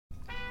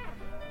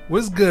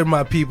What's good,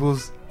 my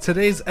peoples?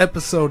 Today's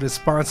episode is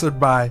sponsored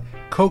by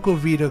Coco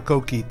Vida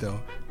Coquito.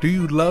 Do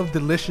you love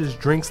delicious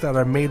drinks that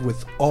are made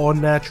with all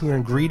natural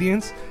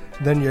ingredients?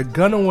 Then you're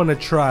gonna want to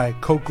try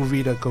Coco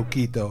Vida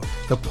Coquito,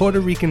 the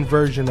Puerto Rican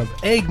version of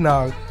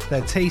eggnog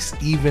that tastes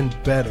even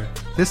better.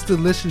 This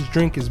delicious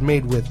drink is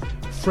made with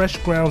fresh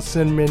ground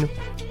cinnamon,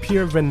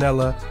 pure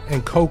vanilla,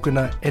 and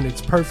coconut, and it's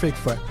perfect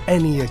for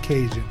any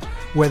occasion.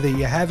 Whether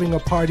you're having a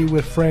party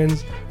with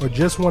friends or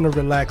just want to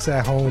relax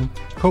at home,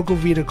 Coco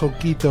Vida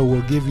Coquito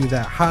will give you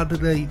that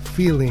holiday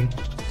feeling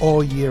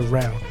all year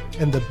round.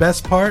 And the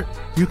best part,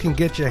 you can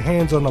get your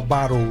hands on a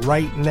bottle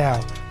right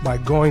now by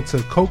going to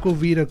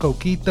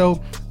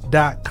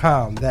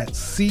CocoVidaCoquito.com.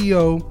 That's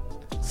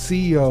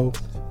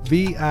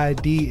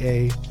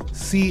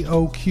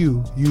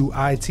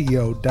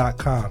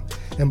CocoVidaCoquito.com.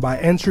 And by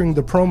entering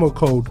the promo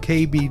code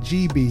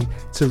KBGB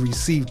to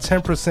receive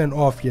 10%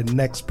 off your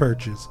next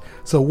purchase.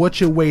 So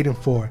what you waiting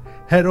for?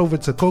 Head over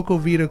to Coco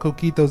Vida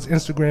Coquito's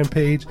Instagram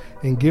page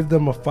and give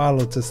them a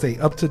follow to stay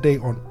up to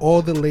date on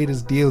all the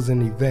latest deals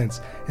and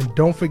events. And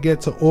don't forget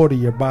to order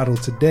your bottle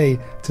today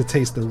to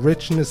taste the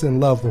richness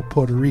and love of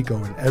Puerto Rico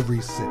in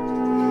every sip.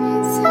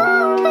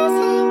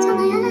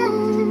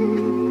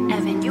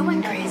 Evan, you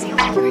went crazy. You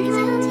went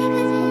crazy.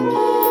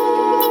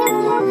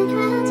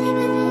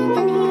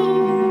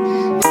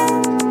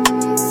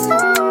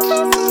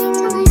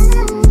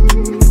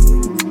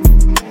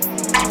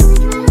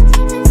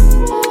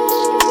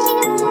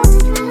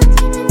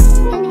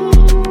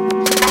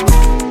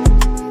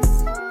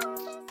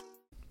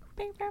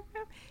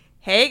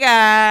 Hey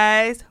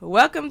guys,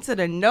 welcome to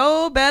the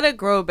Know Better,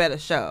 Grow Better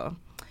show.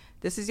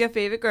 This is your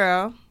favorite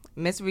girl,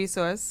 Miss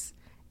Resource,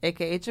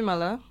 aka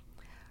Jamila,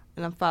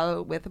 and I'm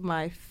followed with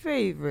my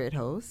favorite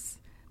host,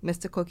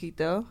 Mr.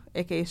 Coquito,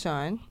 aka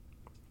Shawn.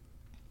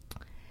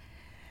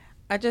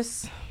 I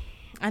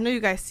know you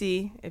guys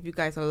see, if you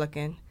guys are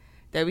looking,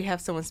 that we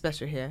have someone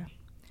special here.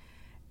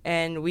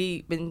 And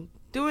we've been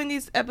doing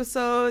these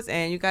episodes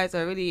and you guys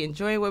are really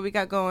enjoying what we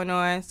got going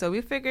on. So we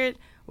figured,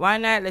 why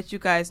not let you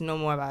guys know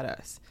more about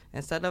us?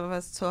 Instead of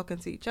us talking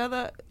to each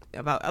other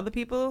about other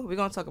people, we're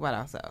going to talk about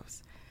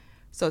ourselves.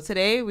 So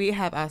today we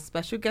have our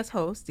special guest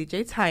host,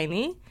 DJ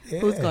Tiny,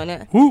 who's going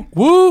to...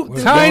 Woo,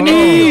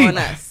 Tiny! ...on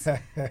us.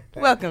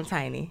 Welcome,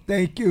 Tiny.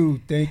 Thank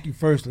you.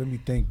 First, let me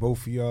thank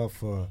both of y'all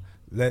for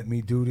letting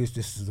me do this.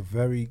 This is a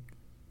very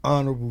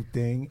honorable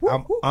thing.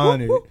 I'm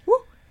honored.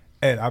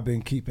 And I've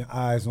been keeping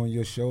eyes on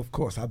your show. Of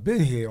course, I've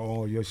been here on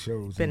all your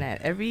shows. Been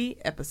at every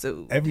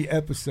episode.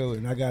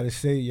 And I got to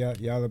say,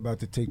 y'all about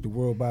to take the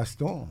world by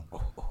storm.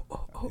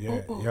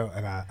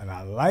 And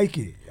I like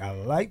it. I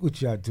like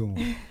what y'all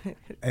doing.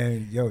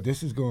 And,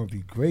 this is going to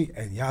be great.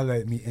 And y'all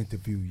let me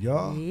interview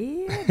y'all.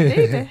 Yeah,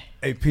 baby.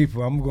 Hey,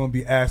 people, I'm going to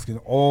be asking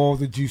all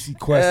the juicy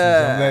questions.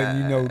 I'm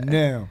letting you know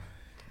now.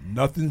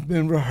 Nothing's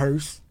been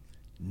rehearsed.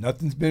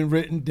 Nothing's been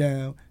written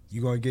down.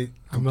 You're going to get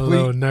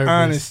complete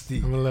honesty.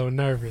 I'm a little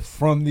nervous.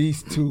 From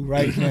these two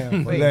right now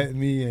for letting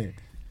me in.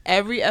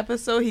 Every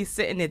episode, he's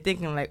sitting there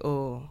thinking like,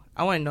 oh,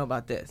 I want to know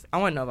about this. I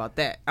want to know about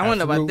that. I want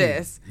to know about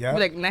this. Yep.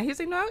 Like, now he's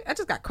like, no, I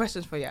just got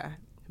questions for y'all.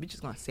 We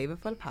just going to save it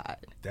for the pod.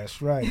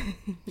 That's right.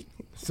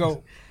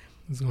 So...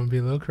 It's going to be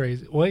a little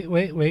crazy.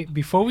 Wait.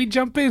 Before we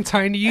jump in,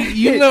 Tiny,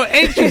 you a little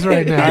anxious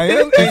right now. I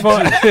am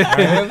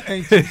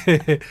anxious.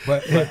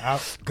 But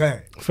go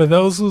ahead. For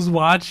those who's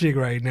watching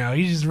right now,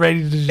 he's just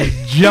ready to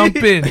just jump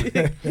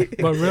in.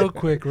 But real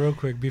quick,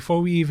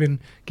 before we even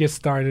get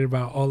started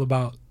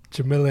about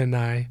Jamila and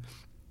I,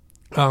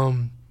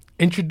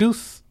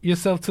 introduce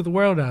yourself to the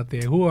world out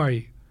there. Who are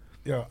you?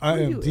 I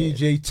am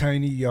DJ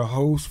Tiny, your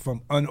host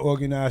from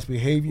Unorganized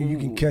Behavior. You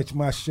can catch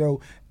my show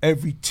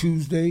every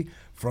Tuesday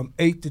from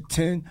 8 to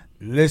 10.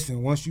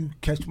 Listen, once you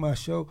catch my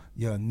show,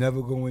 you'll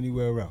never go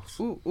anywhere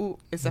else.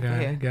 Except for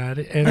here. Got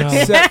it. And,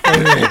 except for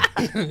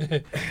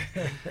here.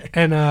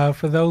 And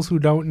for those who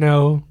don't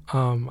know,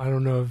 I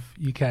don't know if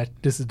you catch,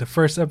 this is the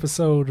first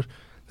episode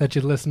that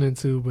you're listening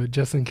to, but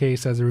just in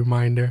case, as a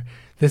reminder,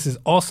 this is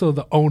also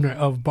the owner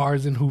of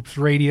Bars and Hoops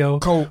Radio.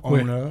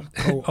 Co-owner.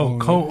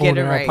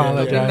 Co-owner, I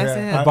apologize.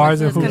 Yeah.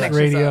 Bars and Hoops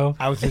Radio.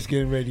 I was just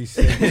getting ready to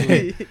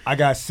say, too. I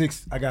got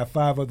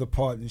 5 other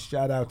partners.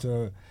 Shout out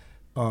to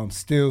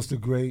Stills the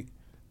Great,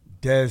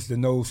 Dez the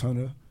Nose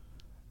Hunter,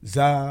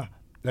 Zah,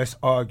 Let's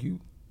Argue,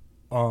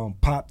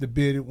 Pop the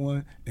Bearded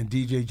One, and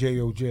DJ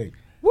J.O.J.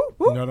 You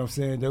know what I'm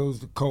saying? Those are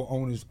the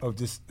co-owners of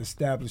this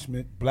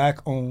establishment,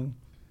 black-owned,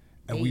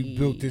 and we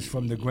built this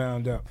from the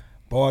ground up.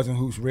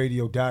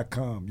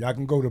 BarsandHoopsRadio.com. Y'all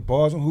can go to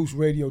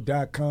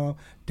BarsandHoopsRadio.com,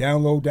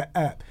 download the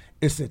app.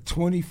 It's a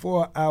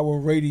 24-hour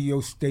radio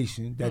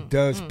station that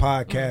does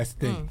podcast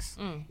things.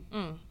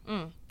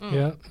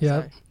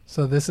 Yeah.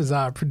 So this is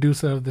our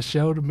producer of the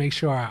show to make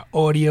sure our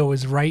audio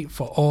is right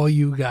for all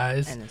you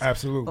guys.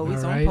 Absolutely.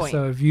 Always all on right. point.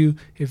 So if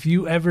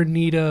you ever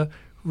need a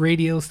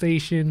radio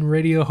station,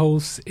 radio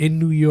host in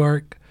New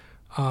York,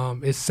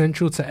 it's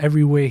central to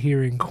everywhere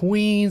here in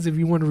Queens. If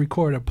you want to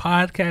record a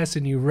podcast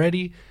and you're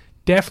ready,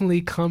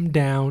 definitely come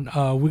down.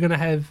 We're gonna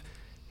have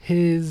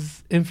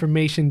his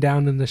information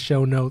down in the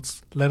show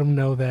notes. Let him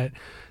know that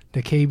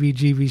the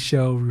KBGB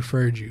Show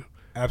referred you.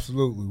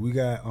 Absolutely. We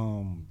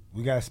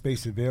got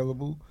space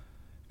available.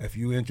 If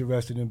you're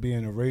interested in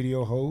being a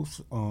radio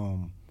host,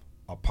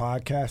 a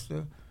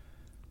podcaster,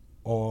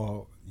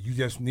 or you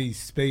just need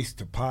space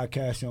to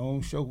podcast your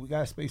own show, we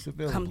got space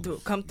available.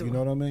 Come through. You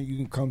know what I mean? You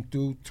can come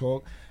through,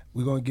 talk.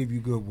 We're going to give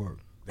you good work.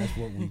 That's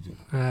what we do.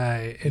 All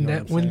right. You And know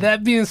that, what I'm when saying?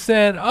 that being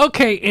said,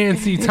 okay,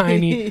 Antsy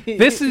Tiny,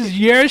 this is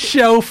your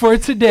show for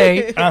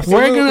today.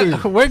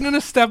 Absolutely. We're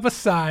gonna step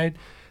aside.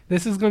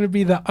 This is going to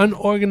be the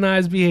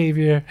unorganized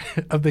behavior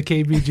of the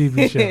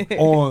KBGB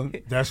show.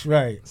 That's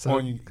right. So-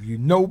 You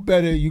know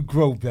better, you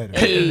grow better.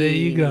 There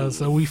you go.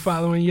 So we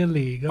following your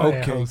lead. Go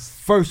ahead, Okay, host.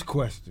 first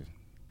question.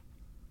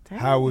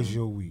 How was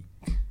your week?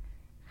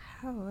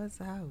 How was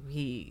our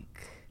week?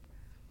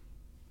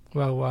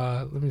 Well,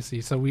 let me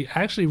see. So we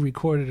actually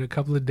recorded a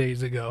couple of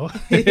days ago.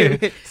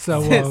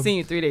 So Seen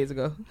you 3 days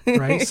ago.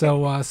 right.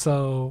 So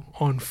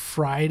on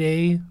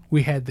Friday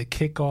we had the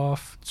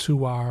kickoff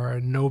to our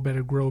Know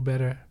Better, Grow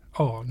Better.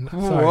 Oh,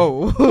 sorry.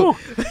 Whoa.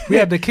 We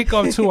had the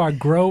kickoff to our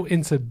Grow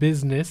into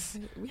Business.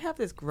 We have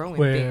this growing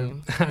Where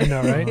theme. I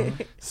know,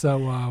 right?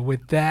 So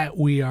with that,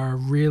 we are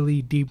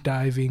really deep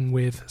diving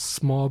with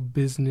small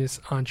business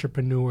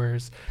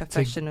entrepreneurs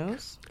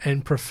Professionals.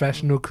 and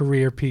professional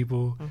career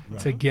people Mm-hmm.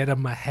 to get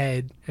them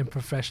ahead and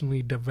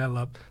professionally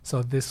develop.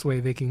 So this way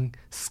they can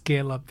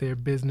scale up their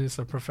business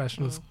or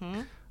professional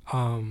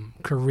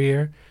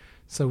career.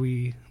 So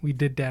we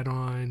did that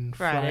on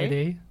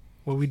Friday.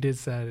 What we did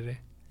Saturday.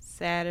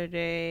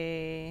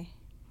 Saturday.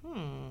 I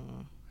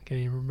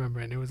can't even remember,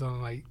 and it was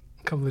on like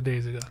a couple of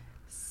days ago.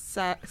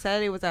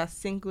 Saturday was our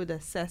Cinco de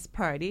Ses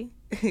party.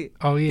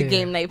 Oh yeah, The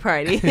game night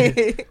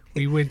party.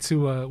 we went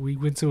to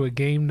a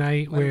game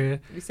night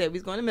where we said we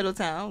was going to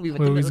Middletown. We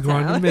went we to was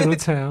going to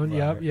Middletown.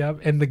 Middletown.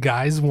 Yep, and the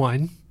guys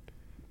won.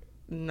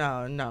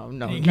 No.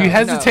 You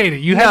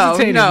hesitated. You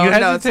hesitated.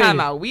 No. Time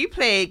out. We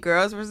played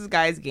girls versus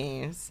guys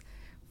games.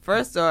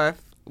 First off,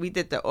 we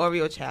did the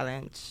Oreo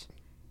challenge.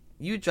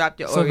 You dropped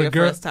your So Oreo the the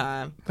first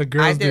time. The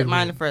girls I did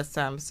mine win. the first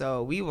time,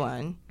 so we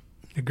won.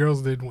 The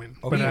girls did win.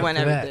 Okay. But We won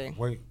after that- everything.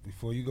 Wait,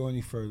 before you go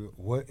any further,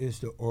 what is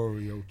the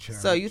Oreo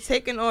challenge? So you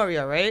take an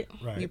Oreo, right?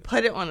 Right. You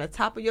put it on the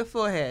top of your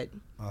forehead.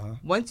 Uh-huh.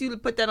 Once you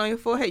put that on your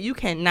forehead, you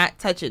cannot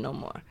touch it no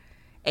more.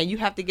 And you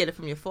have to get it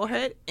from your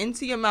forehead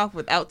into your mouth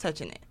without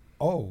touching it.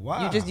 Oh,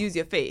 wow. You just use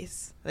your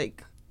face.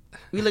 Like,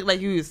 we look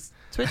like you was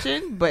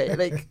twitching, but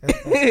like,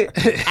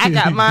 I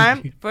got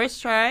mine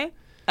first try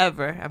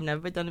ever. I've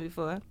never done it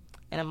before,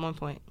 and I'm on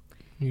point.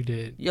 You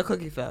did. Your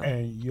cookie fell.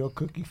 And your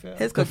cookie fell?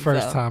 His The cookie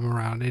first fell. time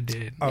around, it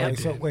did. All It right,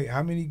 so did. wait,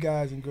 how many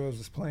guys and girls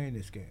was playing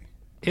this game?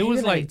 It was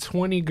Maybe like like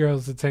 20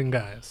 girls to 10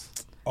 guys.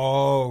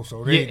 Oh, so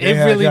Yeah, they it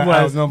had really y'all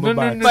was. outnumbered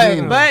No, by no, no,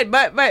 two.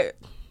 no. But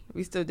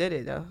we still did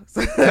it though.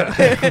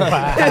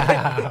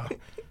 Wow.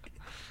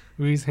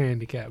 We was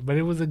handicapped, but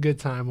it was a good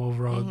time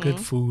overall. Good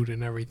food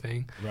and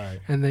everything. Right.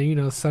 And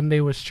then Sunday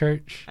was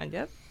church,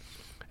 Yep.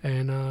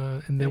 and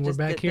then We we're just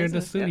back did here in the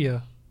business, yep.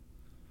 studio.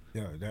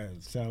 Yeah,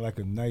 that sounded like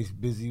a nice,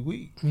 busy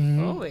week.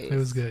 Mhm. Always. It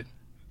was good.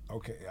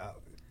 Okay,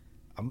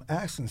 I'm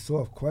asking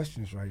soft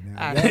questions right now.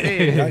 I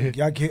Y'all- see.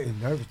 y'all getting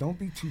nervous. Don't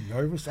be too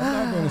nervous. I'm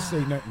not going to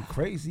say nothing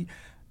crazy.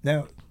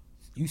 Now,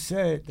 you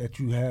said that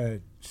you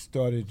had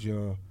started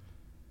your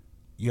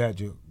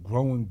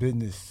growing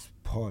business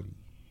party,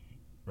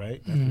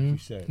 right? That's what you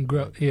said.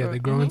 The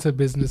Grow Into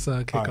Business All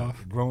right,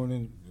 kickoff. growing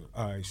in.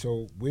 All right.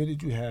 So where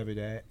did you have it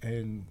at,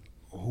 and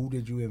who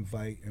did you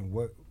invite, and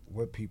what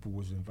people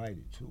was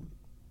invited to it?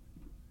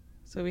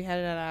 So we had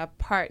it at our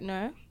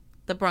partner,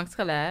 the Bronx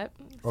Collab.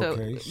 So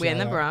Okay, we're in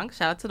the shout out. Bronx.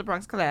 Shout out to the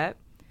Bronx Collab.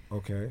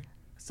 Okay.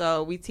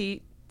 So we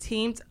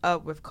teamed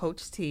up with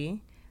Coach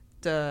T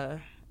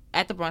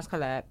at the Bronx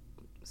Collab.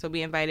 So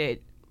we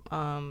invited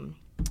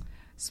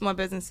small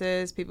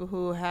businesses, people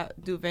who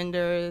do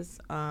vendors,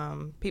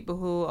 people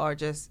who are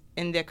just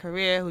in their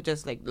career, who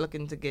just like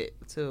looking to get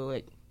to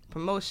like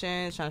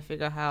promotions, trying to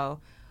figure out how,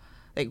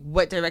 like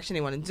what direction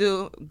they want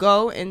to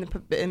go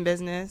in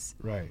business.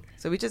 Right.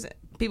 So we just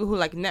people who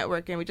like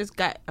networking. We just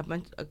got a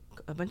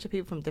bunch of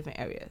people from different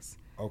areas.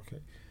 Okay.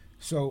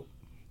 So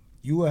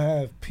you will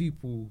have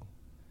people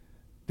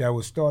that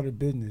will start a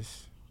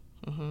business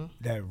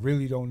that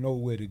really don't know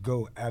where to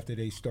go after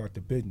they start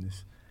the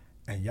business,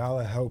 and y'all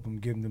will help them,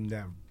 give them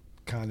that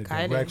kind of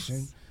Guidance.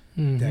 direction,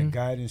 Mhm. that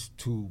guidance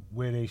to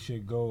where they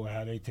should go,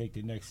 how they take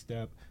the next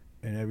step,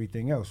 and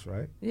everything else,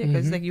 right? Yeah,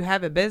 because like you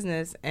have a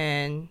business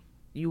and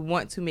you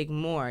want to make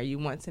more. You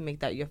want to make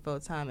that your full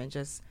time and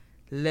just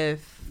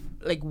live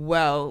like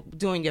well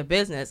doing your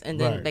business. And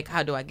then Right. like,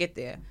 how do I get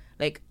there?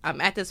 Like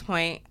I'm at this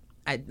point.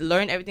 I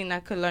learned everything I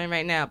could learn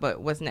right now,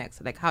 but what's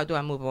next? Like how do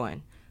I move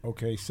on?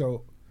 Okay,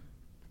 so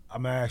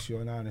I'm gonna ask you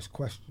an honest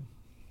question,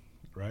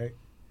 right?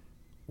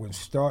 When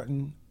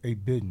starting a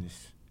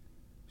business,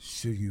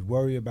 should you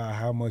worry about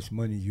how much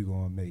money you're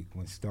gonna make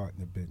when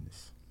starting a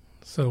business?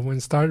 So when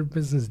starting a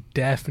business,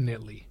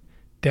 definitely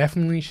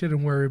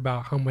shouldn't worry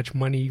about how much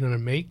money you're gonna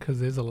make, because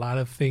there's a lot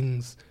of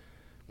things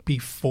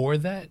before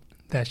that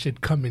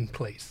should come in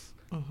place,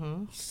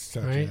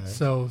 Such right? as,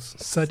 So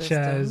such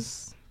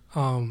as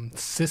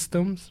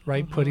systems,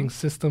 right? Putting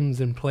systems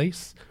in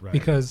place. Right.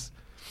 Because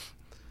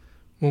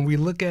when we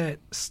look at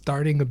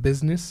starting a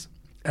business,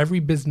 every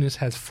business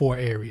has 4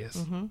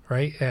 areas,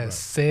 right? It has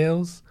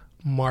sales,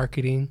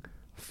 marketing,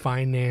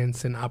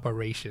 finance, and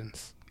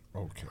operations,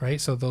 Okay.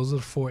 right? So those are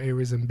the 4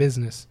 areas in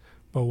business.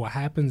 But what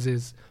happens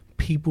is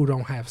people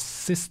don't have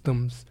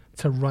systems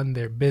to run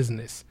their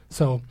business.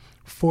 So,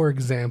 for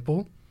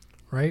example,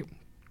 right?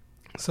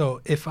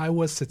 So if I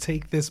was to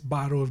take this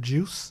bottle of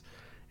juice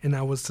and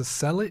I was to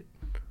sell it,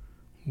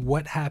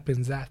 what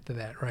happens after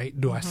that, right?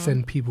 Do I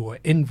send people an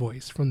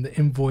invoice? From the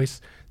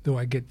invoice, do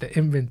I get the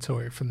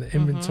inventory? From the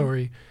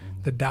inventory,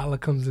 the dollar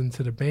comes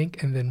into the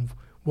bank, and then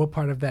what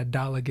part of that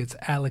dollar gets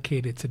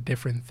allocated to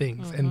different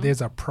things? And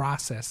there's a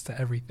process to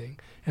everything.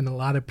 And a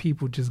lot of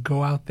people just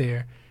go out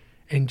there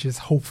and just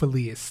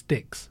hopefully it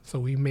sticks. So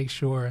we make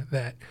sure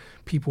that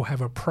people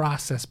have a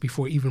process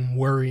before even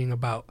worrying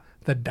about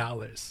the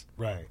dollars.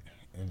 Right.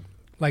 And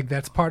Like,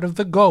 that's part of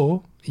the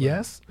goal,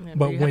 yes. Yeah,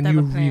 but you have when to have you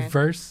a plan.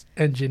 reverse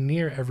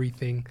engineer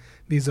everything,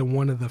 these are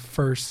one of the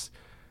first,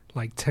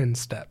 10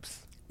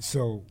 steps.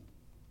 so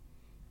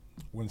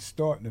when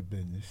starting a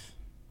business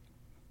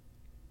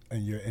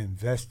and you're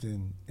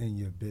investing in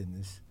your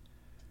business,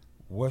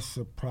 what's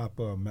the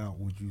proper amount,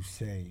 would you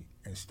say,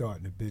 in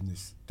starting a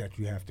business that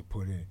you have to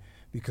put in?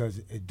 Because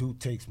it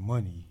takes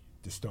money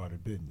to start a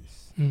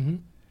business, Mm-hmm.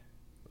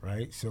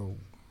 right? So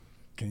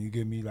can you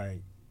give me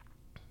an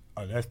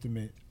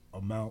estimate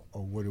amount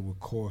of what it would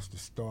cost to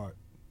start?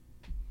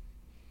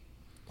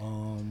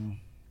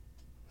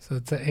 So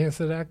to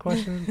answer that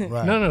question,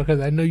 Right. no, because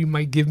I know you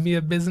might give me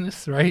a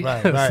business, right?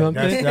 Right, Or right.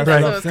 something. That's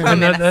right. what I'm saying.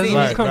 coming, I That's see.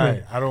 what's Right, coming.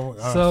 right. I don't.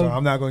 So So-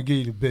 I'm not going to give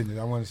you the business.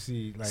 I want to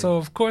see So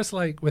of course,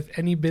 with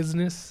any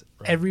business,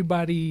 Right.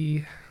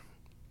 everybody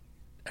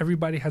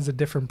has a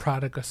different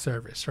product or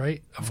service,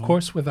 right? Of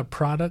course, with a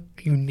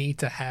product, you need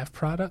to have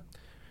product,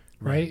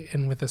 right?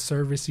 And with a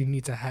service, you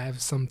need to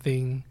have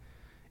something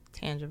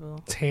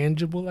Tangible.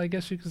 tangible, I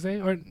guess you could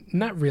say, or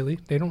not really.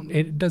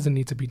 It doesn't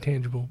need to be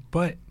tangible,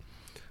 but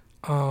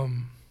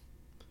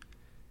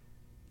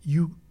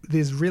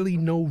there's really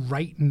no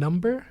right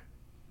number,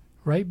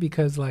 right?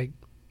 Because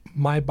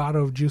my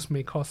bottle of juice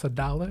may cost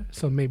 $1,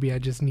 so maybe I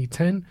just need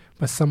 10,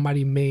 but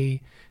somebody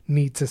may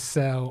need to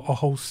sell a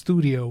whole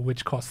studio,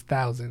 which costs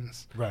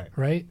thousands, Right.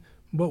 right?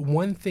 But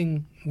one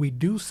thing we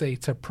do say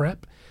to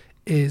prep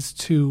is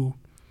to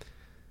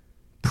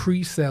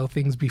pre-sell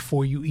things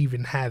before you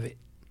even have it.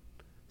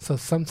 So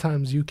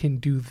sometimes you can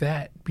do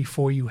that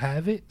before you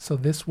have it. So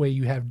this way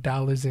you have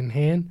dollars in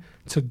hand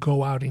to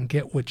go out and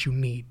get what you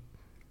need.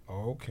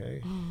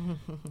 Okay.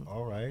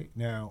 All right.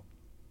 Now.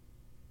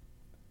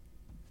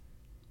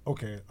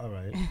 Okay. All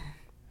right.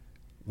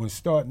 When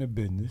starting a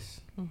business,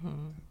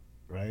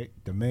 right?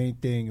 The main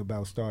thing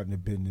about starting a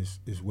business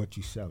is what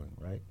you're selling,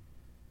 right?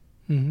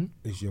 Mm-hmm.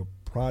 Is your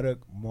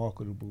product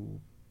marketable?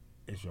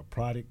 Is your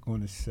product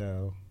going to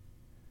sell?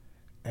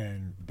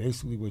 And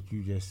basically what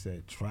you just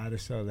said, try to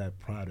sell that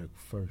product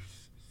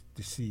first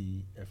to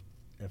see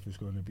if it's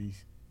going to be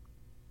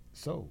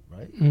sold,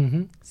 right?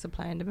 Mm-hmm.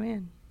 Supply and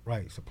demand.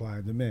 Right, supply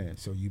and demand.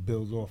 So you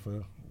build off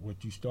of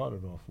what you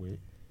started off with,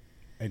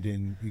 and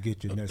then you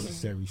get your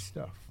necessary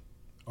stuff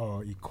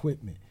or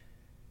equipment.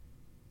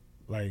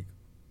 Like,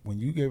 when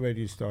you get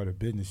ready to start a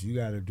business, you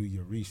got to do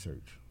your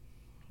research,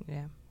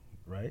 Yeah.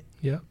 right?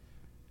 Yep.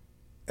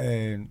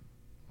 And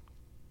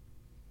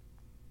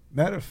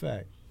matter of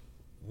fact,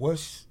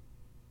 what's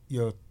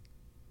your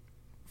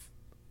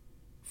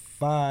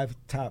 5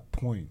 top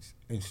points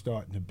in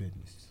starting a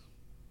business?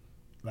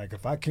 Like,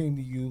 if I came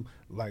to you,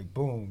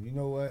 boom, you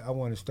know what? I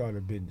want to start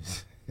a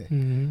business.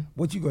 Mm-hmm.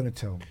 What you going to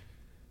tell me?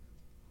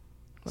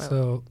 Well,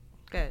 So,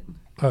 good.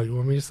 you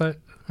want me to start?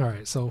 All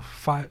right. So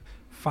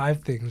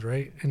five things,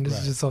 right? And this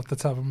Right. is just off the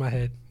top of my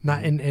head,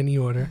 not in any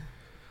order.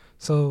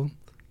 So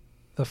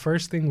the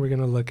first thing we're going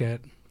to look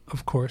at,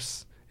 of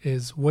course,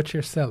 is what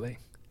you're selling,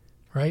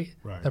 right?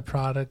 Right. The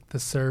product, the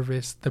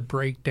service, the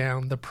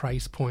breakdown, the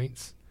price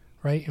points,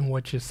 right? And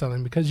what you're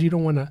selling, because you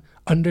don't want to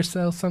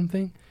undersell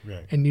something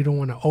Right. and you don't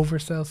want to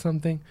oversell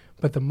something.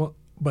 But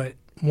but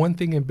one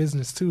thing in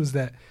business too is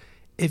that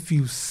if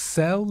you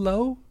sell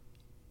low,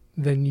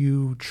 then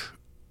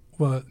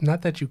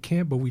not that you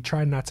can't, but we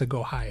try not to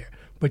go higher.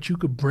 But you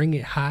could bring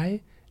it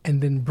high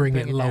and then bring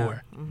it Bring it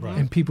lower, down. Right.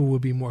 and people will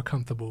be more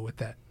comfortable with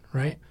that,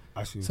 right?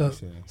 I see what So, you're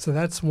saying. so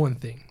that's one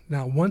thing.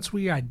 Now, once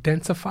we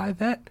identify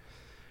that,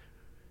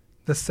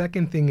 the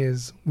second thing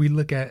is we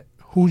look at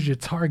who's your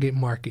target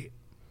market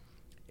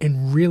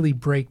and really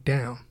break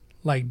down.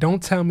 Like,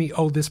 don't tell me,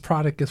 oh, this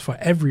product is for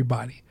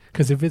everybody.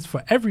 Because if it's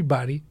for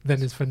everybody,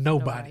 then it's for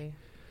nobody.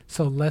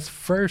 So let's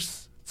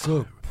first...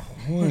 Good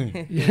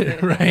point.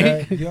 Yeah,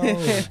 right?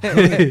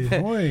 Good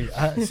point.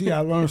 I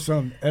learn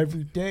something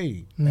every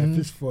day. If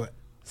it's for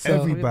So-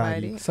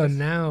 everybody, So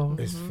now...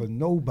 it's for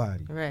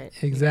nobody. Right.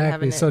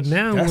 Exactly. So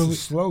now That's when a we,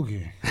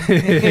 slogan.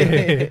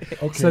 Okay.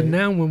 so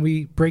now when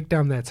we break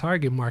down that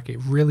target market,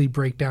 really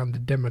break down the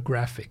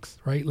demographics,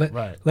 right?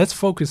 Right. Let's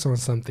focus on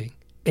something.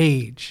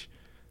 Age,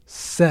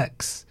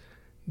 sex,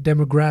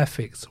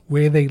 demographics,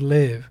 where they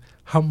live,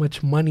 how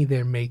much money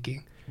they're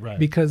making. Right.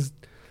 Because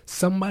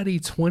somebody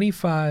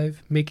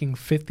 25 making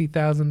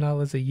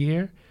 $50,000 a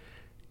year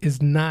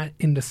is not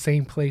in the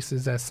same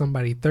places as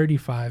somebody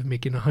 35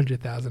 making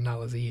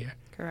 $100,000 a year.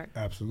 Correct.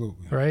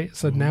 Absolutely. Right.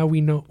 So now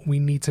we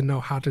need to know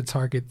how to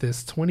target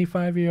this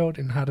 25-year-old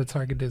and how to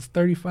target this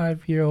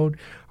 35-year-old.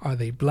 Are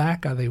they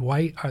black? Are they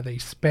white? Are they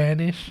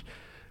Spanish?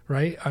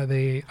 Right. Are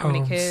they How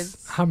many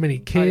kids? How many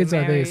kids? Are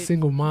they a married?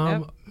 single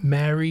mom? Yep.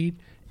 Married?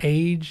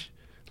 Age?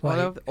 All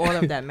of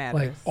that matters.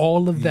 Like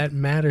all of that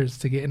matters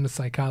to get in the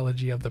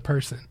psychology of the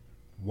person.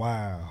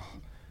 Wow.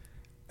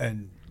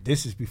 And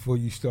this is before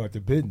you start the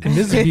business. And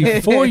this is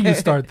before you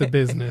start the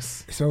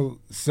business. So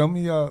some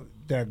of y'all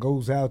that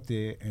goes out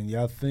there and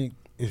y'all think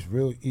it's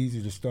real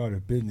easy to start a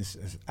business,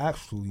 is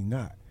actually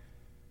not.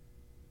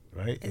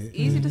 Right? It's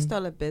easy to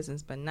start a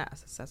business, but not a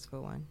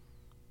successful one.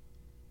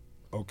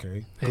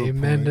 Okay.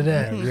 Amen point. to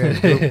that. Yeah,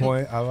 good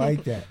point. I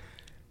like that.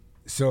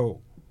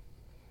 So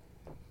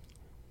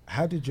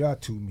how did y'all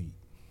two meet?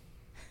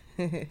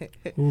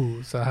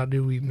 Ooh, so how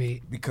do we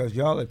meet? Because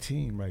y'all a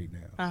team right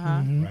now,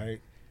 Mhm. right?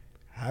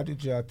 How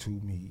did y'all two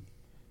meet,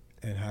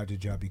 and how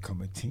did y'all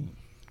become a team?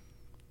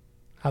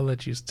 I'll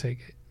let you take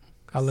it.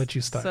 I'll let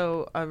you start.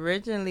 So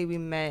originally we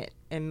met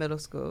in middle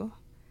school.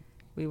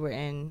 We were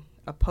in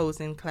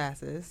opposing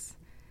classes,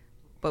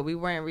 but we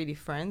weren't really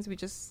friends. We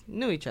just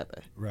knew each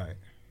other. Right.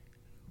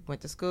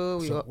 Went to school.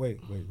 So wait.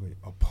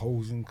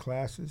 Opposing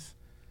classes?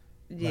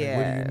 Like, Yeah.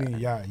 what do you mean?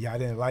 Y'all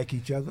didn't like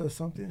each other or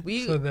something?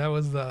 So that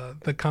was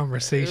the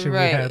conversation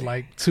Right. we had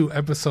like 2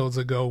 episodes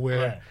ago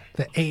where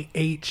the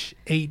 8H,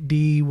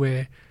 8D,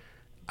 where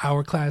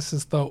our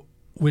classes thought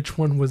which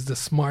one was the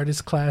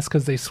smartest class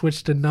because they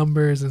switched the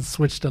numbers and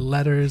switched the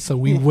letters so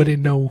we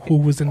wouldn't know who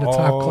was in the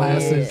top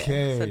classes.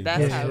 Okay. So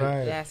that's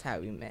Yeah. how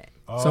we met.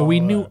 So we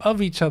knew right.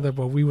 of each other,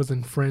 but we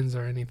wasn't friends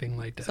or anything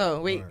like that.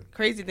 So wait, Right.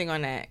 crazy thing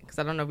on that, because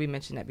I don't know if we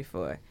mentioned that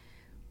before.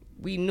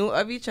 We knew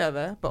of each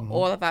other, but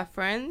all of our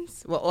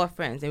friends were all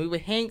friends, and we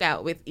would hang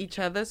out with each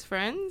other's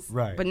friends,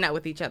 Right. but not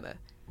with each other.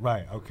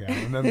 Right. Okay.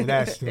 I remember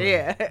that story.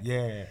 Yeah.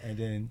 Yeah.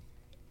 And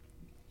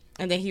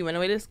then He went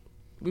away to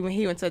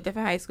he went to a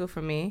different high school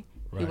from me.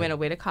 He Right. went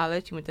away to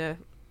college. He went to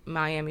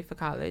Miami for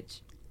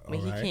college. When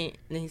All he right. came,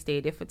 then he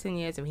stayed there for 10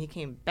 years, and when he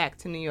came back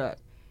to New York,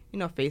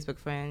 Facebook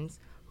friends.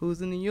 Who's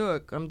in New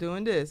York? I'm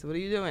doing this. What are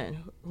you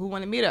doing? Who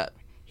want to meet up?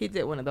 He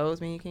did one of those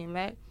when he came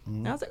back.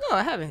 And I was like, oh,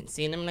 I haven't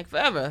seen him in like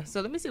forever.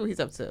 So let me see what he's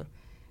up to.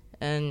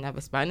 And I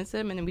responded to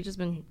him, and then we just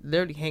been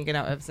literally hanging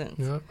out ever since.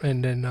 Yeah.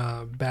 And then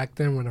back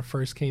then when I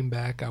first came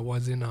back, I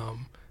was in a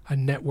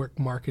network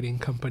marketing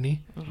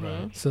company.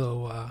 Right.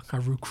 So I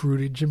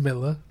recruited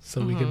Jamila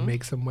so we could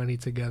make some money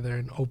together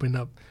and open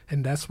up.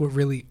 And that's what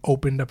really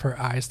opened up her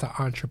eyes to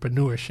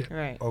entrepreneurship.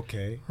 Right.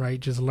 okay. Right?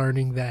 Just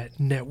learning that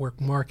network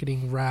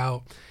marketing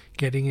route,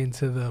 getting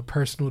into the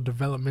personal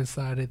development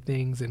side of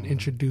things and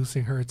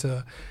introducing her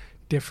to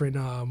different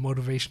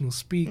motivational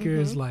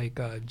speakers like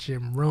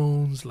Jim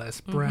Rohns, Les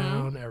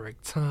Brown, Eric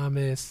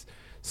Thomas,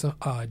 so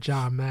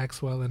John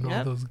Maxwell, and all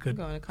Yep. those good.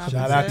 Going to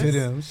Shout out to conferences.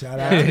 them. Shout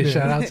out to them.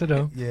 Shout out to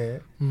them. Yeah.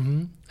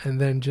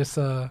 And then just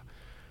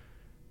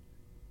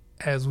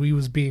as we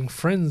was being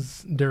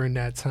friends during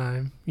that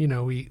time,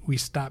 we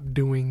stopped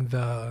doing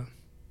the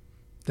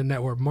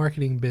network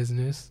marketing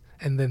business,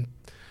 and then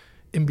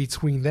in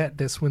between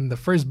that's when the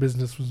first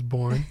business was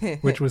born,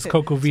 which was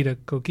Coco Vida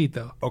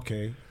Coquito.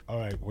 Okay. All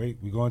right. Wait.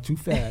 We're going too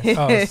fast.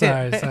 Oh,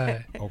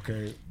 sorry.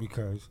 Okay.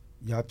 Because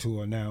y'all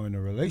two are now in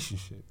a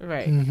relationship.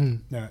 Right.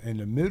 Now, in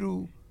the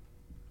middle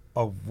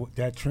of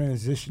that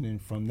transitioning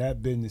from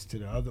that business to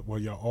the other, were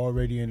y'all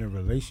already in a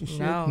relationship?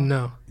 No.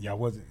 No. Y'all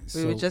wasn't.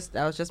 That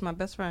was just my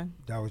best friend.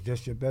 That was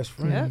just your best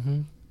friend.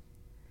 Yeah.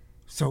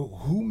 So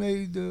who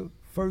made the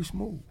first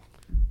move?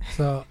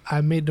 So I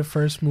made the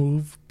first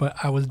move, but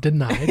I was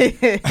denied.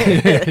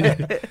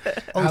 I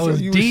so was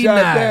you denied.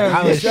 shot down.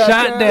 I You was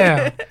shot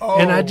down.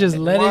 And I just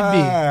let it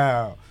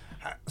Wow.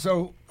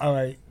 So, all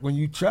right, when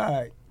you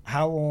tried,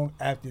 how long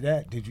after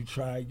that did you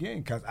try again?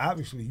 Because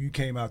obviously you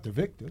came out the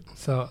victor. be.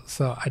 So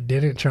I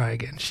didn't try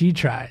again. She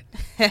tried.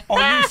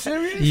 Are you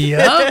serious?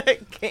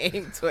 Yep.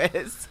 Game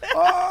twist.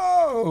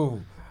 Oh,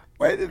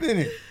 wait a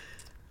minute.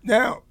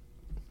 Now,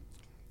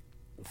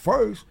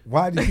 first,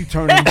 why did you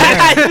turn him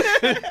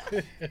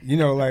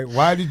down?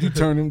 Why did you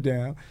turn him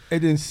down?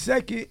 And then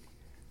second,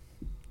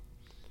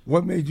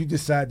 what made you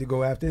decide to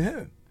go after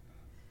him?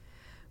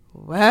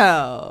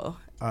 Well,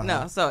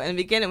 no. So in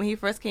the beginning, when he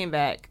first came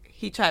back,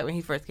 he tried when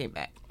he first came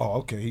back. Oh,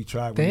 okay. He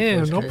tried. When he Damn,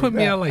 first don't came put me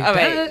back. out like All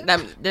that.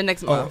 right, the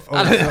next month.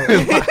 No.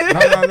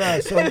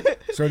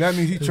 So that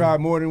means he tried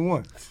more than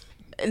once.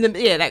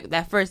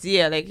 That first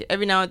year, like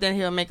every now and then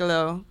he'll make a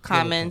little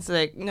comments,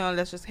 like,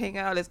 let's just hang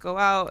out, let's go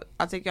out,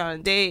 I'll take you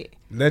on a date.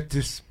 Let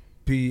this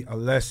be a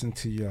lesson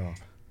to y'all.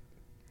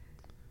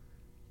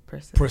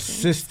 Persistence.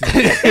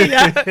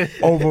 Persistence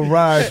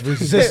overrides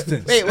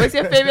resistance. Wait, what's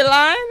your favorite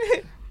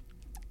line?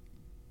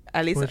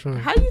 At least, Which one?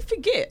 how do you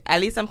forget?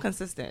 At least I'm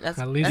consistent. That's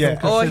At least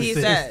that's I'm all he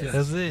consistent. says.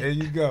 That's There it.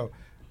 you go.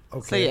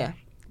 Okay. So yeah,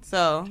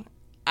 so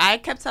I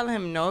kept telling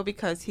him no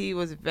because he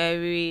was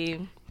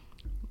very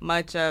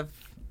much of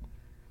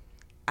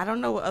I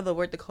don't know what other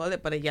word to call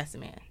it, but a yes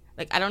man.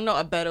 Like, I don't know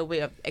a better way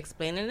of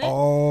explaining it.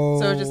 Oh.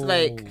 So it's just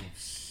like,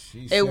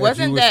 it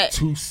wasn't you was that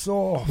too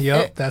soft.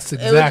 Yep, that's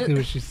exactly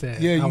what she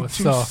said. Yeah, I you was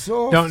too soft.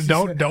 soft. Don't She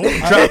drop said-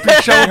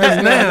 your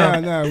shoulders now.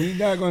 No, we're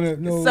not gonna.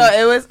 No. So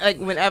it was like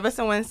whenever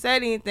someone said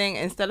anything,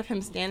 instead of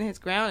him standing his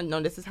ground and no,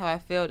 this is how I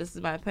feel, this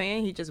is my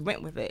opinion, he just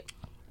went with it.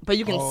 But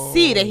you can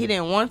see that he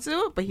didn't want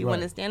to, but he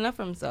wanted to stand up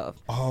for himself.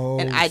 Oh.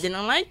 And I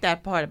didn't like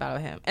that part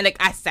about him. And like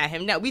I sat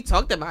him down. We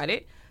talked about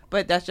it,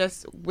 but that's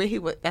just where he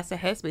was. That's the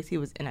headspace he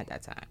was in at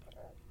that time.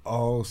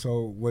 Oh,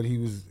 so what he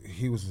was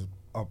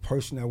a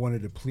person that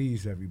wanted to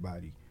please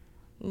everybody.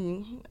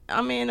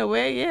 I mean, in a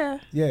way, yeah.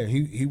 Yeah,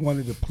 he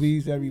wanted to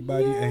please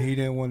everybody, and he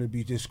didn't want to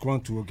be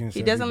disgruntled against.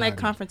 He doesn't like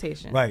everybody.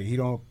 confrontation. Right, he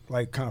don't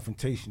like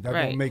confrontation. That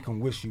Right. don't make him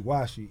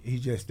wishy-washy.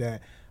 He's just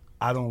that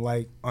I don't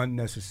like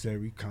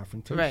unnecessary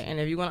confrontation. Right, and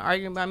if you want to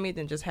argue about me,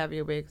 then just have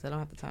your way because I don't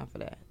have the time for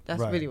that. That's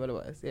Right. really what it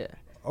was, yeah.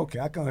 Okay,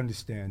 I can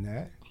understand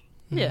that.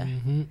 Yeah.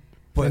 Mm-hmm.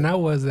 But- And I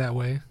was that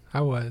way.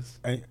 I was.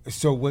 And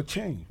so what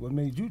changed? What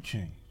made you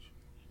change?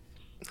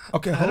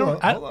 Okay, I hold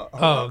don't- on. Hold on. go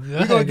We're going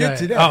ahead, to go get to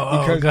ahead. that.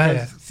 Oh, because, go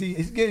ahead. see,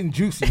 it's getting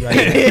juicy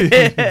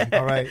right now.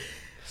 All right.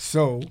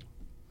 So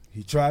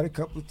he tried a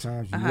couple of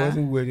times. He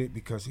wasn't with it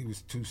because he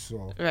was too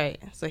soft.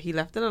 Right, so he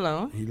left it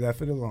alone. He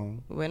left it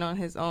alone. Went on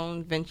his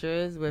own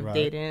ventures with Right.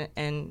 dating,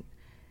 and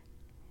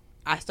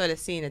I started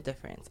seeing a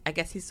difference. I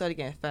guess he started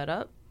getting fed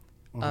up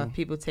of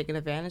people taking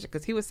advantage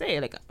because he would say,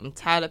 like, I'm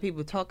tired of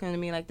people talking to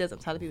me like this. I'm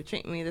tired of people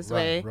treating me this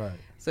way. Right.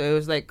 So it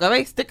was like, all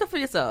right, stick up for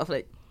yourself.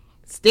 Like,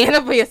 stand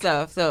up for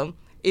yourself. So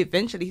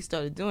eventually he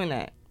started doing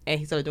that, and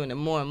he started doing it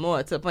more and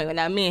more to the point where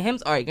now me and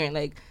him's arguing,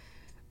 like,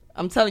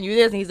 I'm telling you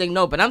this, and he's like,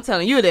 no, but I'm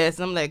telling you this.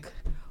 And I'm like,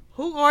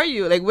 who are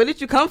you? Like, where did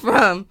you come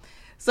from?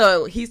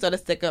 So he started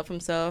to stick up for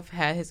himself,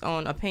 had his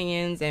own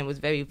opinions, and was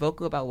very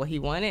vocal about what he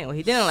wanted and what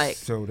he didn't like.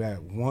 So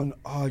that one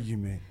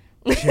argument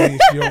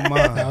changed your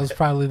mind. That was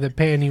probably the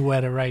panty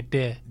wetter right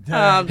there.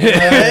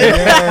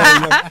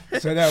 Yeah.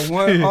 So that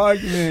one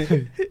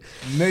argument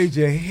made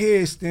your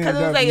head stand up.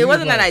 Because it was like, and it you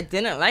wasn't like, that I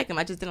didn't like him.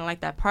 I just didn't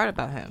like that part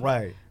about him.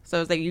 Right.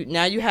 So it's like,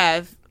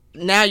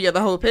 now you're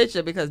the whole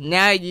picture because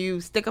now you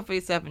stick up for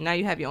yourself and now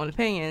you have your own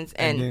opinions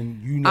and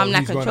then you know I'm not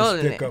he's gonna controlling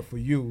stick it. up for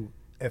you.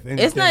 If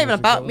It's not even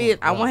about me. I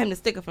Right. want him to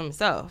stick up for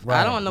himself. I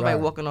Right, don't want nobody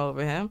right. walking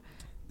over him.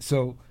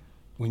 So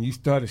when you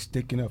started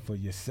sticking up for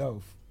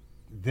yourself,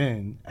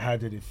 then how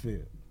did it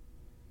feel?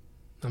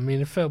 I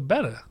mean, it felt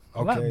better.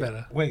 A lot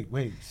better. Wait.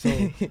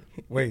 So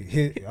wait.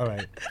 Here, all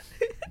right.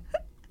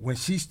 When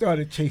she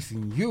started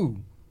chasing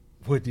you,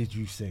 what did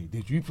you say?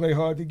 Did you play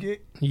hard to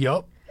get?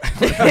 Yup.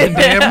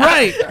 Damn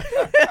right.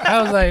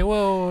 I was like,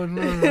 whoa,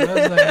 no. I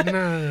was like,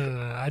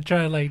 no. I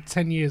tried like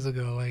 10 years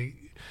ago. Like,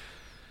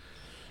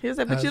 He was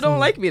like, but That's you don't all.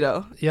 like me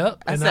though.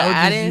 yep. I And said, would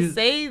I just didn't use-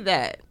 say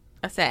that.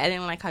 I said, I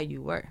didn't like how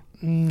you were.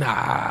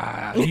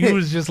 Nah. You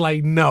was just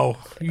like, no.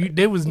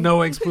 There was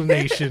no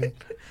explanation.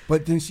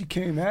 But then she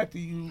came after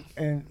you,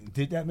 and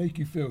did that make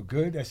you feel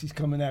good that she's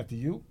coming after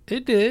you?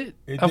 It did.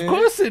 It Of did?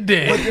 course it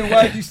did. But then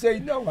why did you say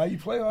no? Why you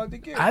play hard to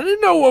get? I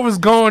didn't know what was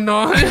going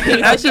on.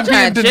 She After being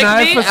trying to trick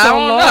denied me? for I so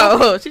don't long.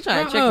 know. She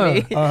trying to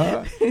trick me.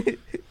 Uh-huh.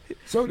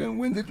 So then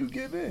when did you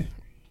give in?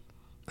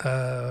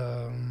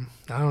 I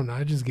don't know.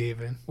 I just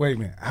gave in. Wait a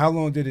minute. How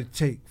long did it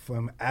take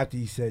from after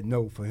you said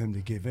no for him to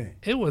give in?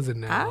 It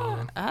wasn't that I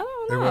long. don't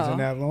It know. wasn't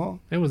that long?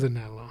 It wasn't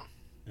that long.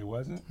 It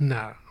wasn't?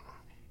 Nah.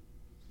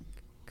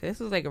 This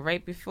was like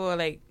right before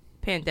like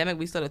pandemic.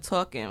 We started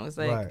talking. It was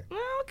like, Right.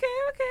 oh,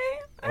 okay.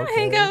 I'll Okay.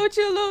 hang out with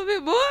you a little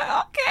bit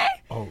more. Okay.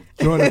 Oh,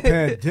 during the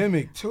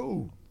pandemic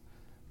too.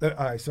 All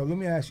right, so let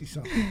me ask you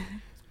something.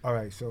 All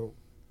right, so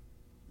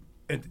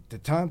at the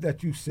time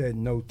that you said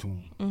no to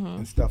him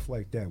and stuff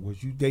like that,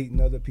 was you dating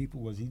other people?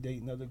 Was he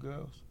dating other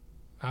girls?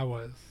 I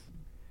was.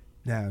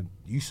 Now,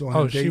 you saw him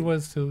Oh, date- she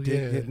was too.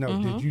 Yeah.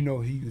 Did you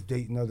know he was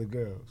dating other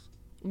girls?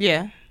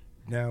 Yeah.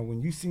 Now,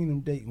 when you seen him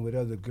dating with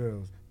other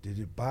girls, did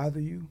it bother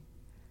you?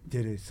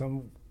 Did it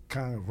some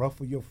kind of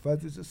ruffle your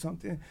feathers or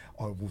something?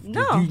 Or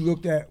No. did you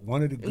look at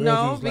one of the girls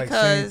No, and was like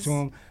saying because- to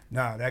him,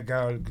 nah, that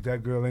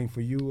girl ain't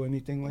for you or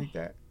anything like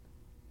that?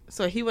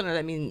 So he wouldn't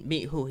let me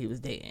meet who he was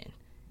dating.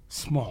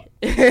 Smart.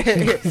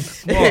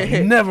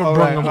 Never All brought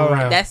right, him all right.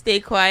 around. That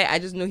stayed quiet. I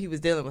just knew he was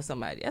dealing with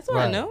somebody. That's all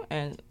I Right. knew.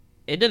 And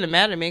it didn't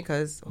matter to me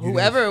because You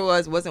whoever it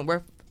was wasn't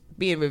worth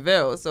being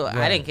revealed. So I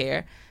Right. didn't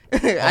care.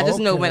 I just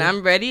know when okay.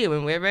 I'm ready and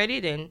when we're ready,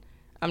 then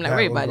I'm not That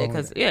worried will about it go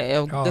because, in. yeah,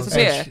 it'll Oh,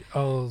 disappear.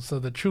 so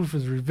the truth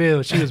is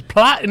revealed. She was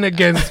plotting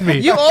against me.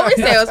 You always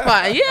say I was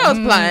plotting. Yeah, I was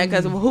plotting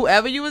because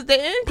whoever you was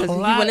dating, because you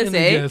want to Plotting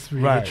say, against me.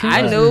 The Right. truth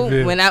I is knew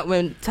revealed.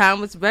 when time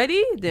was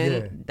ready, then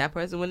Yeah. that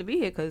person wouldn't be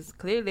here because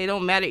clearly they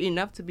don't matter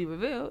enough to be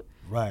revealed.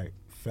 Right.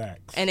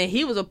 Facts. And then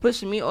he was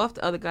pushing me off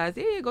to other guys.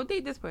 Yeah, go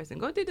date this person.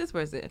 Go date this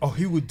person. Oh,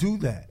 he would do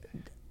that.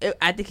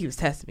 I think he was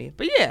testing me,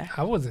 but yeah.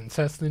 I wasn't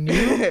testing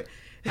you.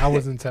 I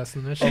wasn't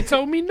testing her. She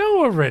told me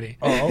no already.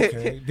 Oh,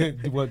 okay.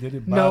 did it bother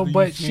No, you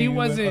but seeing she him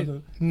with wasn't.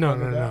 other- No,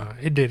 other guys?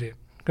 It didn't.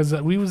 Because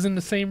we was in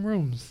the same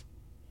rooms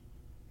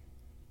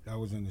That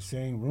was in the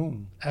same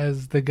room.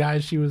 as the guy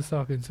she was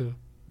talking to.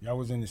 Y'all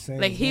was in the same.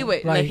 Like he room?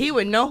 would, like he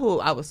would know who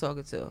I was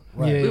talking to.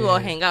 Right. Yeah. We would all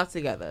hang out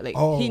together. Like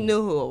he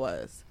knew who it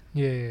was.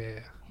 Yeah.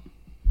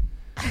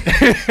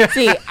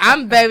 See,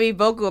 I'm very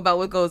vocal about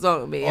what goes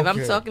on with me. If I'm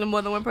Okay. talking to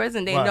more than one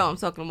person, they Right. know I'm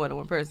talking to more than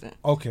one person.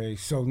 Okay,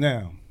 so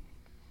now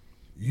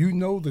you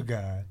know the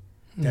guy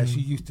that she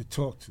used to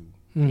talk to.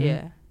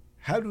 Yeah.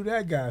 How do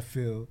that guy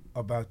feel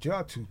about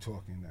y'all two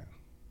talking now?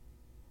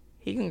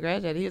 He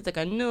congratulated. He was like,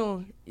 I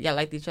knew y'all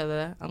liked each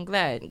other. I'm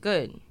glad.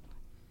 Good.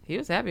 He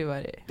was happy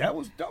about it. That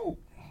was dope.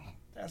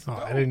 That's Oh,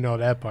 dope. I didn't know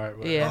that part.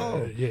 But,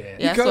 Yeah. yeah. Yeah, I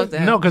Because- talked to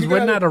him. No, because You we're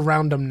gotta- not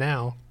around them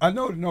now. I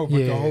know, but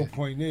the Yeah. whole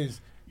point is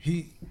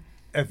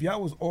if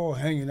y'all was all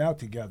hanging out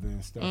together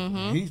and stuff,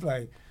 and he's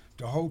like,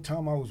 the whole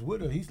time I was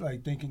with her, he's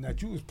like thinking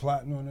that you was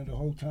plotting on her the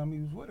whole time he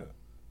was with her.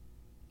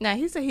 Now,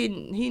 he said he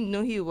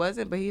knew he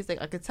wasn't, but he's like,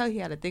 I could tell he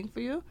had a thing for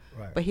you,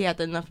 Right. but he had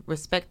enough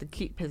respect to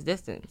keep his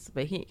distance.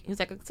 But he was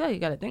like, I could tell he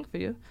got a thing for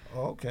you.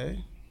 Oh,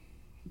 okay.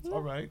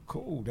 All right,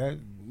 cool. That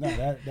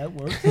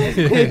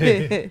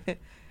works.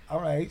 All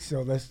right,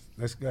 so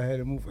let's go ahead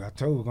and move. I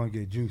told you we're gonna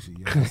get juicy.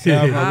 Yeah. So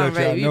I'm gonna let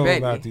Alright, we y'all know ready.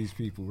 about these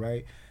people,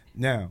 right?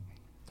 Now,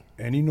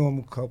 any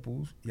normal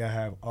couples, y'all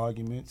have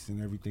arguments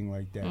and everything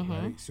like that,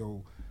 right?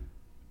 So,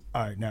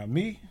 all right, now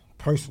me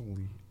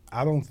personally,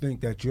 I don't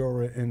think that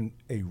you're in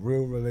a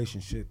real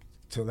relationship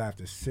till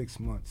after 6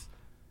 months.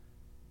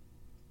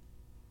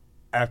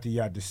 After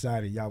y'all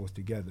decided y'all was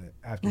together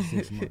after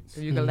 6 months.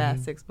 If you could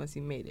last 6 months,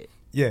 you made it.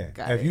 Yeah,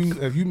 Got if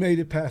it. you made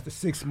it past the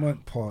 6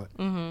 month part,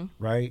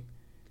 right,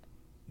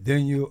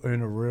 then you're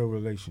in a real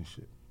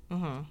relationship.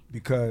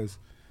 Because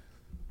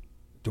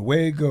the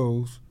way it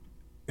goes,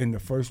 in the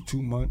first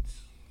 2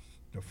 months,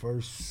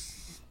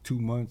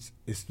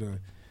 it's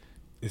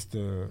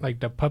the Like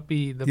the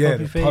puppy the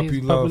phase,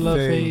 puppy love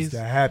phase, phase.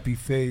 the happy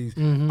phase.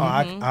 Oh,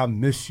 I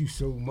miss you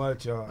so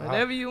much. Or,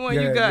 Whatever you want,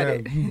 you got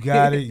it. You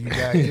got it. You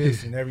got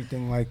this and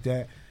everything like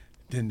that.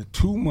 Then the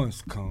 2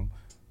 months come.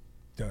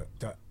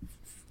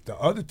 The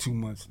other 2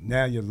 months,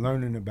 now you're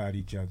learning about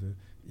each other.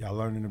 Y'all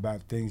learning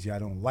about things y'all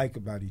don't like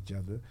about each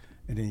other.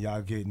 And then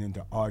y'all getting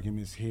into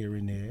arguments here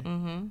and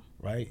there.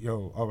 Right?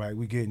 Yo, all right,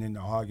 we getting into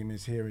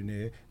arguments here and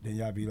there. Then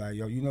y'all be like,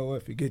 yo, you know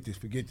what? Forget this,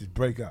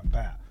 break up.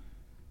 Bow.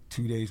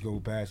 2 days go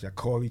past, y'all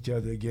call each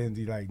other again.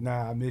 Be like,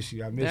 nah, I miss you.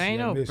 There ain't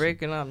no miss you.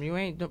 breaking up. You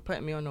ain't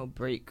putting me on no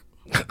break.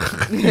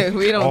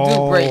 We don't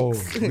do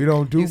breaks. We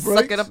don't do you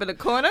breaks? suck it up in the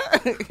corner.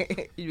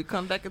 You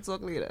come back and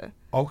talk later.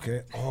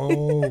 Okay.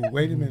 Oh,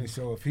 wait a minute.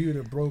 So if he would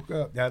have broke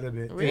up, that'd have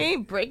been We it.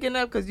 ain't breaking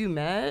up because you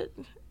mad.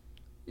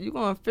 You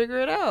gonna figure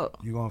it out.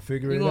 You gonna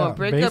figure You it gonna out.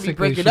 break up, you Basically,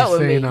 break it she's up with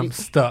saying me. I'm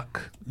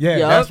stuck. Yeah,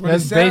 Yup. that's what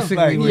That's it sounds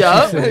basically like. what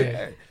Yup. she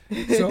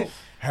said. So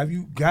have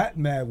you got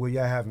mad where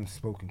y'all haven't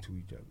spoken to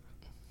each other?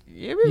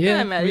 Yeah, we Yeah,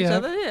 got mad at we each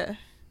have. other, yeah.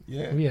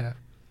 Yeah. Yeah.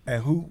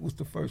 And who was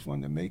the first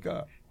one to make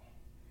up?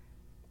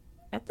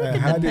 I think And it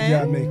how depends. did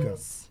y'all make up?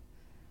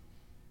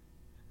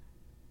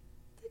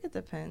 I think it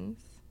depends.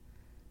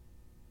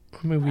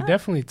 I mean, we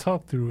definitely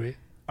talked through it.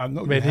 I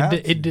know But you have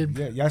it to. did-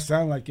 Yeah, y'all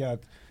sound like y'all.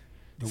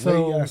 The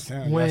So way y'all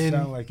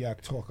sound like y'all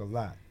talk a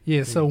lot.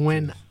 Yeah, so Yeah,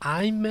 when yes.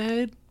 I'm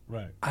mad,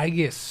 Right. I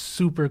get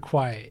super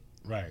quiet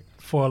Right.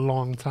 for a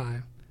long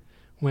time.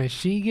 When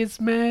she gets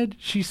mad,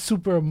 she's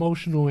super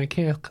emotional and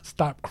can't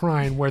stop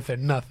crying worth of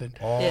nothing.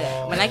 Oh.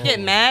 Yeah. When I get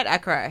mad, I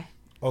cry.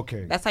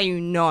 Okay. That's how you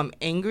know I'm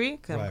angry,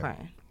 because Right. I'm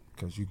crying.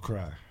 Because you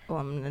cry. Oh,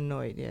 I'm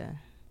annoyed, yeah.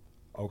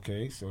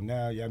 Okay, so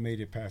now y'all made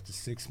it past the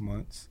 6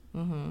 months.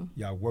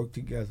 Y'all work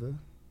together.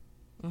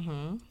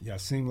 Y'all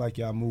seem like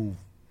y'all move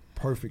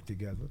perfect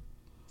together.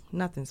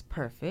 Nothing's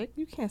perfect.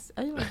 You can't.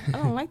 I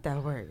don't like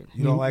that word.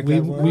 You don't like we,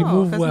 that word? we No,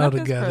 move 'cause well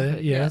nothing's together,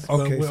 perfect, yes. yeah.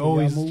 But Okay, we're so y'all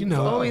always, move you know,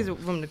 forward. Always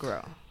room to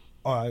grow.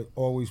 All right,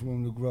 always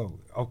room to grow.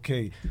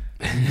 Okay,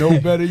 you know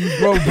better, you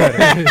grow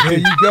better. There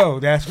you go.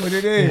 That's what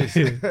it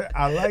is.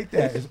 I like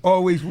that. There's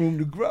always room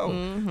to grow.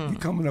 You're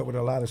coming up with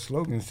a lot of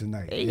slogans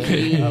tonight.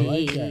 Yeah, I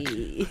like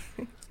that.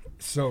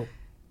 So,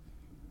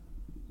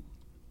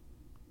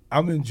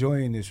 I'm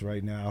enjoying this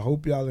right now. I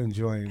hope y'all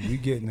enjoying. We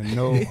getting to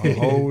know a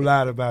whole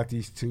lot about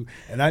these two,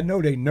 and I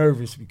know they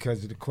nervous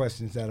because of the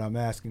questions that I'm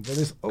asking. But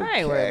it's okay. I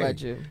ain't worried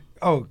about you.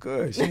 Oh,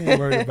 good. She ain't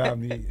worried about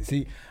me.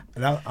 See,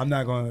 and I'm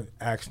not going to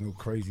ask no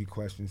crazy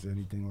questions or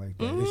anything like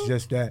that. It's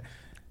just that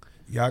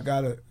y'all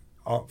got a,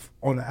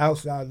 on the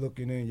outside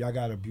looking in, y'all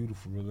got a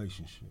beautiful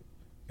relationship.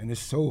 And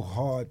it's so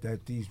hard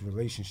that these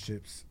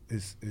relationships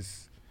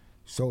is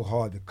so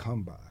hard to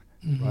come by,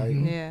 right?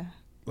 Yeah.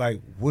 Like,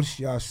 what's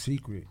y'all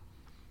secret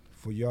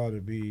for y'all to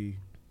be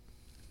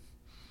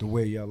the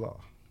way y'all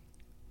are?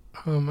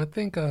 I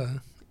think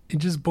it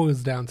just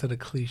boils down to the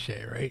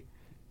cliche, right?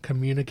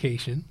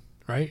 Communication,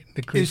 right?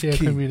 The cliche of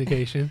key.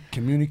 communication.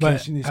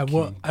 Communication is I key.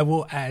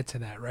 will add to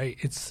that, right?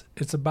 It's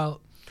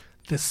about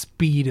the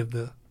speed of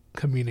the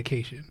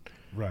communication,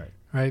 Right,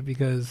 right?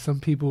 Because some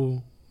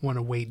people want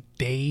to wait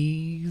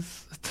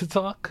days to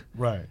talk,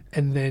 right,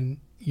 and then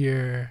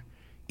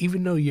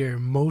even though your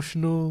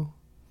emotional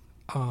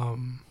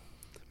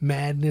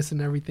madness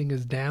and everything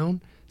is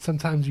down,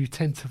 sometimes you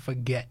tend to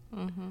forget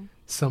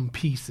some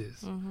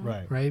pieces,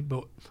 right?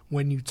 But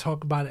when you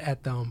talk about it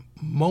at the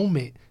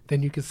moment,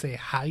 then you can say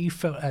how you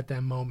felt at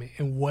that moment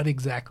and what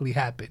exactly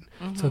happened.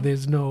 So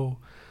there's no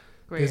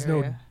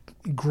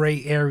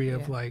gray area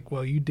of like,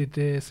 well, you did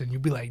this, and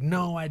you'll be like,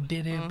 no, I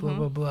didn't, blah,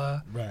 blah,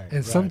 blah.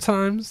 And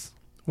sometimes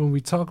when we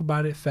talk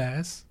about it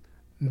fast,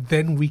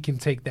 then we can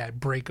take that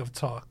break of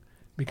talk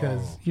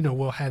because,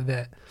 we'll have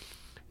that,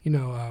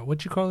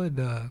 what you call it?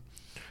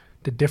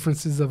 The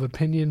differences of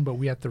opinion, but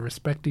we have to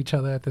respect each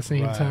other at the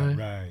same time.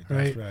 Right.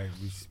 That's right.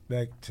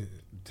 Respect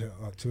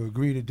to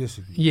agree to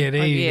disagree. Yeah,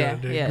 there you go.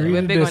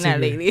 We're big on that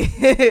lately.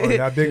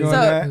 Y'all big on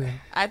that?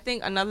 I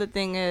think another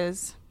thing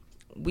is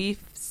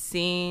we've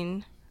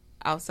seen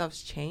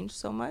ourselves change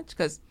so much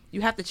because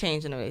you have to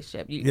change in a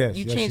relationship.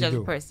 You change as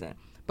a person.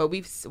 But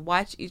we've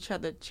watched each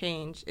other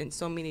change in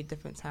so many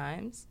different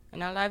times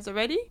in our lives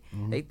already,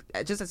 like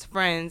just as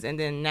friends and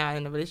then now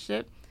in a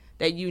relationship,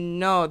 that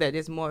that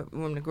there's more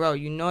room to grow.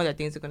 You know that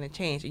things are going to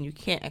change, and you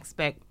can't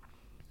expect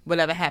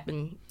whatever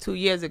happened 2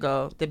 years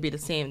ago to be the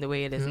same the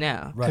way it is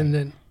now. Right.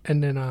 And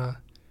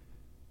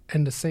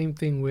the same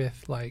thing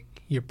with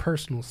like your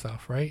personal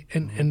self, right?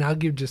 And I'll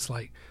give just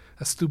like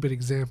a stupid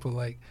example.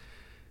 Like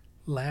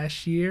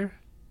last year,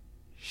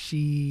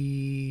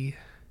 she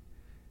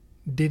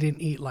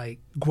didn't eat like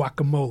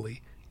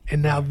guacamole,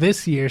 and now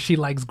this year she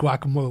likes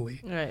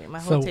guacamole. Right, my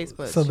whole taste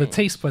buds. So the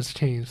taste buds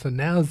change. So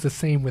now it's the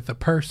same with a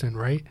person,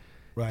 right?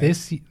 Right.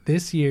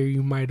 This year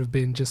you might have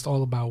been just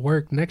all about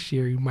work. Next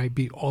year you might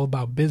be all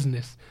about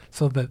business.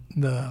 So the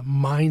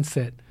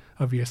mindset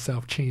of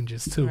yourself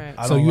changes too. Right.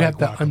 So you have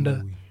to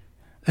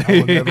I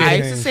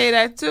used to say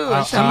that too.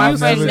 My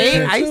friend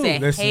Nate, I used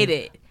to hate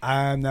it.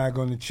 I'm not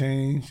going to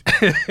change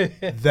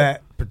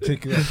that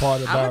particular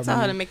part about me. I'm going to tell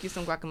her to make you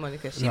some guacamole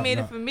because she made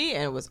it for me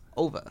and it was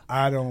over.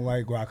 I don't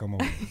like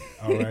guacamole.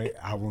 All right?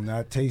 I will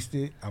not taste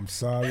it. I'm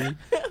sorry.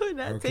 I will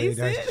not taste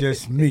it. That's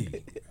just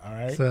me. All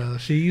right? So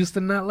she used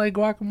to not like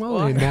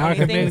guacamole. And now I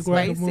can make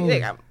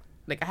guacamole.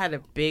 Like I had a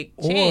big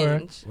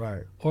change.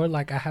 Or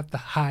like I have to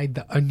hide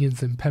the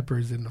onions and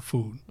peppers in the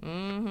food.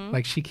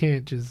 Like she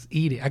can't just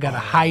eat it. I got to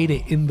hide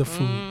it in the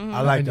food.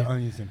 I like the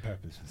onions and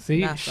peppers.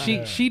 See,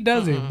 she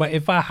doesn't. But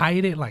if I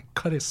hide it, like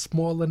cut it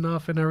small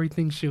enough and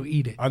everything, she'll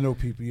eat it. I know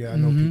people,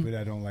 people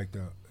that don't like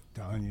the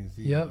onions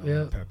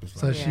and peppers.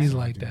 So she's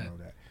like that.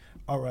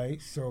 All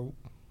right, so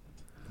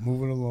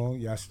moving along,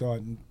 y'all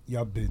starting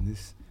y'all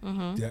business.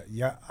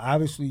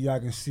 Obviously, y'all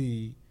can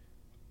see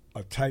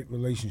a tight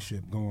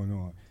relationship going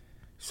on.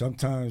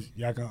 Sometimes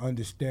y'all can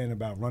understand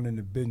about running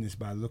the business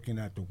by looking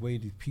at the way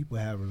that people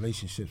have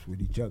relationships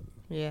with each other.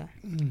 Yeah.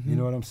 You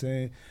know what I'm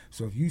saying?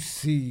 So if you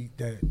see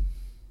that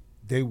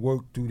they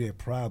work through their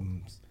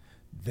problems,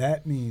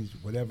 that means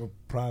whatever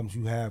problems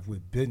you have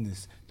with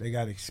business, they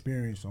got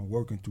experience on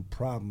working through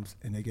problems,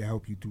 and they can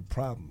help you through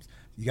problems.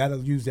 You got to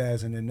use that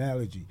as an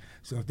analogy.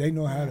 So if they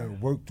know how to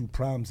work through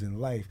problems in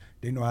life,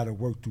 they know how to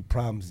work through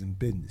problems in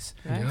business.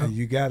 And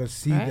you got to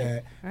see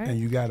that, and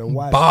you got to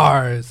watch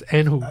bars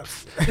and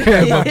hoops.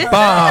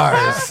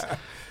 Bars.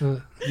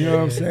 You know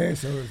what I'm saying?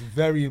 So it's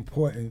very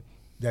important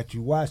that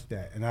you watch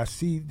that. And I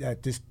see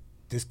that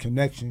this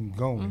connection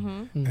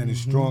going, and as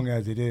strong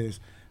as it is,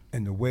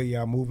 and the way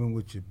y'all moving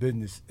with your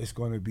business, it's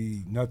going to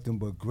be nothing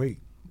but great.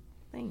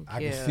 Thank you. I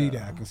can see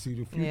that. I can see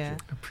the future. Yeah.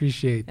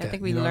 Appreciate that. I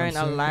think we learn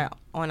a lot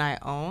on our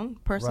own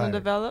personal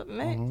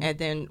development and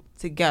then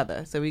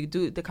together. So we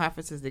do the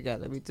conferences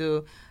together. We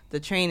do the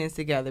trainings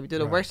together. We do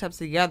the workshops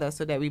together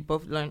so that we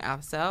both learn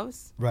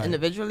ourselves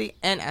individually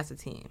and as a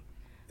team.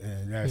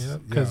 And that's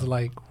because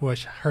like what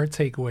her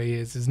takeaway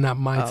is not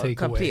my takeaway.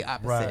 Complete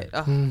opposite.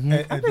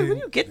 Right. Where do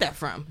you get that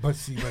from? But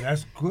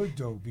that's good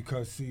though,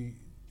 because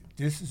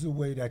this is a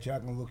way that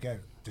y'all can look at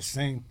the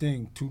same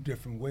thing two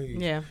different ways.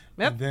 Yeah.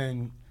 Yep. And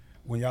then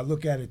when y'all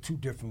look at it two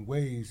different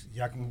ways,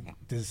 y'all can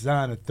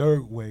design a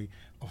third way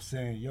of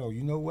saying, yo,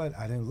 you know what?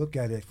 I didn't look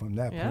at it from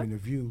that point of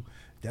view.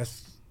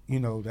 That's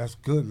that's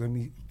good. Let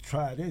me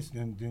try this.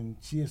 And then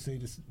she'll say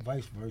this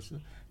vice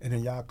versa. And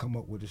then y'all come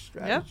up with a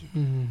strategy.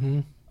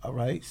 Yep. All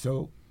right.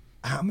 So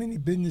how many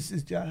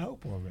businesses y'all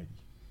help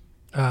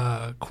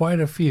already? Quite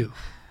a few.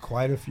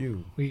 Quite a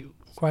few.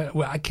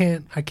 I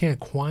can't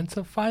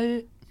quantify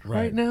it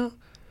right now.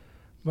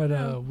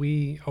 But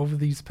we over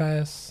these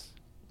past,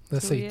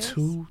 let's say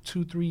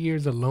 3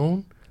 years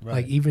alone,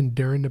 like even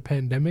during the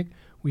pandemic,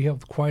 we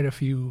helped quite a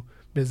few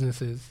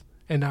businesses,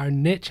 and our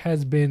niche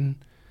has been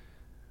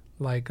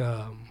like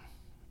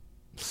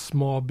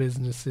small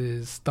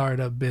businesses,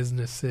 startup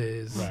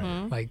businesses,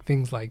 like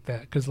things like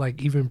that. Because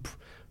like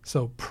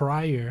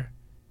prior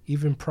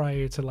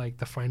to like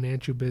the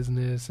financial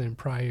business and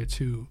prior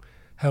to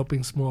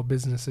helping small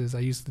businesses, I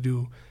used to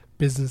do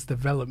business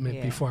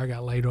development before I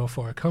got laid off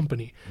for a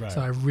company.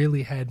 So I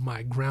really had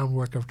my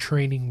groundwork of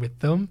training with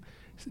them,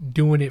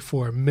 doing it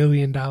for $1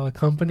 million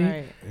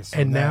company.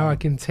 And now I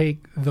can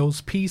take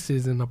those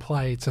pieces and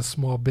apply it to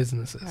small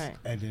businesses.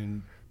 And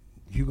then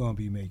you're gonna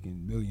be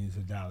making millions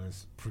of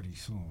dollars pretty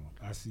soon.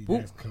 I see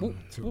that's coming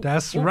too.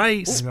 That's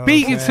right. You know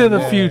Speaking what I'm to the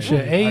saying?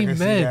 future. I can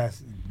see Amen.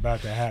 that's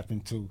about to happen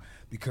too,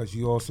 because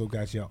you also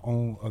got your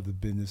own other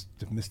business,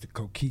 the Mr.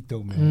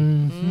 Coquito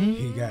man. Mhm.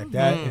 He got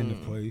that into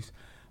place.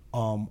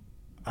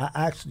 I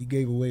actually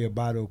gave away a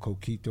bottle of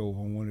Coquito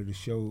on one of the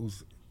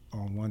shows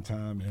one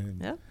time,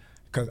 and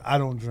because I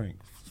don't drink.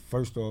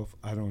 First off,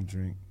 I don't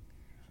drink.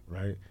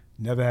 Right?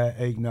 Never had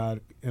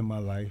eggnog in my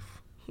life.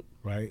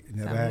 Right?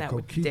 Never I'm had not Coquito.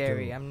 with the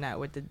dairy. I'm not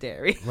with the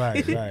dairy.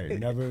 Right.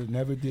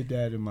 Never did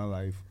that in my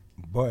life.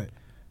 But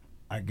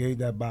I gave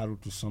that bottle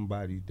to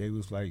somebody. They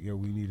was like, "Yo,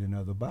 we need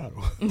another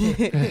bottle."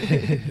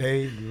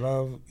 They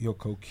love your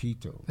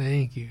Coquito.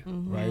 Thank you.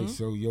 Right?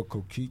 So your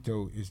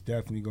Coquito is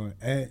definitely going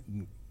to,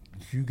 and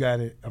you got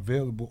it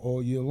available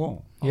all year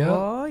long. Yep.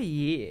 Oh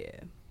yeah.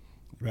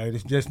 Right?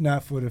 It's just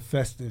not for the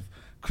festive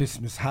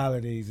Christmas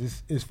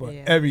holidays. It's for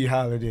Yeah. every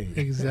holiday.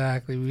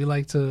 Exactly. We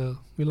like to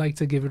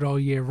give it all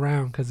year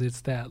round because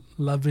it's that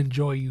love and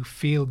joy you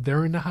feel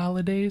during the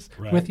holidays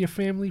Right. with your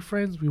family,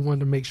 friends. We want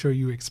to make sure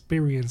you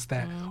experience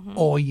that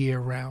all year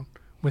round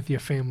with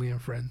your family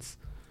and friends.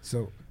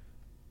 So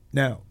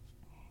now,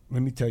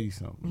 let me tell you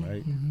something,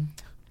 right?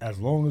 As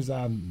long as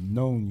I've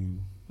known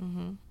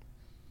you,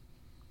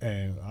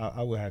 and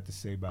I would have to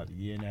say about a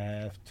year and a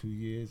half, 2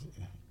 years.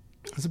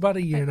 It's about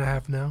a year and a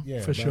half now, Yeah,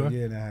 for about sure. a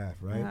year and a half,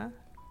 right? Uh-huh.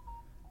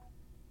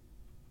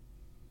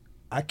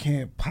 I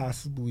can't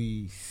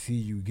possibly see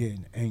you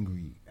getting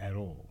angry at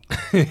all.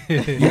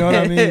 You know what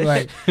I mean?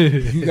 Like,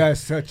 you got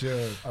such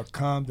a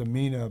calm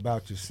demeanor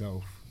about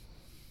yourself.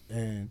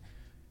 And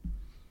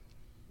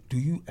do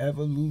you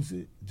ever lose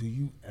it? Do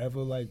you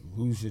ever, like,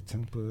 lose your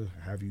temper?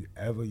 Have you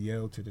ever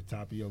yelled to the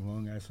top of your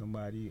lung at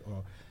somebody?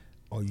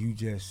 Or you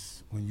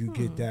just, when you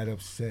get that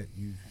upset,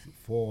 you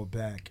fall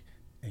back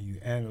and you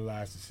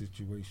analyze the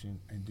situation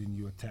and then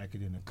you attack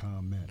it in a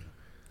calm manner?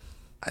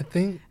 I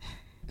think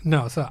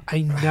no. So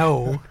I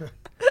know.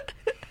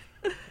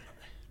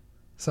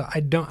 So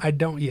I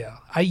don't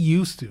yell. I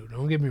used to.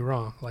 Don't get me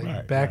wrong. Like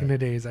Right, back in right.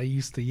 the days, I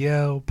used to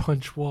yell,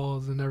 punch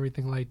walls, and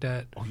everything like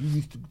that. Oh, you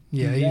used to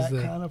Yeah, I be used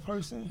that to- kind of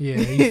person? Yeah, I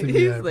used to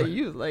be that. Like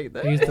you was like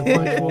that. I used to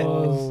punch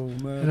walls Oh,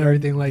 man. and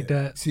everything like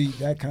that. See,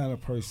 that kind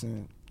of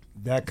person,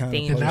 that kind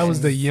Dangerous. of And person.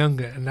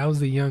 that was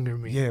the younger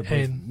me. Yeah, but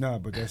and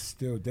but that's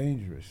still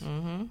dangerous.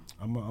 Mm-hmm.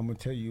 I'm gonna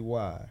tell you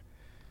why.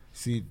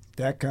 See,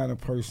 that kind of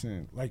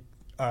person, like,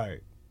 all right,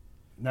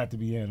 not to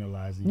be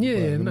analyzing. Yeah,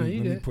 but let no, me, you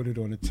let me good. put it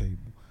on the table.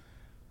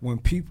 When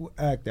people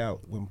act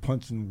out, when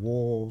punching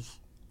walls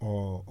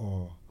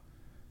or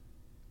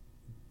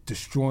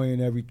destroying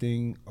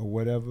everything or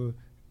whatever,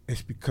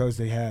 it's because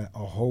they had a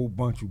whole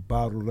bunch of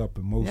bottled up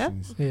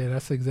emotions. yeah,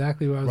 that's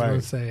exactly what I was Right,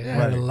 going to say. I yeah.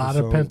 had a Right, lot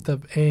so- of pent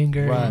up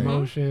anger, Right.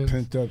 emotions.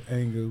 Pent up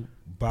anger,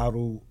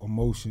 bottled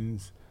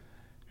emotions,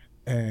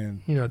 and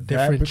Different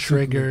that particular-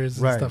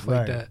 triggers and stuff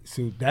like that.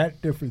 So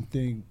that different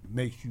thing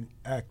makes you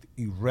act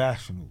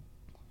irrational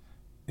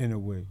in a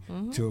way,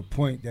 to a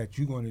point that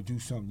you're going to do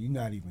something you're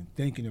not even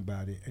thinking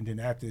about it, and then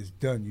after it's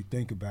done, you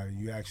think about it and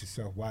you ask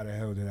yourself, why the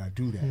hell did I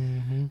do that?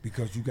 Mm-hmm.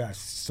 Because you got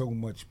so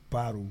much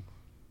bottled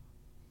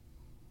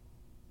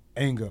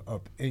anger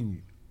up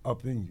in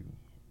you.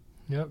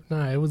 Yep.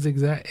 No, it was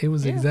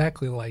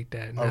exactly like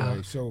that. All Now,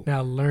 right, so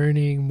now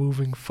learning,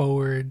 moving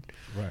forward,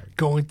 right.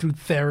 going through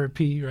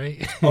therapy,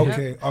 right?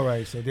 Okay, all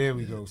right, so there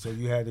we go. So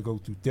you had to go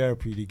through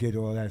therapy to get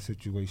all that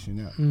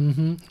situation out.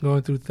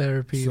 Going through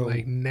therapy, So-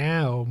 like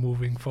now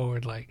moving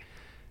forward, like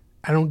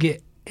I don't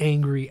get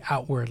angry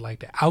outward like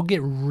that. I'll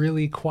get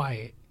really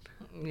quiet.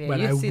 Yeah, But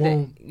you I see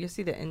won't- you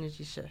see the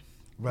energy shift.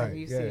 Right,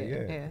 You yeah, see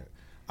it, yeah. yeah.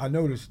 I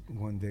noticed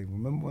one day,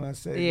 remember when I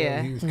said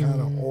Yeah. he was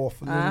kind of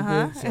off a little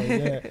Uh-huh. bit? So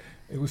yeah,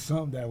 it was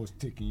something that was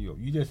ticking you up.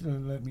 You just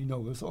didn't let me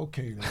know. It's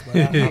okay though. But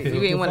I feel You the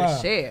didn't want to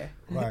vibe. share.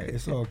 Right,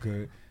 it's all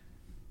good.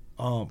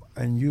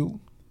 And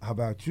you, how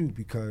about you?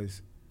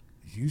 Because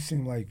you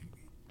seem like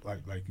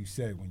you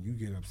said, when you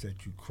get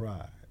upset, you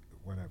cry,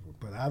 whatever.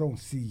 But I don't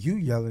see you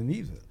yelling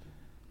either.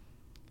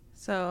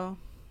 So,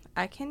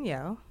 I can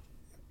yell.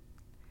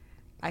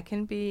 I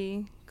can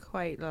be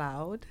quite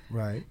loud,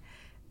 Right.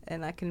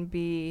 and I can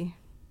be.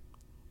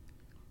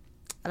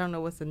 I don't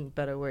know what's a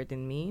better word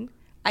than mean.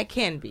 I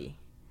can be.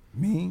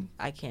 Mean?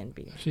 I can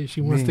be.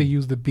 She wants to Mean.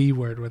 use the B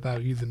word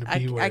without using the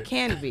B word. I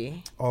can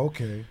be. Oh,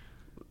 okay.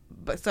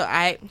 But so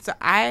I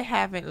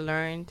haven't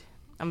learned.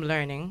 I'm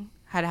learning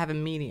how to have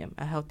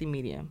a healthy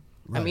medium.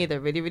 I'm Right. either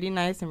really, really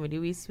nice and really,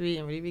 really sweet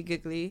and really, really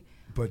giggly.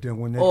 But then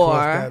when they Or-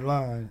 cross that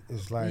line,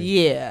 it's like,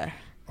 Yeah.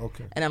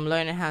 okay. And I'm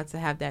learning how to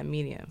have that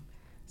medium.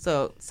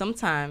 So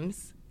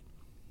sometimes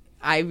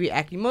I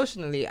react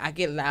emotionally. I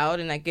get loud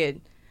and I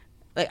get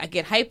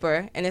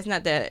hyper, and it's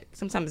not that.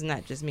 Sometimes it's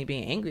not just me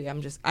being angry.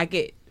 I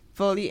get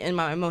fully in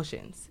my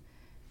emotions,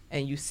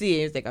 and you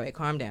see it. It's like, all right,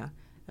 calm down.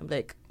 I'm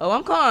like, oh,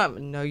 I'm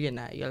calm. No, you're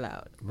not. You're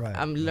loud. Right.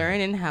 I'm right.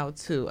 learning how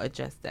to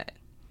adjust that.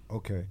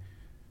 Okay.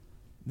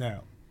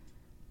 Now,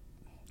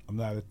 I'm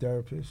not a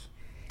therapist,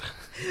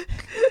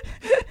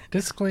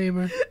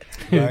 Disclaimer.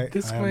 right?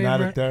 Disclaimer. I'm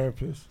not a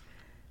therapist.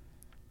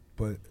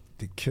 But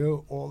to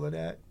kill all of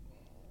that,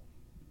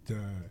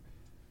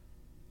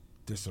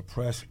 to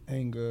suppress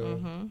anger,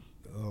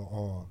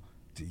 or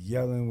to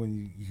yelling when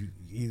you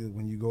either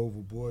when you go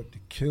overboard, to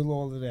kill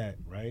all of that,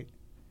 right?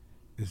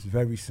 It's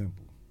very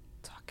simple.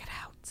 Talk it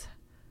out.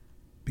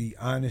 Be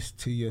honest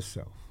to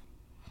yourself.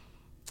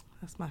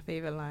 That's my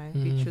favorite line.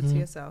 Be true to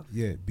yourself.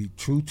 Yeah, be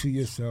true to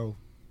yourself.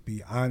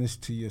 Be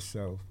honest to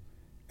yourself,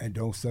 and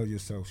don't sell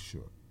yourself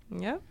short.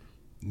 Yep.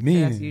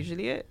 Meaning, that's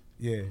usually it.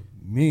 Yeah,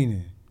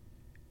 meaning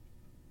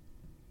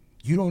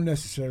you don't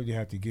necessarily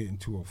have to get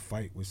into a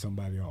fight with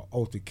somebody or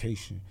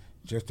altercation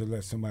just to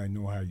let somebody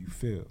know how you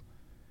feel.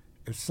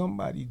 If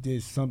somebody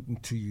did something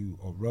to you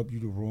or rubbed you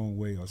the wrong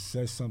way or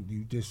said something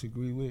you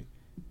disagree with,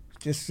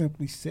 just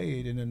simply say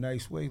it in a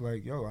nice way,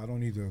 like, yo, I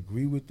don't either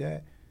agree with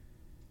that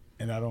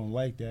and I don't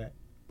like that,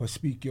 but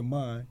speak your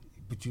mind,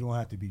 but you don't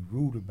have to be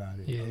rude about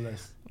it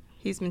unless...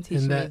 He's been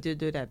teaching me to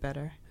do that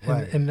better.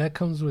 Right. And that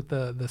comes with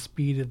the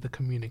speed of the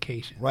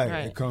communication.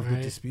 Right. It comes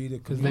with the speed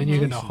of communication. Because then you're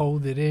going to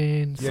hold it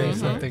in, say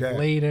something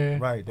later.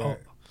 Right.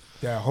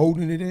 That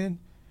holding it in,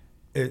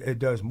 it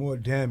does more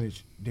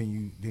damage than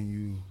you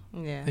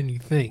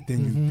think.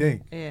 You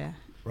think. Yeah.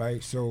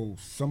 Right. So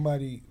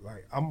somebody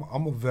like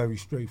I'm a very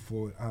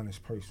straightforward,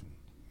 honest person.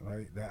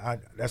 Right.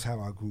 That's how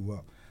I grew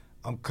up.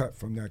 I'm cut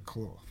from that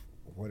cloth,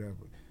 or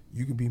whatever.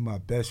 You can be my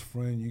best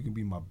friend. You can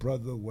be my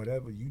brother.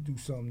 Whatever. You do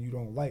something you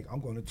don't like, I'm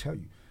gonna tell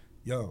you,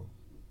 yo,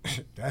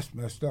 that's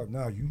messed up.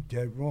 Now you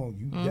dead wrong.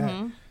 You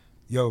that.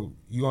 Yo,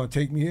 you gonna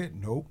take me here?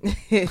 Nope.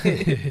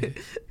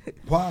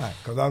 Why?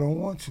 Because I don't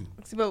want to.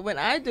 See, but when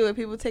I do it,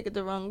 people take it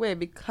the wrong way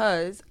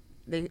because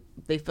they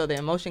feel the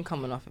emotion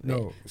coming off of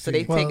it. So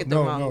they take it the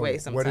wrong way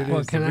sometimes. What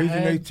it is, the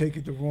reason they take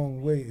it the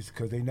wrong way is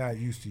because they're not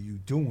used to you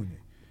doing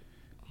it.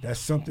 That's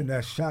something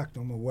that shocked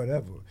them or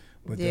whatever.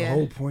 But the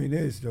whole point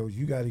is, though,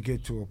 you got to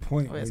get to a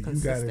point where you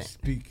got to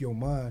speak your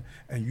mind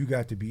and you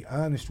got to be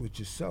honest with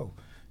yourself.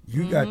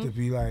 You got to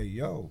be like,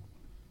 yo,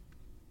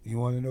 you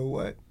want to know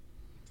what?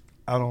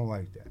 I don't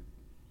like that.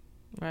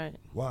 Right.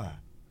 Why?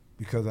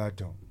 Because I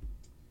don't.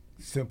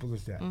 Simple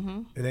as that.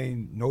 It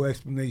ain't no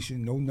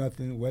explanation, no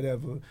nothing,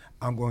 whatever.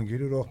 I'm going to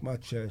get it off my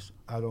chest.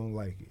 I don't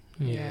like it.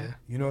 Yeah.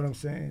 You know what I'm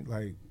saying?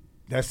 Like,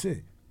 that's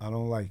it. I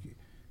don't like it.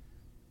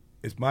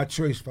 It's my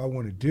choice if I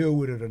want to deal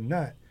with it or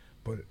not.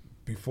 But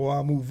before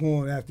I move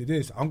on after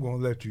this, I'm going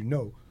to let you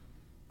know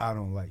I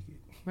don't like it.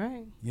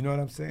 Right. You know what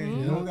I'm saying?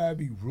 You don't got to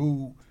be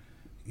rude.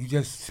 You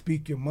just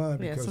speak your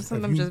mind. Yeah, because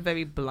sometimes I'm just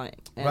very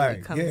blunt. And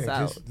it comes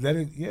out. Just let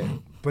it,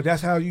 But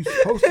that's how you're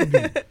supposed to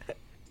be.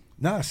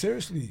 Nah,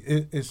 seriously.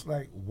 It's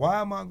like,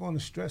 why am I going to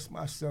stress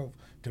myself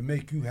to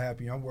make you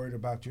happy? I'm worried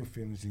about your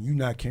feelings and you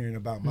not caring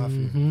about my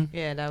feelings.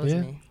 Yeah, that was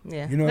me.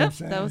 Yeah. You know what I'm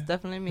saying? That was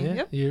definitely me.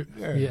 Yeah. Yep.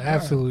 You're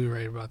absolutely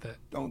right about that.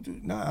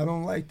 I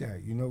don't like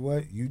that. You know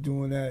what? You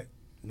doing that,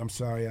 I'm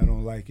sorry, I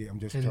don't like it. I'm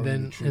just telling you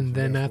the truth. And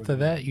then after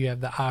that, you have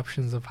the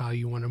options of how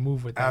you want to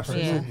move with that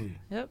Absolutely. person.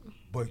 Yep.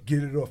 But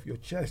get it off your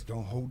chest.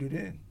 Don't hold it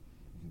in.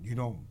 You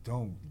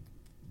don't.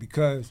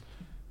 Because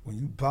when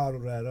you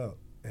bottle that up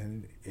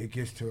and it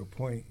gets to a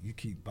point, you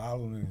keep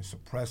bottling and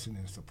suppressing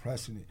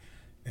it.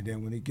 And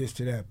then when it gets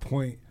to that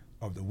point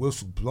of the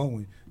whistle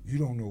blowing, you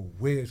don't know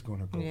where it's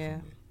going to go from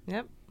there.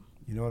 Yep.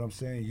 You know what I'm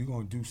saying? You're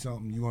going to do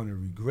something you're going to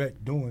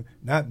regret doing.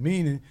 Not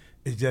meaning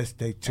it's just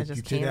they took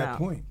you to that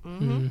point.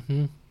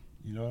 You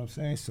know what I'm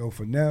saying? So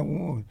from now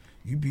on,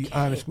 you be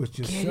honest with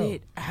yourself. Get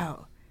it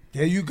out.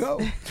 There you go.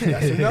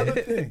 That's another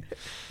thing.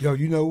 Yo,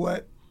 you know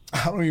what?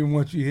 I don't even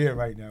want you here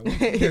right now.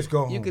 Just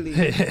go home. You can leave.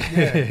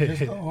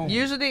 Just go home.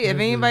 Usually, if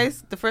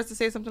anybody's the first to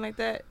say something like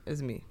that,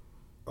 it's me.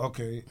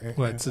 Okay.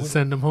 To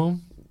send them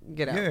home?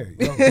 Get out. Yeah,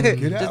 yo,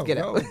 get out. Just get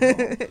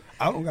out.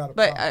 I don't got a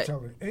problem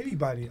telling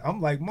anybody.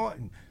 I'm like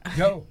Martin.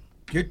 Yo,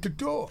 get the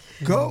door.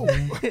 Go.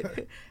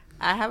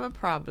 I have a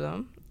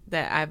problem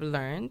that I've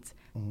learned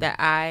that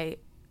I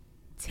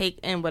take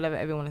in whatever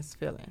everyone is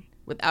feeling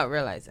without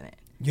realizing it.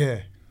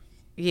 Yeah.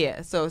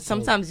 Yeah, so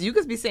sometimes you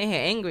could be sitting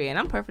here angry and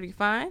I'm perfectly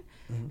fine.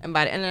 And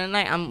by the end of the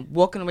night, I'm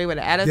walking away with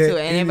an attitude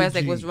and everybody's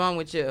like, what's wrong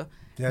with you?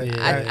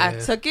 I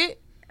took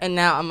it and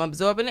now I'm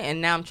absorbing it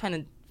and now I'm trying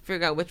to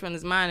figure out which one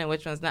is mine and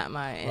which one's not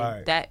mine.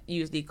 And that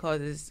usually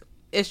causes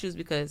issues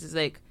because it's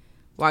like,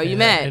 why are you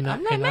mad?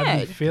 I'm not mad.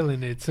 I be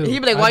feeling it too. He'd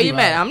be like, why are you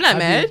mad? I'm not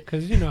mad.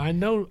 Because, I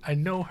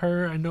know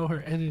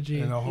her energy.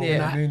 And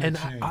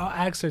I'll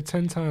ask her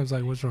 10 times,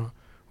 like, what's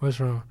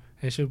wrong?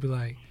 And she'll be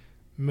like,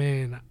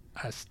 man,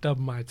 I stubbed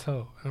my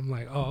toe. And I'm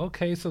like, oh,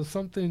 okay, so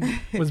something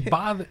was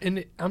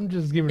bothering. I'm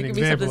just giving an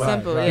example. It could be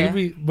something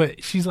simple,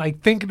 but she's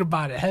like thinking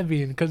about it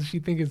heavy, and because she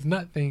thinks it's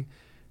nothing.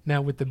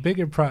 Now with the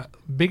bigger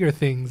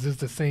things, it's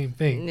the same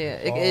thing. Yeah,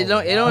 it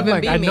don't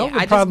even be me. I know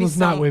the problem's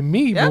not with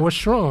me, but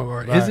what's wrong?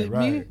 Or is it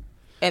me?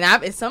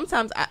 And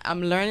sometimes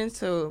I'm learning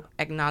to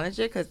acknowledge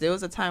it because there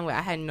was a time where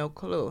I had no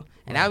clue,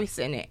 and I was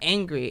sitting there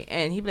angry,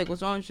 and he'd be like,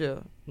 "What's wrong with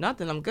you?"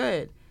 Nothing. I'm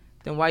good.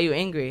 Then why are you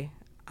angry?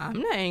 I'm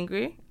not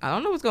angry. I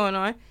don't know what's going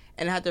on.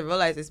 And I had to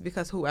realize it's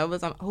because whoever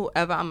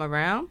I'm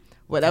around,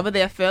 whatever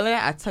they're feeling,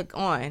 I took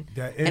on,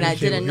 and I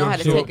didn't know how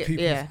to take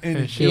it.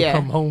 And she'll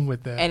come home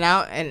with that.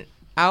 And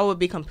I would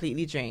be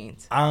completely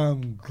drained.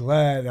 I'm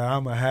glad that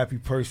I'm a happy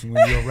person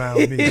when you're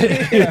around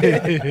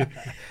me.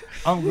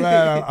 I'm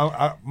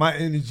glad my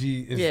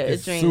energy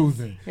is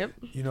soothing. Yep.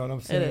 You know what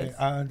I'm saying?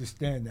 I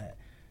understand that.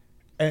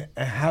 And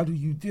how do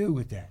you deal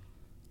with that?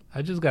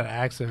 I just gotta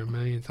ask her a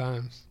million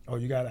times. Oh,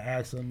 you gotta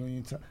ask her a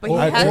million times.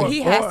 But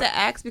he has to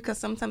ask because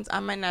sometimes I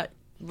might not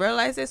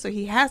realize it, so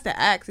he has to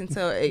ask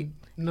until I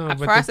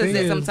process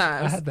it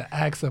sometimes. I had to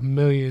ask a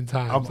million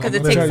times. Because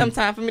it takes some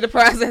time for me to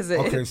process it.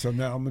 Okay, so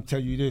now I'm going to tell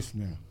you this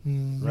now,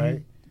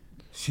 right?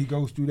 She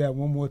goes through that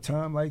one more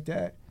time like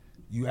that,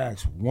 you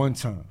ask one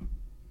time.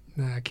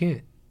 Nah, I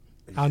can't.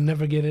 I'll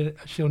never get it.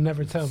 She'll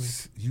never tell me.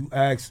 You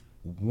ask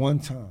one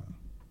time.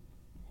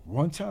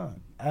 One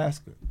time.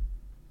 Ask her.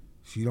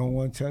 She don't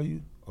want to tell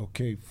you?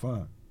 Okay,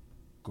 fine.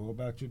 Go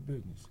about your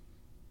business.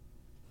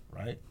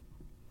 Right?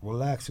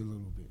 Relax a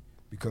little bit.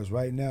 Because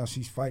right now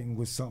she's fighting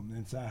with something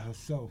inside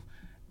herself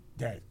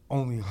that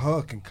only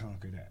her can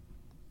conquer that.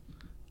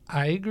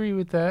 I agree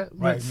with that.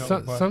 Right,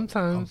 but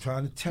sometimes I'm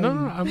trying to tell you.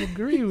 No, I'm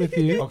agreeing with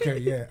you. Okay,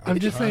 yeah. I'm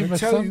just saying,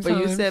 but sometimes. But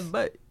you said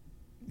but.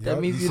 That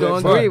means you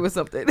don't but. agree with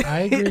something.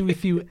 I agree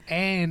with you,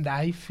 and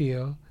I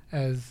feel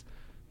as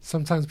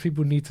sometimes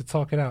people need to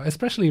talk it out,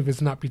 especially if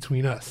it's not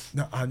between us.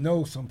 Now, I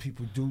know some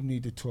people do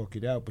need to talk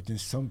it out, but then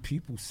some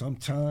people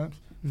sometimes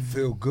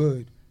feel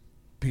good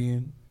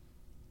being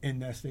in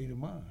that state of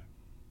mind.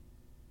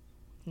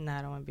 No,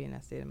 I don't want to be in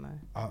that state of mind.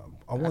 I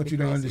want you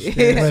to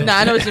understand. No,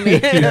 I know what you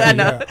mean. I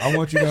know. Yeah. I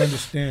want you to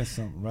understand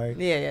something, right?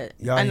 Yeah.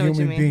 Y'all I know what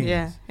you human mean. beings.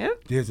 Yeah.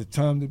 Yep. There's a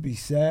time to be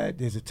sad.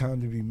 There's a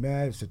time to be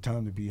mad. It's a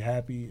time to be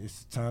happy.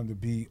 It's a time to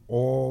be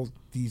all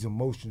these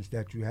emotions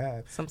that you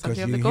have. Sometimes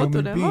you have to go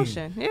through the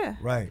emotion. Yeah.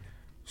 Right.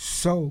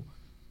 So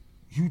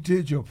you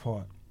did your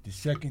part the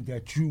second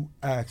that you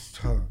asked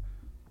her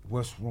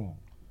what's wrong.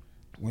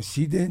 When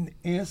she didn't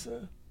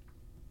answer,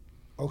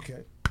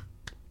 okay.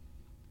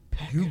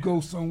 You go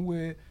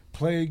somewhere,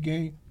 play a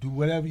game, do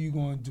whatever you're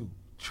going to do.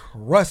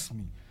 Trust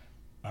me.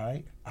 All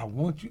right? I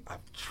want you.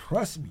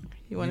 Trust me.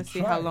 You want to see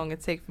how long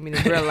it takes for me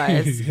to realize,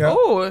 I just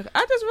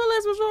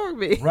realized what's wrong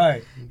with me.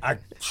 Right.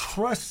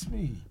 Trust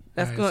me.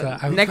 That's right, good.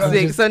 So next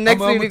week. So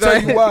next week we're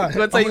going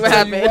to tell you what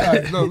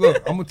happened. Look,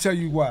 I'm going to tell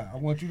you why. I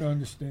want you to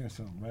understand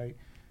something, right?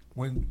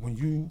 When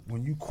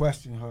you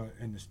question her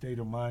in the state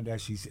of mind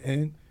that she's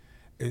in,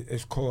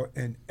 it's called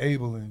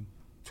enabling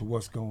to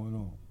what's going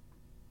on.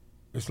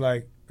 It's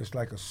like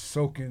a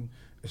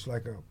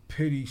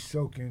pity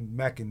soaking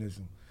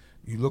mechanism.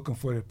 You're looking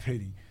for the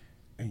pity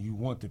and you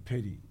want the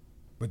pity.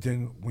 But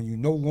then when you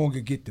no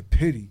longer get the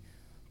pity,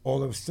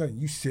 all of a sudden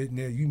you sitting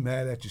there, you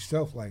mad at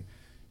yourself like,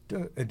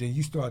 duh, and then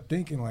you start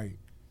thinking like,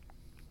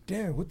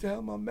 damn, what the hell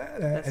am I mad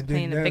at? That's and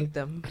playing then the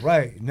victim.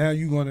 Right.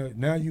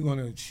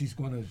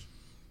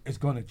 It's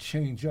gonna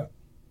change up.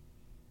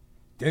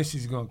 Then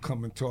she's gonna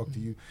come and talk to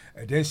you,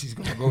 and then she's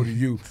gonna go to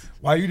you.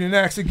 Why you didn't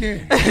ask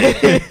again?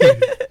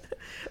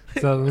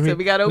 So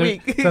we got a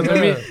week. So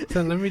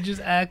let me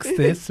just ask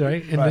this,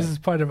 right? And this is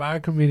part of our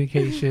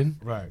communication.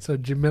 Right. So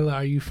Jamila,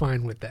 are you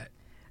fine with that?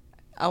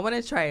 I want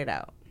to try it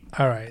out.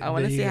 All right. I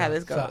want to see how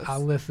this goes. So I'll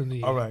listen to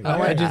you. All right.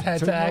 I just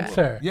had to ask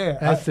her. Yeah.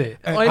 That's it.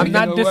 I'm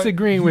not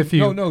disagreeing with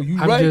you. No, you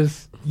right.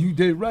 You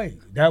did right.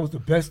 That was the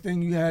best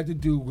thing you had to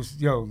do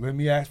was, let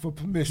me ask for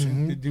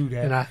permission to do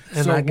that.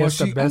 And I guess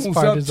the best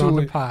part is on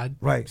the pod.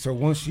 Right. So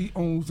once she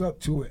owns up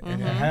to it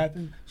and it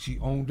happened, she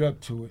owned up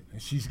to it.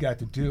 And she's got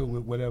to deal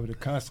with whatever the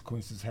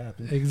consequences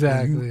happen.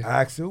 Exactly. And you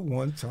ask her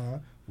one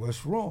time,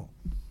 what's wrong?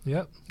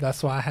 Yep.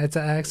 That's why I had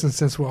to ask. And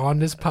since we're on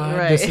this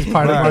pod, this is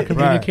part of our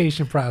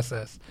communication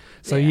process.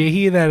 So you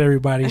hear that,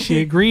 everybody.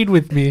 She agreed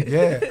with me.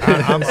 Yeah.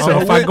 So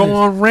if I go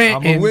on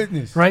ranting, I'm a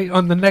witness. Right,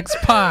 on the next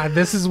pod,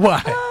 this is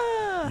why.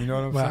 You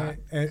know what I'm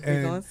saying? And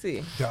we're gonna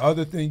see. The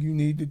other thing you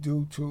need to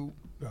do, too,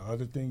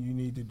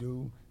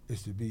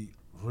 is to be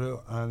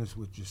real honest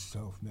with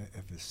yourself, man.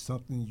 If it's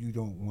something you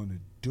don't want to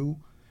do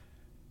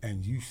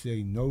and you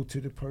say no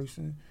to the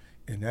person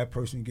and that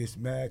person gets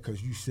mad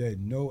because you said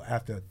no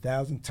after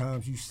 1,000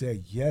 times you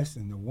said yes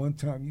and the one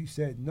time you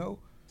said no,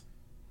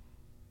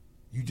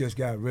 you just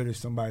got rid of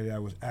somebody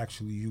that was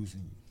actually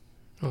using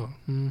you. Oh,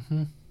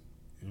 mm-hmm.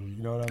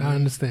 You know what I mean? I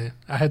understand.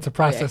 I had to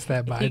process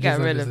that, but he got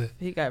rid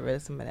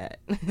of some of that.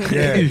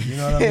 Yeah, you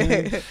know what I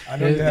mean? I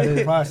know you had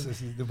to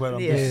process it, but I'm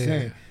just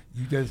saying,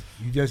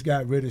 you just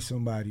got rid of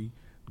somebody,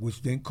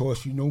 which didn't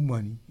cost you no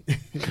money.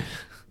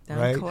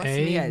 Right? Cost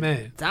me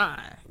a dime.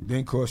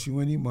 Didn't cost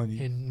you any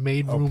money. And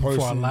made room for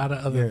a lot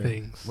of other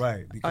things.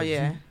 Right.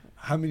 Because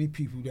how many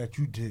people that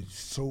you did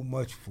so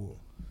much for?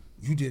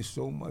 You did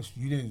so much.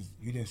 You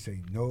didn't say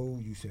no.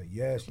 You said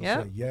yes. You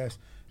said yes.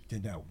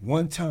 Then that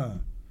one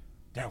time,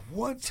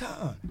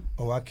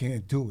 oh, I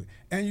can't do it.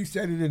 And you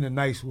said it in a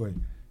nice way.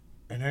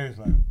 And then it's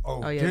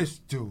like, this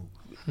dude.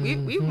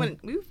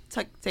 We've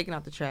taken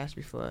out the trash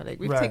before.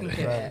 Like we've taken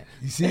care of that.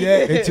 You see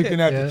that? They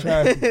taken out the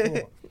trash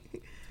before.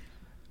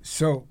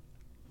 So,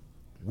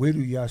 where do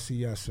y'all see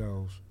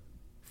yourselves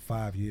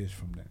 5 years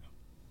from now?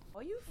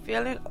 Are you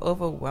feeling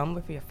overwhelmed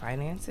with your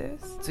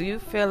finances? Do you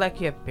feel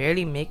like you're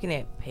barely making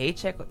it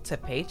paycheck to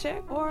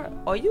paycheck? Or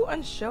are you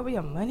unsure where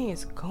your money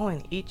is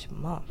going each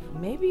month?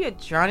 Maybe you're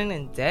drowning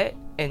in debt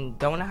and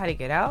don't know how to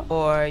get out,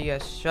 or you're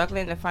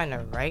struggling to find the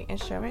right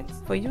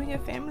insurance for you and your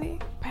family.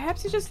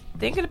 Perhaps you're just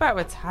thinking about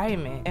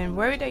retirement and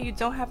worried that you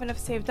don't have enough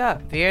saved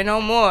up. Fear no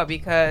more,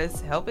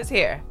 because help is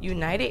here.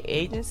 United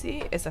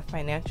Agency is a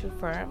financial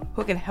firm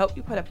who can help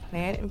you put a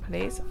plan in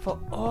place for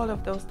all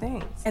of those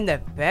things. And the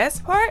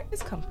best part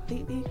is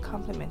completely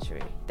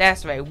complimentary.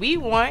 That's right, we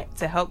want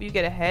to help you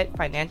get ahead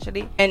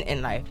financially and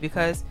in life,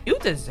 because you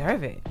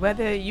deserve it.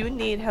 Whether you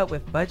need help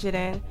with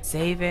budgeting,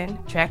 saving,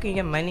 tracking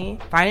your money,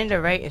 finding the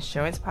right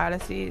insurance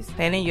policies,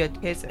 planning your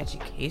kids'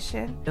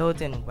 education,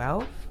 building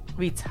wealth,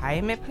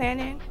 retirement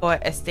planning, or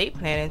estate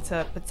planning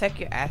to protect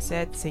your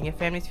assets and your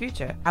family's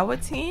future, our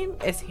team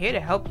is here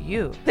to help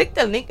you. Click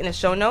the link in the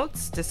show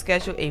notes to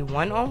schedule a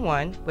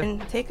one-on-one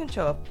and take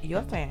control of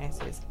your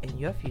finances and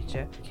your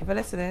future. Keep on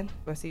listening.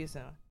 We'll see you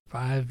soon.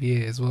 5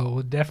 years. Well,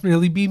 we'll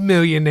definitely be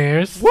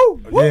millionaires.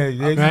 Woo! Yeah,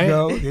 there Right? you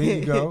go. There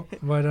you go.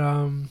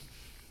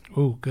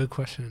 But good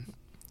question.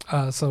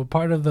 So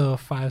part of the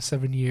 5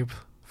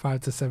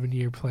 to 7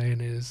 year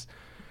plan is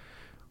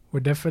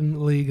we're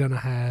definitely gonna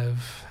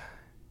have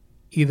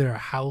either a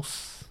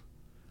house,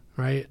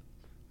 right?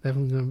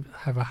 Definitely gonna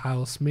have a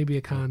house, maybe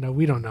a condo.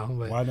 We don't know.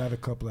 But Why not a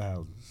couple of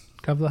houses?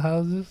 couple of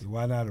houses.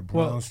 Why not a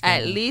brownstone?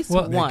 At least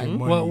Well, one.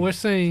 Well, we're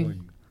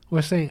saying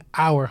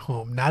our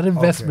home, not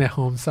investment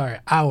home. Sorry,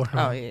 our home.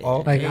 Oh, yeah.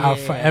 Oh, Like our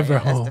forever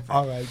that's home. different.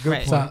 All right, good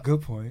Right. point. So-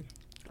 Good point.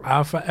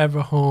 Our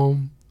forever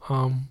home.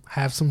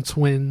 Have some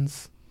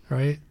twins,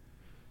 right?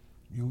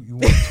 You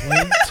want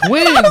twins?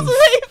 Twins.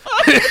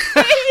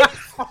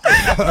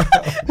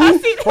 I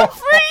see the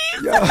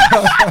freeze.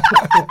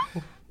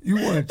 You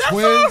want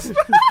twins?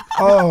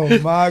 Oh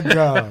my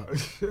God!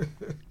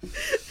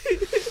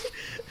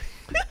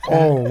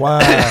 Oh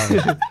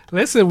wow!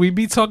 Listen, we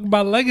be talking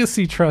about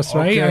legacy trust,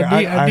 right? Okay,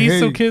 I I need hear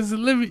some you. kids to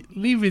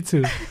leave it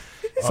to.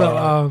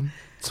 So,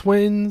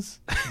 twins,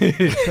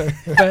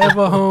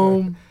 forever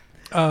home,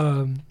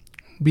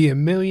 be a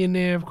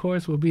millionaire. Of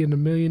course, we'll be in the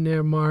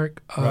millionaire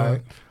mark.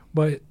 Right.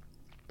 But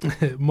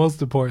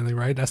most importantly,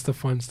 right? That's the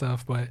fun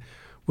stuff. But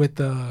with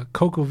the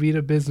Coco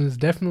Vita business,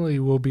 definitely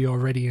will be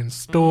already in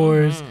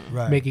stores,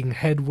 Right. making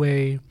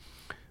headway.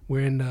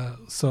 We're in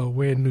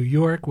New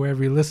York,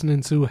 wherever you're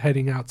listening to,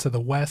 heading out to the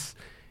west,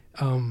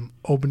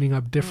 opening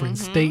up different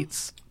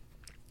states.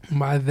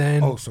 By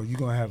then, Oh, so you're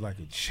gonna have like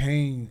a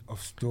chain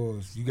of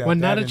stores? You got well,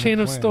 that not a in the chain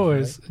of plans,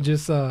 stores, right?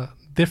 just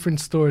different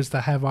stores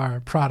that have our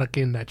product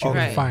in that you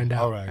Okay. can find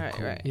out. All right, Right,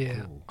 cool, right.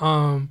 Yeah.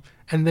 cool.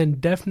 And then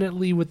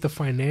definitely with the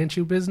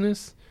financial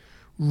business,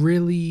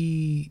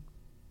 really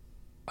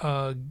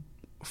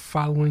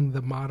following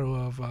the motto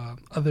of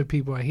other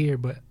people are here,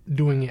 but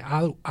doing it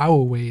our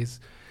ways,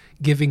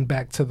 giving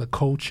back to the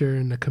culture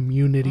and the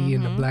community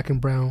and the black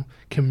and brown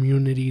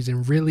communities,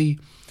 and really,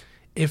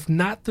 if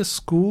not the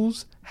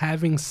schools,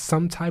 having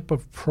some type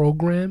of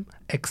program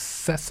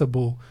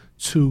accessible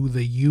to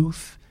the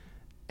youth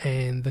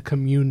and the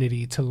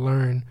community to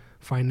learn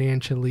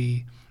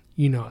financially,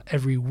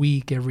 every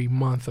week, every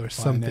month or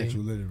something.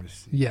 Financial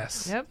literacy.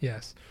 Yes. Yep.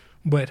 Yes.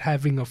 But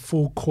having a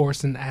full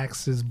course and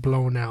access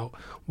blown out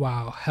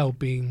while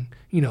helping,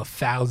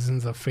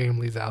 thousands of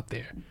families out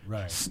there,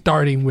 Right.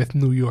 starting with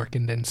New York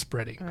and then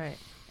spreading. Right.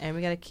 And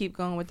we got to keep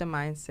going with the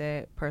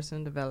mindset,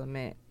 personal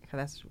development,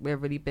 because we're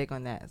really big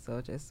on that.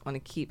 So just want to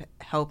keep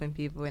helping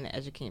people and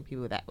educating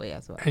people that way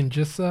as well. And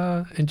just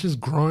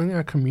growing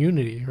our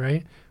community,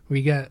 right?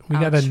 We got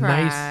Our a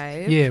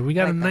tribe. we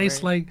got Like a that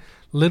nice word. like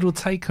little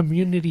tight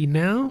community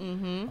now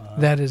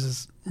that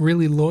is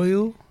really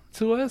loyal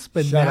to us.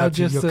 But Shout now out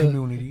to just your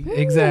community.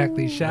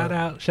 exactly shout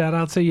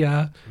out to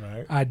y'all,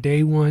 Right. our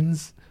day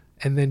ones,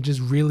 and then just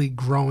really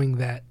growing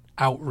that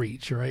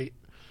outreach, right?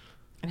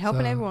 And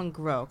helping So- everyone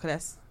grow, because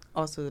that's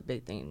also the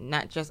big thing.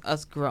 Not just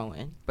us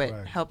growing, but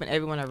Right. helping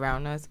everyone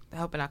around us,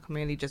 helping our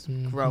community just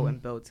grow and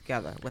build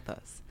together with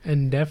us.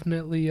 And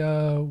definitely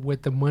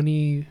with the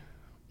money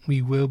we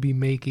will be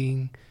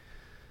making,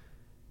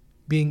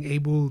 being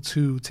able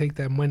to take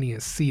that money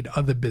and seed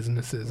other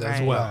businesses as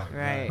Right, well.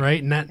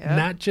 right.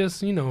 Not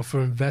just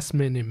for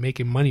investment and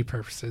making money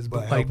purposes,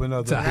 but, But like helping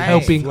other to businesses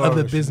helping flourish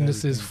other and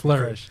businesses everything,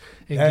 flourish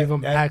and that- give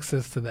them that-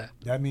 access to that.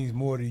 That means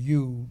more to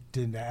you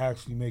than to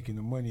actually making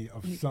the money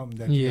of something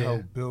that Yeah. you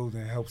help build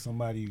and help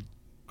somebody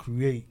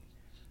create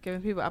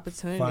Giving people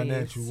opportunities.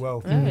 financial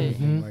wealth Right. and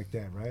everything like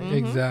that, right?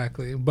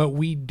 Exactly. But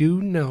we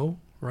do know,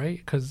 right?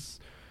 Because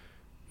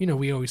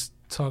we always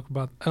talk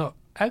about.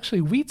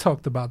 Actually, we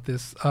talked about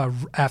this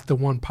after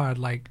one pod.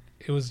 Like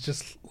it was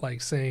just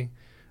like saying,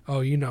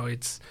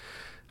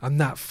 I'm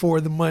not for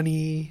the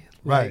money,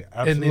 Right,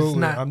 and it's absolutely.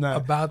 not, I'm not-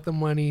 about the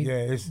money.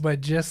 Yeah, it's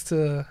But just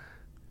to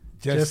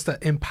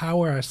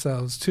empower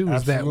ourselves too,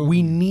 is that we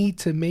Absolutely. need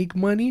to make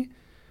money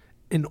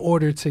in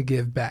order to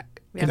give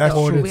back. We in have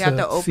order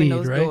to open seed,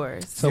 those right?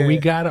 doors. So we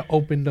gotta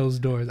open those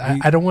doors.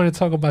 I don't want to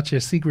talk about your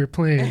secret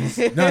plans.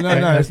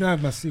 No. It's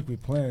not my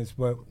secret plans,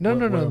 but No.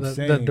 I'm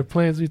saying, The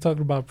plans we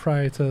talked about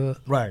prior to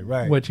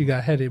right. what you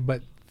got headed,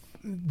 but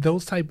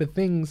those type of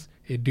things,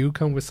 it do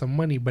come with some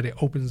money, but it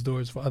opens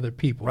doors for other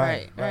people.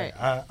 Right.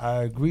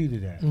 I agree to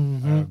that.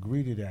 Mm-hmm. I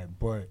agree to that,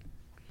 but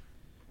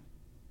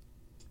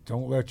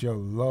don't let your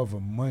love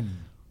of money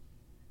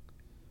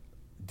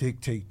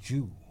dictate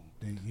you.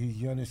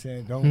 You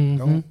understand?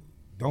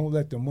 Don't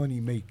let the money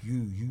make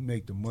you. You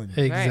make the money.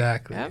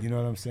 Exactly. Right. Yep. You know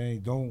what I'm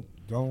saying?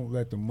 Don't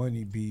let the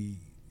money be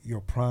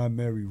your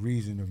primary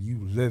reason of you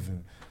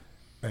living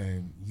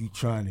and you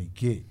trying to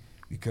get,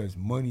 because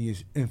money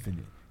is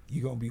infinite.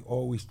 You're gonna be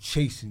always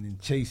chasing and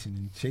chasing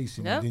and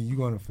chasing, Yep. and then you're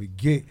gonna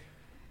forget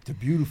the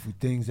beautiful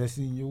things that's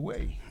in your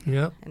way.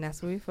 Yep. And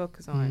that's what we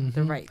focus on,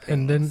 the right things.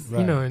 And then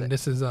Right. and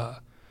this is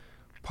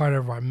part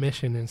of our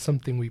mission and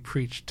something we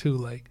preach too.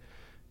 Like,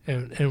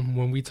 and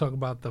when we talk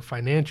about the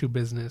financial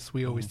business,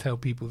 we always tell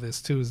people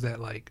this too: is that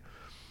like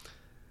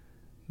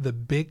the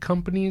big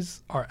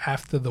companies are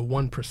after the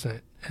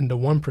 1%, and the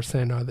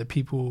 1% are the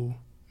people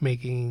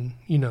making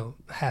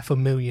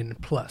 $500,000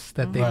 plus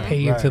that they Right,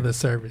 pay into right. the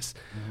service,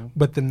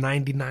 but the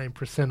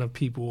 99% of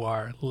people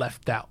are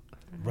left out.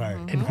 Right.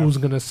 And who's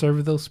going to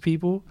serve those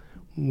people?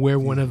 We're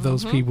one of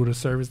those people to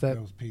service that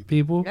Those people.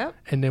 people. Yep.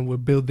 And then we're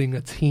building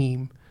a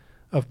team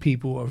of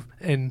people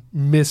and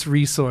miss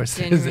resources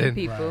Genuine and,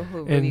 people who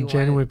and really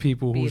genuine want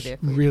people be who's there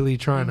for you. really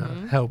trying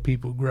to help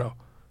people grow.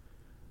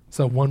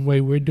 So one way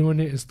we're doing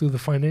it is through the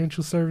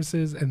financial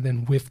services, and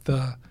then with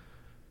the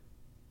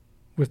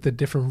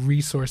different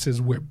resources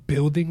we're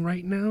building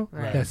right now,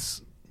 Right.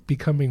 that's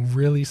becoming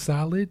really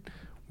solid,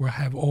 we'll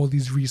have all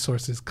these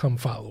resources come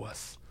follow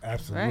us.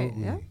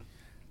 Absolutely.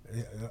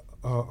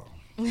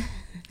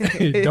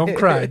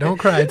 Right, Don't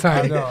cry, I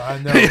Tommy. know,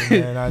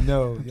 man. I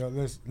know. Yo,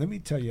 let me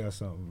tell y'all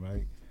something,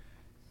 right?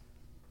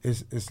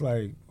 It's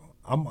like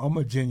I'm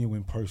a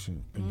genuine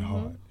person in the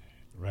heart,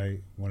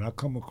 right? When I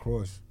come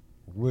across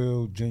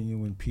real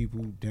genuine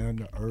people down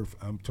to earth,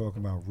 I'm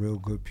talking about real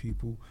good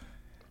people.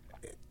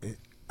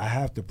 I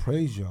have to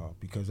praise y'all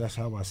because that's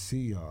how I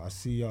see y'all. I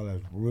see y'all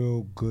as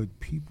real good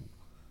people,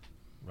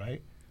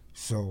 right?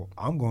 So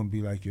I'm gonna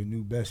be like your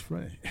new best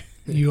friend.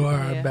 You are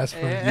our Yeah. best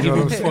friend, Yeah. You know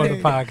even what I'm before the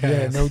saying?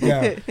 podcast. Yeah, no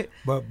doubt.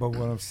 But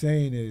what I'm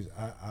saying is,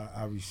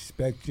 I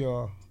respect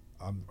y'all.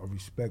 I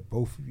respect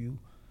both of you.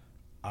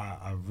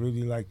 I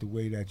really like the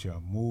way that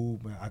y'all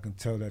move, man. I can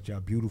tell that y'all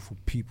beautiful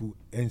people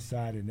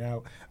inside and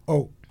out.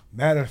 Oh,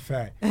 matter of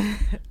fact,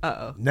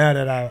 Uh-oh. now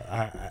that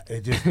I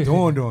it just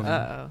dawned on me,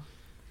 Uh-oh.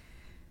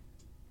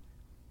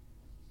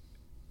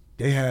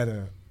 they had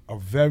a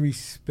very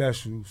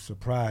special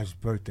surprise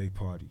birthday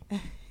party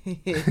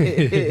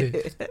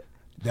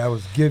that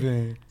was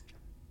given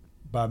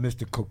by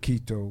Mr.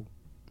 Coquito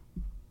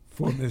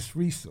for Miss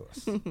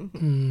Resource.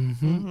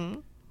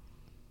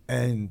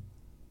 And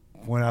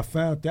when I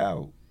found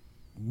out,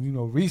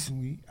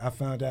 recently, I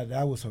found out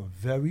that was her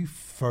very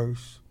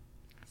first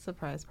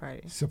Surprise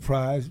party.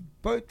 surprise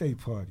birthday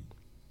party.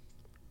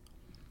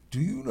 Do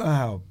you know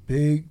how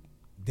big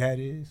that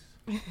is?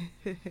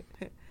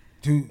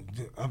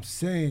 I'm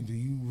saying, do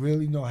you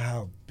really know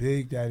how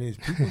big that is?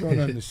 People don't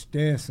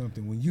understand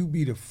something. When you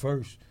be the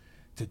first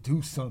to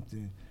do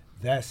something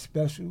that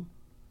special,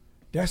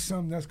 that's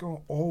something that's going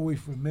to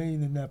always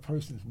remain in that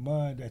person's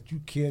mind, that you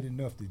cared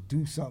enough to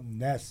do something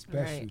that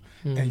special,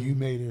 Right. and you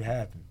made it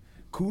happen.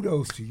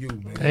 Kudos to you,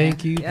 man.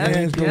 Thank you. Yep.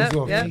 Hands goes Yep,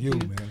 off yep. to you,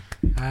 man.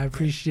 I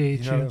appreciate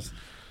You know you. what I'm saying?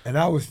 And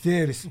I was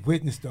there to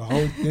witness the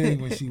whole thing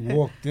when she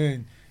walked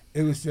in.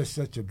 It was just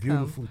such a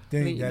beautiful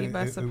thing meet that me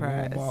by it warmed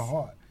surprise. my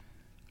heart.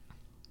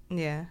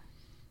 Yeah.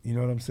 You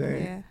know what I'm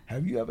saying? Yeah.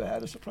 Have you ever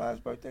had a surprise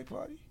birthday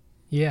party?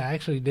 Yeah, I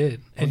actually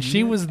did. And you she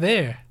did? was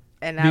there.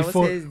 And I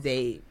Before- was his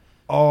date.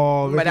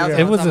 Oh, look But at that that.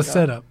 It was time a ago.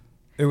 setup.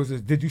 It was.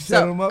 Did you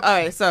set them up? All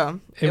right, so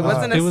it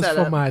wasn't It a was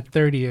setup. for my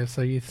 30th,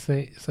 so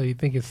you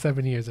think it's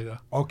 7 years ago.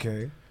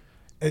 Okay.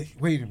 Hey,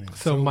 wait a minute.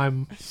 So my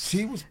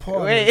she was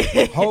part Wait. of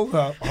it. Hold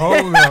up.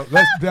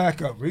 Let's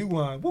back up.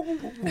 Rewind. Woo, woo,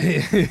 woo,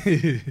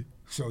 woo.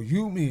 So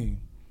you mean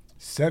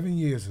 7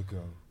 years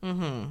ago,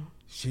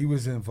 she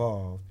was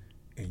involved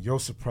in your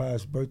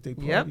surprise birthday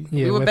party? Yep.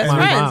 Yeah, we were with best my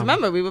friends. mom.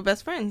 Remember, we were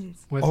best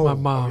friends. with Oh, my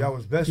mom. y'all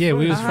was best Yeah,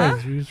 we was friends?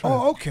 friends. We was friends.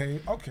 Oh, okay.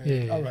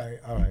 Yeah. All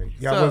right.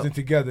 Y'all So- wasn't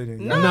together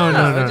then. No, No,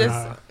 no,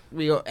 just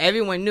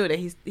everyone knew that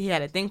he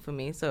had a thing for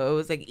me, so it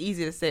was like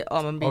easy to say, "Oh,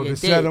 I'm gonna be Oh, your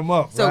to date." set 'em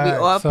up, So we right.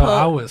 all So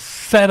I was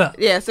set up.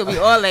 yeah, so we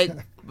all like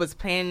was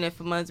planning it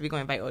for months. We're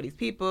gonna invite all these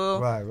people.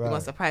 Right, We're gonna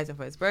right. surprise him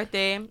for his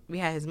birthday. We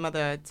had his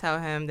mother tell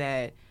him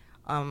that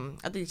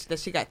I think that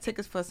she got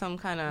tickets for some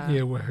kind of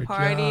Yeah, with her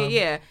party. job.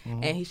 Yeah,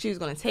 and she was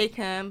gonna take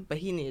him, but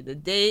he needed a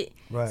date.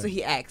 Right. So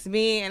he asked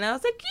me, and I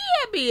was like,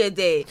 "Yeah, be a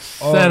date."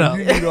 Set up.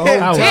 You knew the whole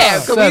I was time. Yeah,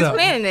 because we set was up.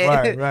 planning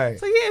it. Right.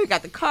 So yeah, we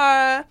got the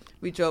car.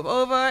 We drove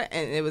over,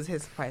 and it was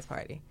his surprise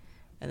party,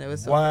 and it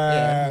was so, Wow.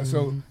 yeah.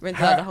 So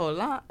Rented out the whole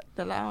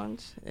the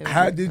lounge. It was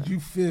how like, did you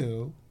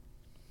feel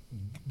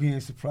being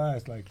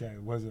surprised like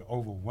that? Was it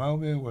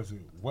overwhelming? Was it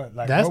what?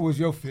 Like, That's- what was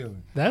your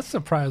feeling? That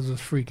surprise was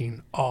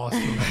freaking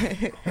awesome.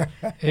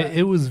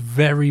 it was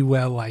very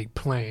well like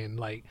planned.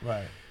 Like,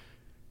 Right.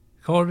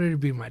 called her to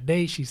be my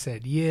date. She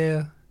said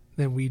yeah.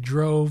 Then we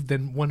drove.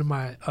 Then one of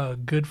my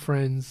good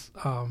friends,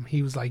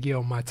 he was like,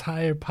 "Yo, my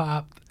tire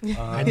popped.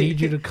 I need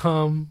you to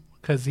come."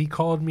 Because he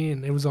called me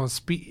and it was on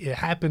It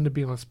happened to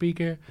be on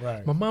speaker.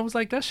 Right. My mom was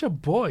like, "That's your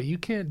boy. You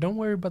can't. Don't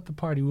worry about the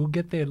party. We'll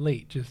get there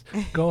late. Just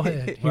go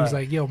ahead." He was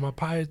Right. like, "Yo,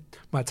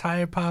 my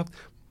tire popped.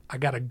 I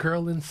got a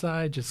girl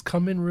inside. Just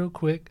come in real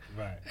quick,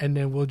 Right. and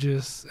then we'll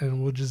just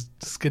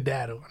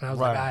skedaddle." And I was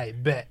like, Right. "I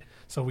bet."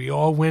 So we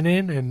all went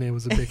in, and it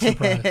was a big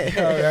surprise. Yo,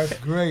 that's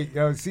great.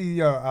 Yo, see,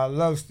 yo, I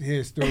love to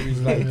hear stories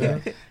like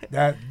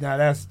that. Now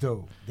that's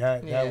dope.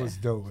 That was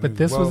dope. It But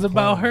this was well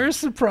about planned. her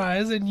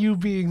surprise and you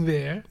being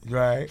there.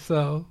 Right.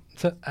 So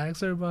to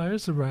ask her about her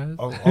surprise.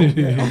 Oh,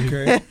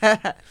 okay.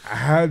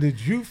 How did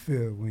you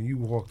feel when you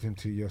walked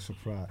into your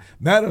surprise?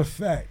 Matter of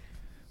fact,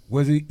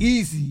 was it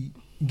easy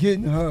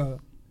getting her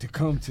to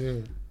come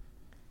to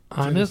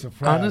the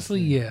surprise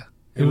Honestly, thing? yeah.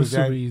 It It was was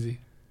that- super easy.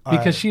 All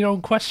Because right. she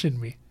don't question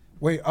me.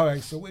 Wait, all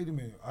right, so wait a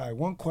minute. All right,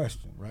 one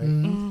question, right?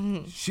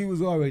 Mm-hmm. She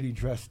was already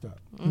dressed up.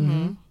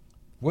 Mm-hmm.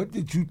 What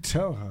did you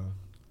tell her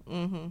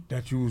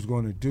that you was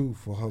going to do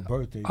for her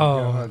birthday to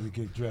Oh. get her to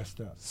get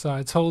dressed up? So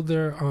I told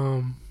her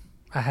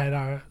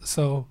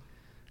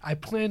I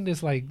planned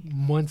this like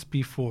months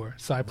before.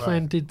 So I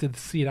planned it to the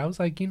seat. I was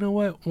like, you know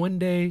what? One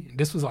day,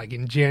 this was like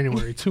in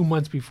January, 2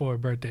 months before her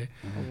birthday.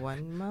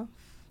 1 month.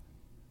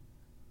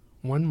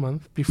 1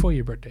 month before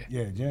your birthday.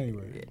 Yeah,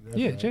 January. That's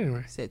Yeah, right.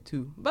 January. Said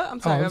 2, but I'm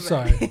sorry. I'm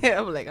sorry.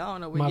 I'm like, I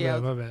don't know what My year bad, I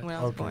was, my bad. when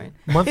I was Okay. born.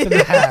 Month and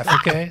a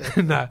half, okay?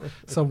 Nah.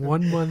 So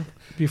 1 month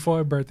before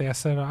her birthday,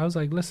 I was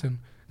like, listen,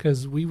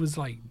 because we was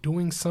like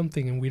doing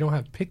something and we don't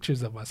have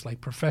pictures of us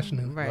like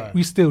professional. Right.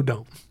 We still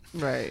don't.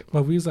 Right.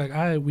 But we was like, all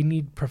right, we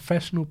need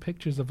professional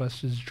pictures of us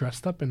just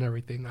dressed up and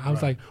everything. I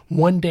was Right. like,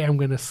 one day I'm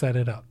going to set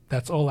it up.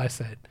 That's all I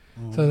said.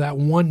 So that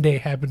one day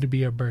happened to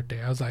be her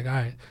birthday. I was like, all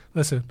right,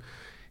 listen,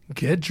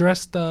 get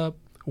dressed up,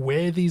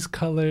 wear these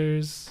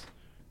colors.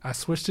 I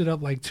switched it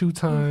up like 2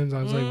 times.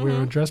 I was like, we're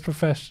going to dress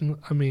professional.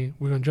 We're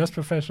going to dress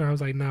professional. I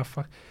was like, nah,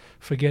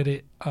 forget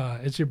it.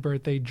 It's your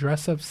birthday.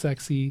 Dress up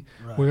sexy.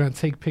 Right. We're going to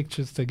take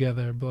pictures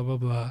together, blah, blah,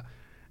 blah.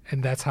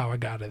 And that's how I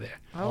got her there.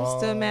 I was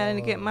still mad I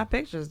didn't get my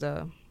pictures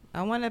though.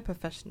 I want a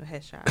professional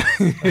headshot.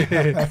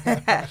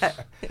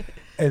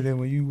 And then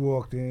when you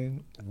walked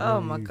in, Oh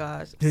what my you-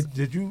 gosh.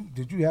 Did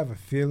you have a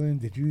feeling?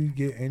 Did you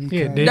get any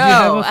Yeah, kind did No, you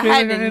have a I had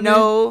feeling or to anything?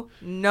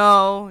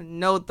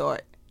 no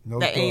thought no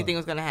that thought? anything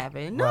was gonna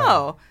happen. Right.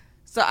 No.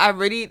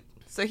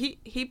 So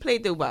he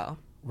played it well.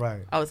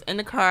 Right. I was in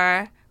the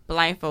car,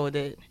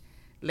 blindfolded,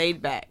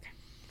 laid back,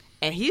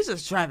 and he's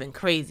just driving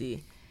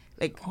crazy.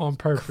 Like On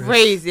purpose.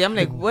 crazy. I'm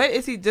like, what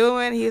is he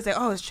doing? He was like,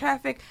 oh, it's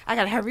traffic. I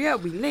gotta hurry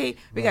up. We late.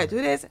 We gotta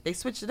do this. They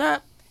switched it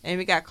up, and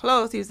we got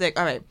close. He was like,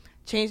 all right,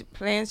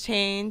 plans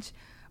change.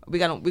 We're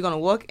gonna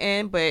walk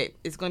in, but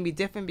it's gonna be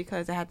different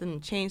because I had to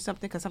change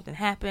something because something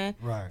happened.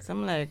 Right. So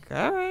I'm like,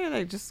 all right,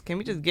 like can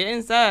we just get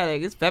inside?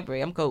 Like it's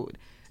February. I'm cold.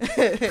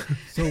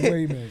 So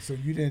wait a minute. So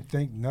you didn't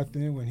think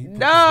nothing when he put No,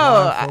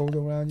 the blindfold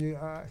around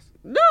your eyes?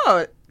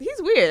 No,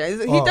 he's weird.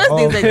 He Oh, does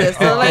things like this.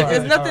 So oh, like, alright,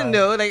 it's nothing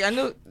alright. new. Like I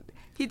knew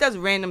he does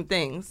random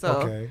things.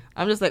 So Okay.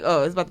 I'm just like,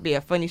 oh, it's about to be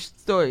a funny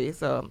story.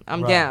 So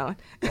I'm Right. down.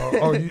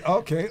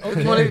 Okay.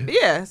 Just wanna-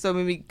 yeah. So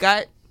when we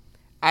got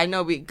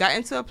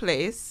into a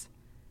place,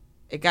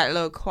 it got a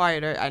little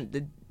quieter.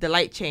 The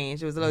light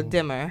changed. It was a little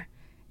dimmer,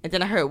 and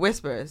then I heard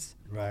whispers.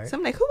 Right. So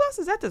I'm like, who else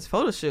is at this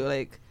photo shoot?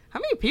 Like, how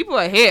many people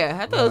are here?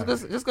 I thought it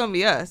was Right. just gonna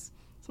be us.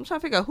 So I'm trying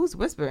to figure out who's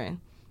whispering.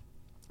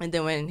 And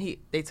then when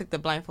they took the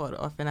blindfold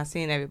off and I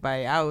seen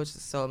everybody, I was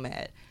just so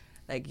mad.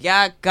 Like,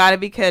 y'all gotta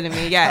be kidding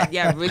me.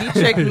 Y'all really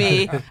tricked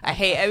me. I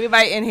hate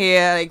everybody in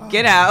here. Like,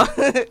 get out.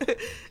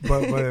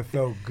 but it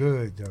felt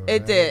good though. It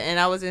right? did, and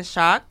I was in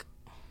shock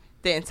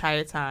the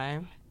entire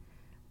time.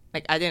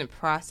 Like, I didn't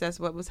process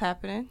what was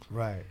happening.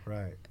 Right.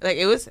 Like,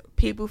 it was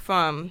people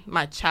from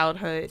my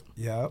childhood,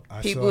 Yep.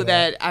 I people saw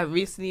that I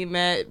recently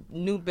met,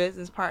 new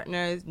business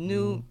partners,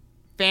 new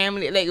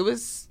family. Like, it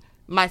was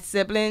my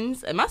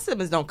siblings, and my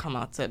siblings don't come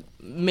out to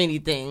many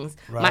things.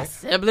 My Right.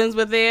 siblings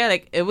were there.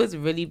 Like, it was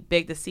really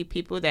big to see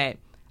people that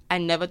I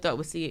never thought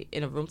would see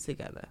in a room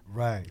together.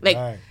 Right. Like,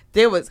 right.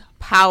 there was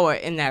power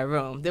in that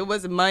room. There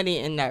was money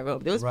in that room.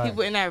 There was Right.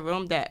 people in that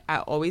room that I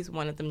always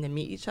wanted them to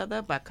meet each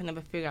other, but I could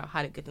never figure out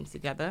how to get them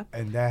together.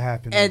 And that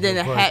happened. And on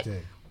then your it had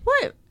birthday.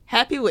 what?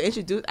 Happy would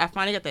introduce. I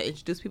finally got to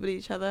introduce people to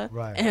each other.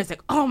 Right. And it's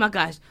like, oh my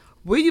gosh,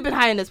 where you been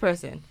hiding this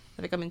person?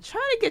 Like, I've been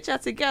trying to get y'all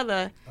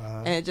together,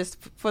 and just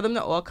for them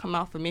to all come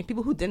out for me.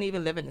 People who didn't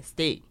even live in the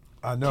state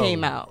I know.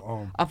 came out.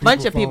 A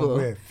bunch of from people.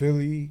 Where?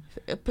 Philly.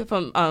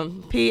 From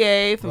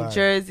PA, from Right.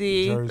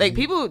 Jersey. Jersey. Like,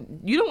 people,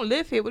 you don't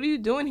live here. What are you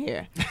doing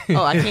here?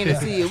 Oh, I came to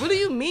see you. What do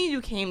you mean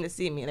you came to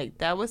see me? Like,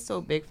 that was so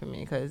big for me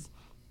because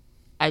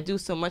I do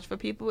so much for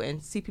people,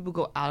 and see people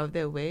go out of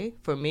their way.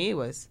 For me,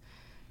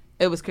 it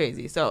It was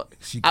crazy. So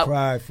she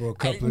cried for a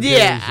couple of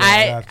yeah,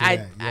 days. After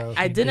that, yo.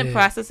 I didn't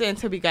process it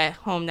until we got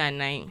home that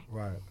night.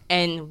 Right.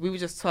 And we were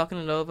just talking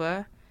it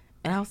over,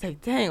 and I was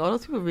like, "Dang, all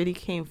those people really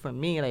came for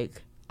me.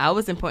 Like, I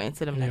was important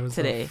to them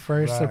today."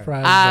 First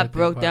surprise. I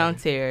broke down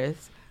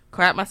tears,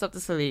 cried myself to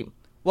sleep,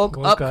 woke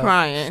up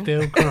crying,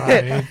 still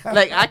crying.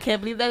 like I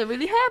can't believe that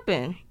really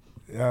happened.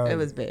 It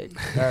was big.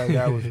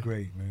 That was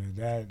great, man.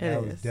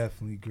 That was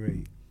definitely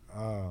great.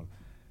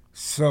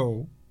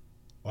 So,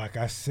 like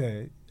I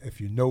said, if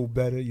you know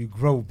better, you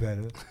grow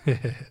better,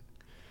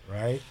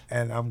 right?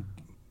 And I'm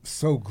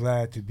so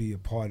glad to be a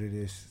part of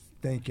this.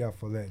 Thank y'all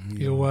for letting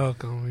me. You're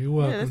welcome. You're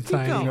welcome,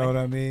 Tiny. You know what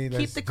I mean? Keep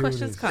Let's the do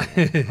questions this.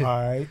 coming.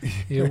 All right.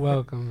 You're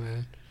welcome,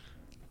 man.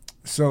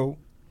 So,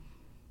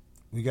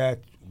 we got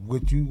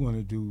what you want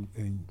to do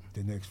in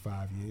the next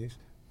 5 years.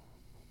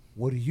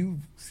 What do you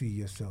see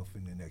yourself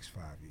in the next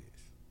 5 years?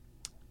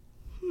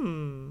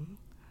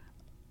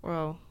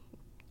 Well,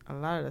 a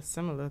lot of the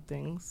similar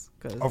things,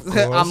 because Of course.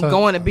 I'm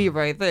going to be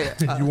right there.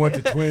 You want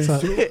the twins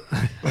too?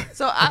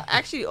 So I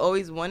actually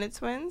always wanted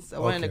twins. I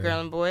wanted a Okay. girl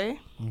and boy,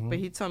 Mhm. but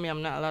he told me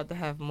I'm not allowed to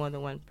have more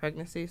than one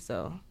pregnancy.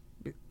 So,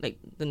 like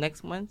the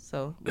next one,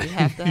 so we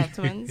have to have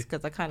twins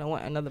because I kind of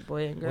want another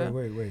boy and girl.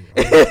 Wait.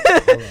 Hold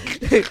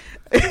on.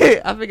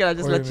 I figured I'd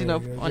just Wait a let you know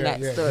minute. on Yeah, that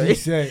yeah. story.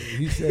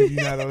 He said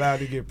you're not allowed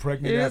to get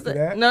pregnant He was after like,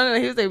 that? no,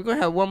 he was like, we're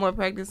gonna have one more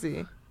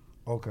pregnancy,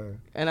 Okay.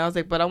 and I was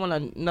like, but I want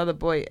another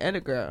boy and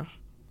a girl.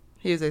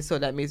 He was like, so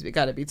that means we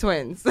gotta be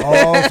twins.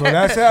 Oh, so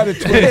that's how the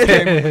twins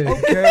came.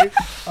 Okay.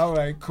 All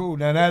right, cool.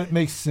 Now that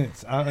makes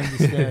sense. I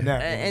understand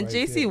that. and right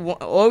JC there.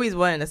 always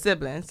wanted a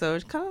sibling, so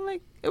it's kind of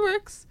like it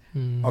works.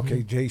 Mhm.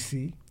 Okay,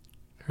 JC.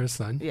 Her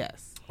son.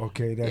 Yes.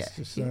 Okay, that's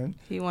the son.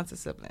 He wants a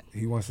sibling.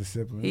 He wants a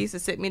sibling. He used to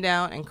sit me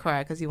down and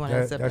cry because he wanted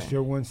a sibling. That's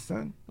your one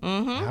son?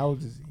 Mm-hmm. How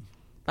old is he?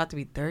 About to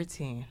be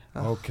 13.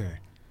 Ugh. Okay.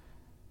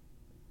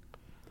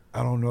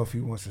 I don't know if he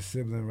wants a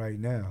sibling right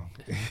now.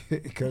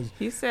 Because,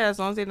 He said as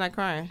long as he's not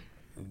crying.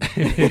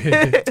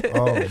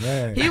 oh,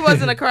 man. He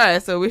wasn't a crier,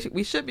 so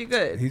we should be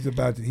good. He's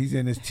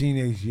in his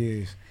teenage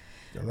years.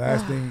 The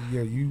last thing,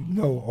 you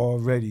know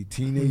already,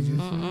 teenagers.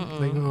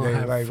 They gonna They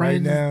have like friends.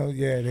 right now,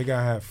 they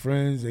gonna have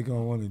friends. They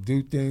gonna want to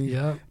do things.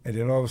 Yep. And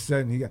then all of a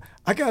sudden,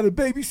 I got to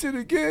babysit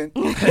again.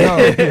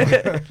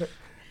 No.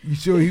 You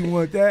sure he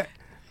want that?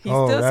 He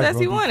still that's says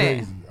he gonna be want it.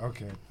 crazy.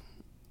 Okay.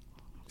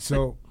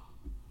 So,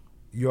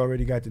 you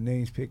already got the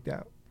names picked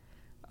out?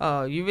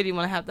 Oh, you really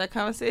want to have that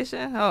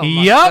conversation? Oh,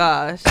 my Yup.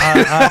 gosh.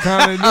 I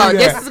kind of knew Oh, that.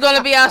 this is going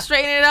to be our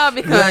straighten it out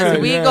because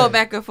we go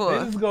back and This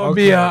forth. is gonna Okay.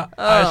 be a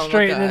Oh, my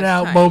straighten it gosh,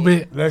 out Tiny.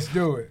 moment. Let's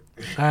do it.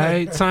 All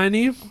right,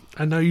 Tiny.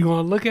 I know you're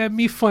gonna look at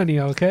me funny,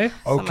 okay?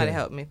 Somebody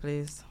help me,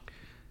 please.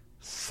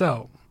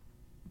 So,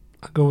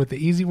 I'll go with the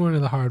easy one or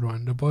the hard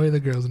one. The boy or the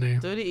girl's name.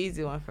 Do the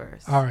easy one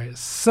first. All right.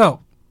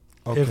 So,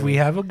 Okay. if we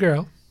have a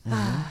girl,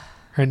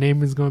 her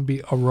name is gonna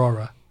be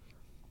Aurora.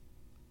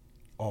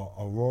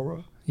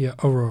 Aurora? Yeah,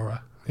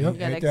 Aurora. Yep. You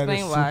gotta Ain't that a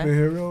explain why.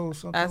 superhero or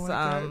something That's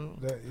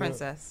like that?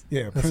 princess.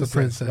 Yeah, That's a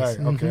princess.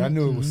 Right. Okay, I Mhm,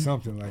 knew it was mhm.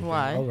 something like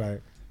Why? that. All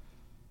right.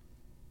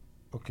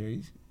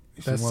 Okay.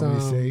 She That's, want me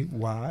to say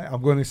why?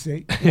 I'm going to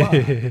say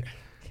why.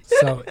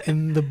 So,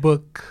 in the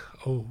book,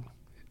 all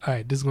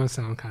right, this is gonna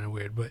sound kind of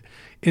weird, but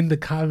in the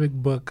comic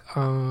book,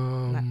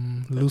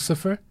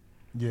 Lucifer,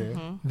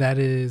 Yeah. that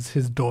is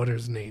his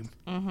daughter's name.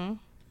 Mm-hmm.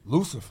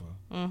 Lucifer.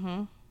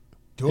 Mm-hmm.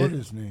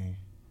 Daughter's name.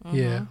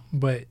 Yeah,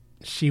 but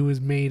she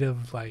was made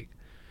of like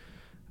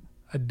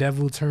a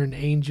devil turned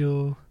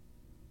angel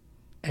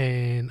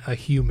and a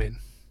human,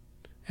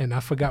 and I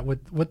forgot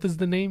what does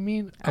the name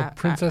mean? A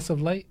princess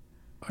of light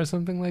or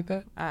something like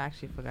that. I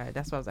actually forgot.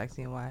 That's why I was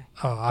asking why.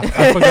 Oh, I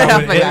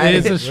forgot. What I it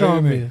is a Wait a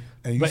strong minute. man,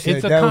 And you but said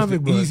it's a that was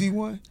comic the book. easy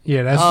one?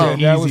 Yeah, that's Oh. the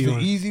easy That was the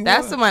one. easy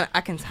That's one? the one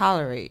I can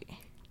tolerate.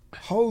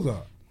 Hold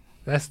up.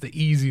 That's the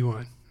easy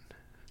one.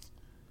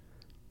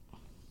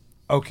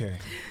 Okay.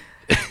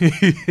 I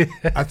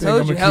think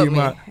Told you, help me.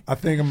 I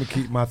think I'm gonna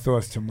keep my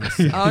thoughts to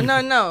myself. Oh,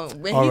 no.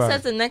 When All he right.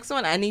 says the next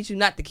one, I need you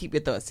not to keep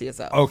your thoughts to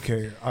yourself.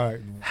 Okay, all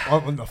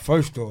right.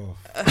 First off,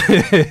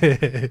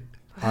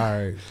 all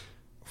right.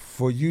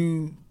 For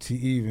you to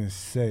even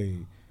say,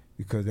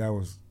 because that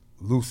was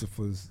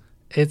Lucifer's.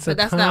 It's a But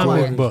that's not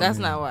why. comic book. That's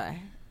not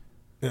why.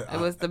 Yeah, It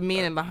was the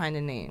meaning behind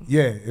the name.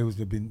 yeah, it was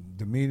the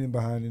meaning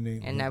behind the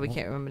name. And now we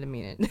can't remember the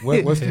meaning.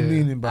 What's the Yeah.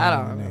 meaning I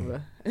behind don't the name?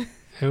 remember.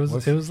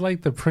 It was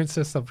like the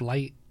Princess of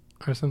Light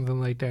or something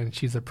like that, and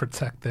she's a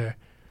protector.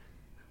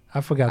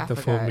 I forgot the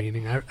full forgot.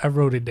 meaning. I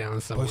wrote it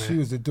down somewhere. But she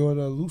was the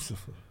daughter of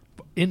Lucifer.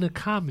 in a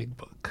comic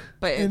book.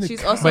 But In the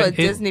she's co- also But a it-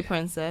 Disney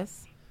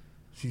princess.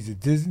 She's a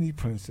Disney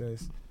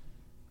princess.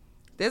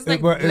 There's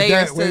like But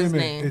layers to wait a his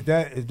minute, name.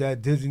 is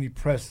that Disney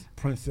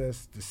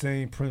princess the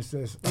same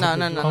princess?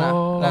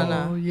 No.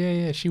 Oh,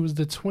 yeah. She was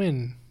the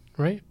twin,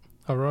 right?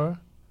 Aurora?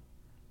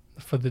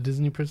 For the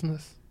Disney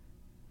princess?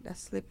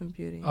 That's Sleeping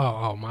Beauty.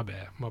 Oh, my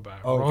bad.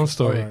 Oh, Wrong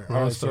story. all right, all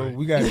Wrong right, story. So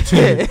we got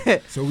two.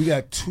 So we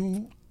got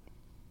two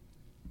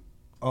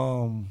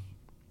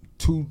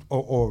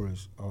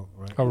auroras,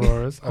 right?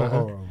 Auroras. Uh-huh.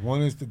 Aurora.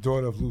 One is the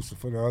daughter of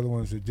Lucifer. The other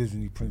one is a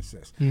Disney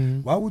princess.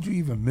 Mhm. Why would you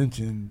even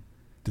mention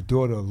the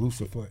daughter of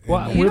Lucifer.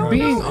 Well, in we're that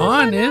being conversation.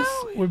 honest.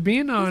 know. We're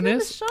being His name is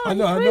honest. Shawn. I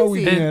know. He's I know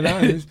we crazy. being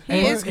honest.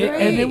 He is but-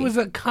 great. And it was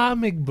a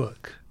comic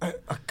book. A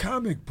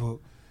comic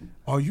book.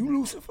 Are you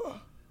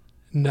Lucifer?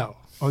 No.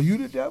 Are you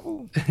the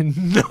devil?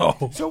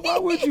 No. So why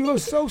would you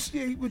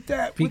associate with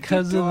that?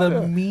 Because with your of the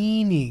daughter?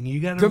 meaning. You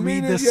got to The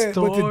read meaning, the yeah,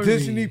 story. but the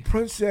Disney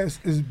princess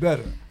is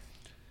better.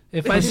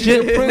 If I She's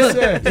just a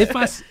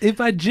princess. if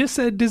I just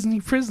said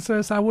Disney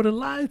princess, I would have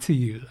lied to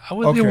you. I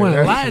Okay, didn't want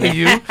to that's lie to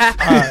you.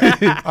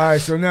 All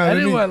right, so now I let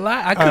didn't me, want to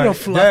lie. I all could have right,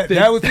 fluffed it.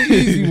 that was the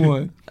easy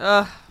one.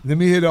 Ugh. Let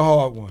me hear the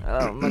hard one.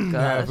 Oh my Now,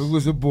 gosh. if it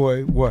was a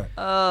boy, what?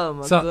 Oh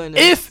my So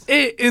goodness. if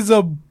it is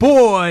a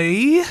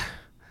boy,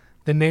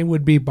 the name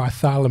would be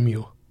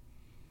Bartholomew.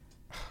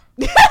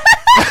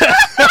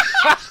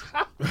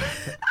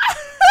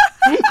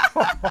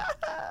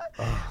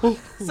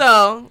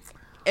 So,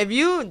 if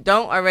you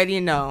don't already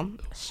know,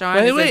 Shawn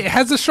Wait, is it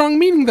has a strong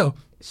meaning though.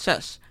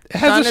 shush. It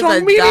has Shawn a strong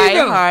is a meaning,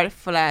 though. diehard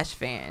Flash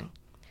fan,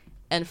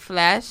 and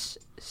Flash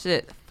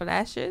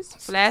Flashes,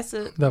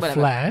 The whatever.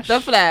 Flash.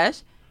 The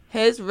Flash.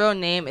 His real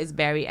name is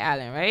Barry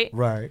Allen, right?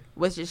 Right.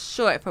 Which is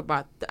short for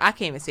I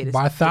can't even say this.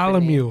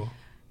 Bartholomew.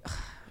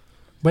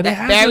 But it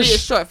has Barry a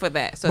is short for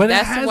that, so but it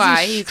that's has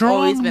why a he's strong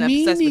always been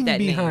obsessed meaning with that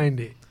name. behind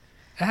it.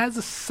 It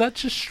has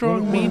such a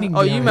strong What- meaning.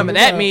 Oh, you behind remember it.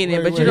 that Wait, meaning,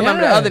 wait, but you wait. don't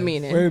remember the Yeah. other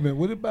meaning. Wait a minute.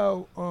 What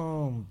about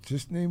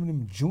just naming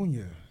him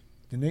Junior?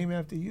 The name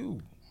after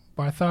you.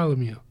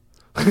 Bartholomew.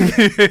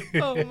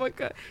 Oh my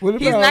god. What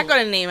He's about- not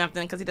going to name after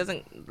him because he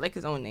doesn't like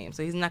his own name,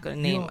 so he's not going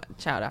to name a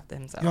child after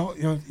himself.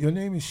 Your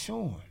name is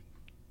Shawn.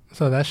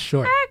 So that's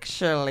short.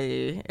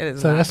 Actually, it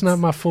is. So that's not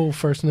my full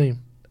first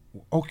name.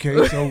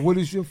 Okay, so what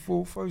is your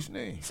full first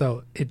name?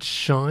 So it's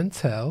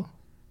Chantel,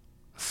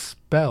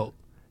 spelt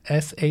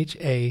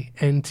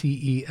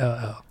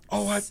SHANTELL.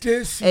 Oh, I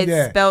did see It's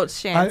that. spelled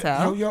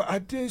Chantel. I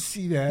did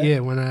see that. Yeah,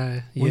 when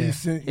I When yeah. you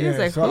sent, He was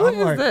like, so "Who I'm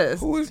is like, this?"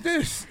 Who is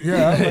this?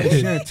 Yeah, I'm like,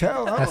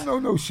 Chantel. I don't know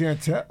no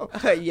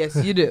Chantel. Yes,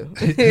 you do.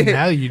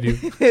 Now you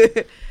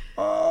do.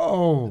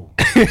 Oh,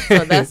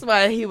 So that's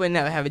why he would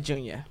never have a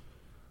junior.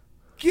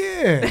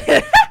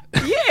 yeah.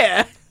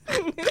 Yeah.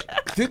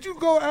 Did you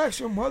go ask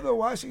your mother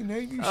why she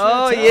named you Chantel?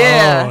 Oh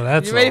yeah. Oh,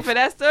 that's you ready a for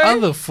that story?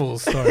 Other full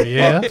story,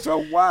 yeah.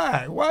 So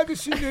why? Why did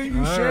she name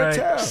you All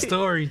Chantel? right,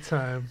 story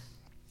time.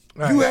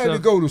 All You right, had so- to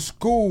go to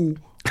school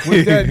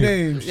with that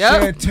name,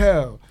 Yep.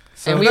 Chantel.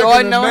 So And we I all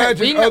can know him.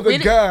 imagine other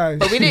guys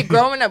But we didn't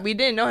growing up. We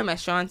didn't know him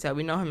as Chantel.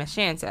 We know him as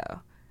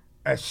Chantel.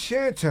 as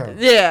Chantel.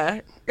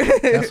 Yeah.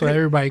 That's what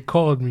everybody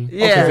called me.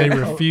 Yeah. Because they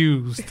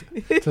refused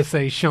to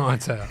say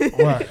Chantel.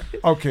 Right.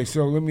 Okay,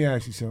 so let me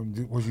ask you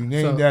something. Was you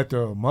named So-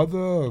 after a mother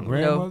or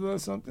grandmother or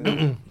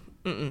something?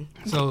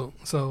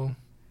 So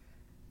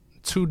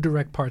two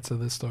direct parts of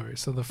this story.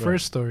 So the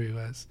first story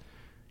was,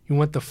 you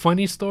want the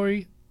funny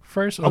story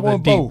first or I the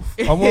want deep? both.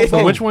 I want So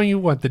both. which one you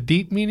want? The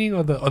deep meaning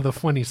or the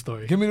funny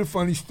story? Give me the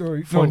funny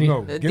story. Funny.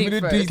 No, The give me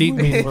deep the first. Deep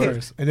one meaning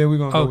first. and then we're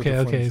gonna go with Okay,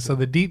 the funny okay. So story.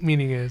 the deep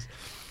meaning is,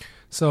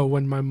 so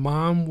when my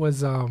mom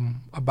was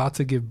about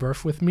to give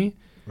birth with me,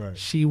 Right.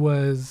 she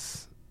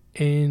was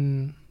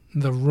in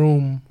the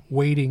room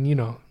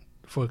waiting,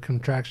 for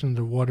contractions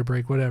or water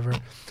break, whatever,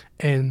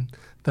 and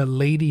the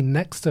lady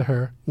next to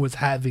her was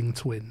having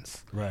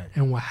twins. Right.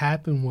 And what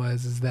happened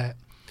is that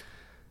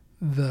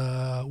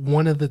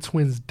one of the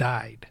twins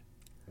died,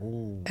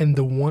 Ooh. and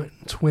the one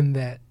twin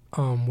that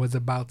was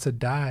about to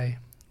die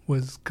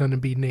was gonna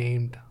be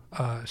named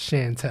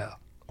Chantel.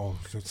 Oh,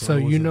 So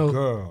it was you a know-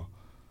 girl.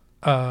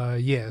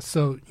 Yeah.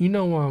 So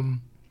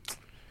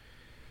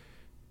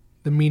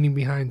the meaning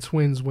behind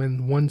twins,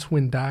 when one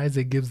twin dies,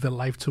 it gives the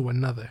life to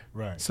another.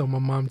 Right. So my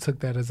mom took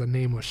that as a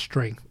name of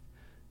strength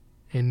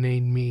and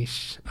named me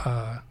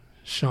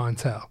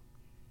Chantel.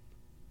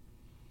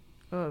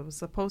 Oh, it was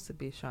supposed to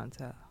be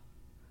Chantel.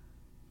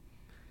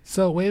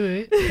 So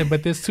wait,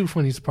 but there's two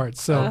funny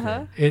parts. So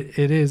Uh-huh.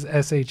 it is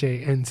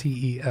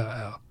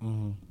SHANTELL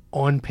Mhm.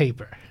 on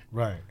paper,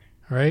 Right.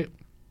 right?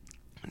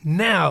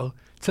 Now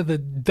to the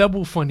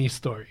double funny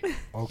story.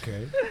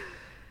 Okay.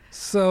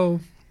 So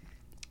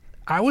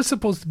I was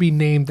supposed to be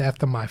named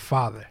after my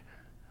father.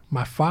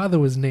 My father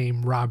was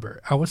named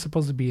Robert. I was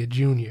supposed to be a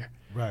junior.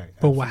 Right.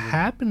 But what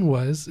absolutely.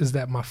 happened is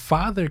that my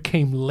father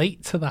came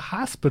late to the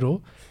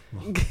hospital,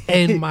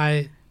 and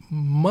my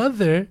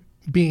mother,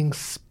 being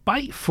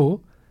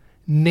spiteful,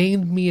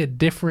 named me a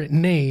different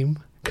name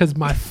because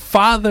my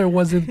father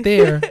wasn't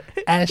there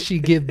as she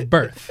gave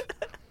birth.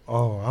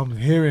 Oh, I'm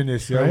hearing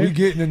this, yo. Right? We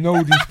getting to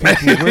know these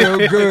people real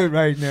good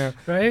right now.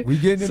 Right? We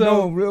getting to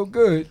know them real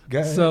good,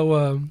 guys.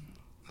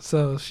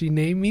 So she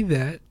named me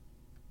that.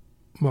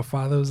 My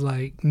father was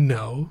like,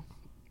 no.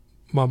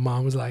 My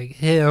mom was like,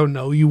 hell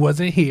no, you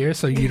wasn't here,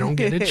 so you don't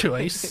get a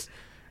choice.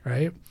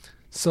 Right?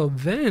 So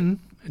then,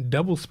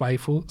 double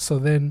spiteful. So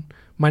then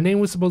my name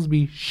was supposed to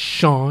be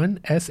Shawn,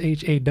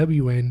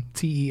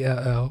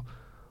 SHAWNTELL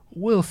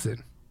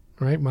Wilson.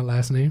 Right? My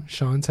last name,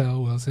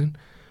 Chantel Wilson.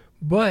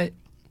 But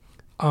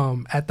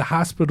at the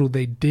hospital,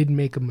 they did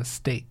make a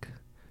mistake.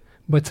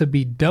 But to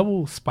be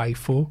double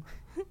spiteful,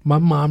 my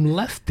mom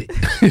left it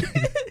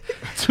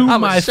to I'ma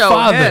my show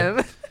father.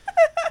 him.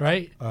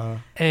 right?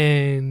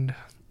 And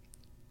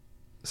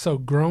so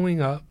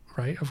growing up,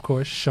 right, of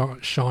course,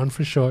 Shawn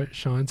for short,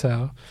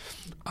 Chantel.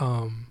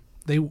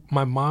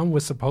 My mom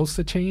was supposed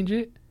to change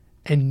it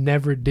and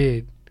never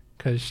did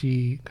because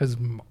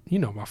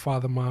my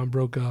father and mom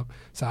broke up.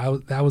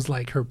 So that was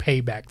like her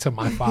payback to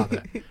my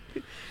father.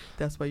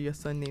 That's why your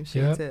son named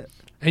Yep. Chantel.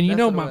 And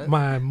That's what it was.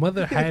 my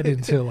mother had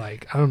until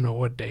like, I don't know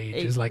what the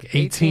age is, like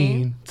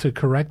 18 to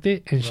correct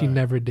it, and she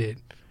never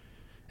did.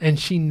 And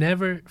she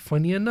never,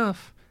 funny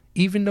enough,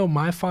 even though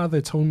my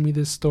father told me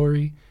this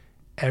story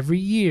every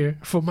year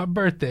for my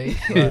birthday,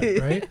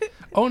 right?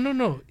 Oh,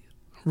 no.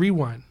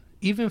 Rewind.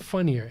 Even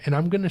funnier. And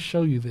I'm going to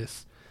show you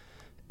this.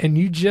 And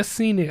you just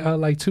seen it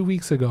like 2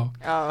 weeks ago.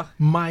 Oh.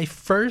 My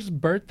first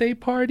birthday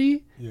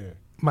party,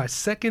 my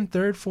second,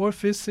 third, fourth,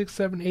 fifth, sixth,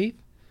 seventh, eighth,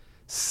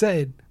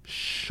 said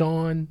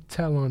Shawn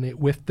Tell on it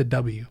with the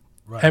W.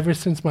 Right. Ever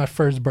since my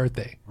first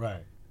birthday.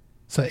 Right.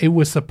 So it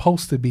was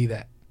supposed to be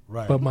that.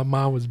 Right. But my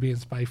mom was being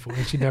spiteful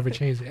and she never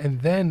changed it.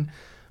 And then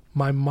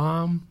my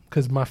mom,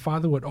 because my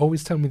father would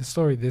always tell me the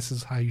story, this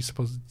is how you're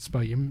supposed to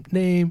spell your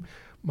name.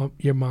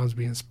 Your mom's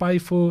being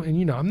spiteful.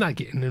 And, I'm not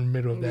getting in the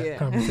middle of that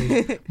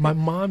conversation. My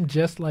mom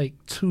just like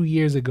 2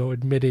 years ago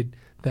admitted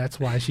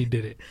that's why she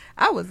did it.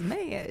 I was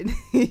mad.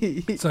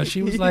 So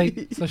she was like,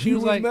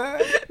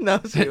 mad? No,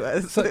 she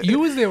was. So you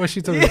was there when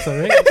she told me so,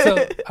 right?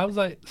 So I was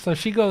like, so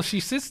she goes, she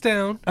sits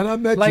down. And I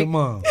met your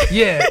mom.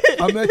 Yeah.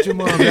 I met your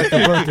mom at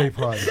the birthday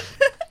party.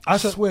 I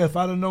swear, if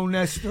I'd have known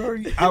that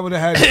story, I would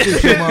have had to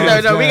sit your mom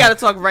down. No, we got to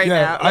talk right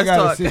now. I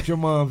got to sit your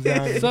mom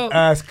down and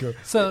ask her.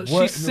 So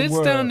she sits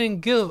down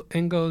in guilt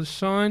and goes,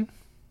 Shawn,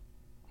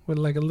 with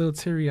like a little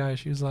teary eye,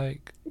 she was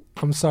like,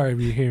 I'm sorry if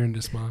you're hearing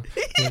this, Mom.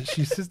 But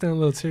she sits down a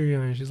little teary eye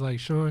and she's like,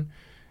 Shawn,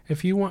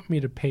 if you want me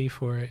to pay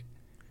for it,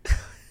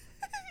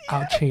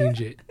 I'll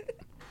change it.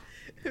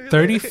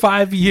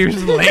 35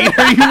 years later,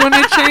 you want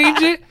to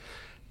change it?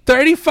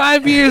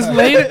 35 years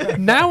later?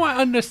 Now I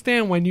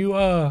understand when you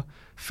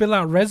fill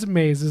out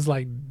resumes, it's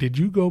like, did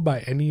you go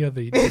by any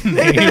other name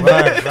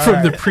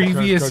from the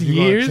previous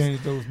years? You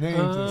change those names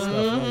and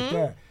stuff like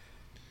that.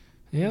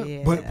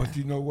 Yeah. But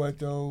you know what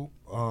though?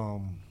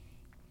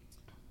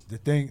 The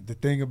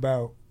thing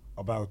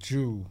about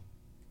you,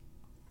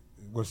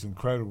 what's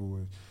incredible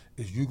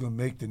is you can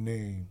make the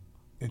name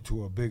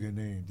into a bigger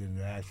name than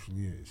it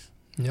actually is.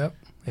 Yep.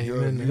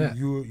 Amen to that.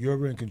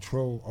 You're in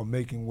control of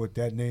making what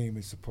that name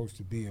is supposed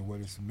to be and what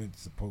it's meant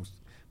supposed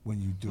to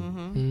when you do.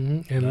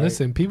 And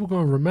listen, people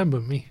gonna remember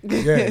me.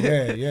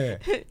 Yeah.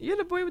 You're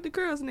the boy with the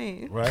girl's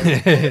name,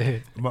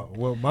 right?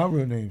 my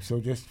real name. So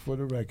just for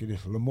the record,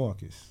 is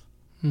LaMarcus.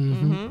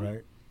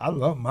 Right. I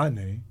love my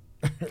name.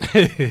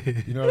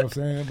 You know what I'm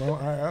saying?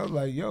 I was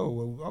like, yo,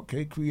 well,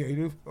 okay,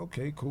 creative,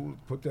 okay, cool.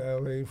 Put the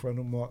LA in front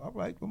of Mark. I'm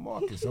like,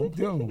 LaMarcus. I'm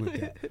dealing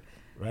with that,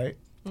 right?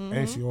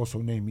 And she also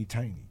named me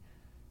Tiny,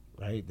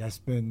 right? That's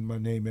been my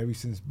name ever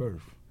since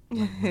birth.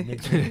 Like, my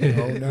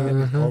nickname,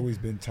 has always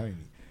been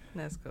Tiny.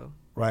 That's cool.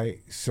 Right.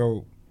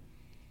 So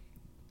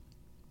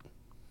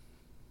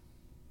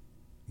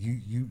you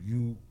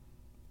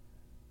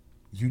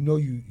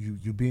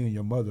being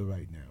your mother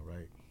right now,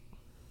 right?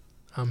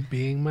 I'm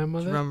being my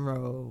mother? Drum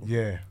roll.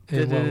 Yeah.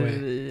 In what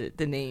way?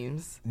 The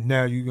names.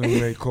 Now you're going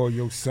to call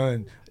your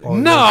son.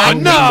 No. I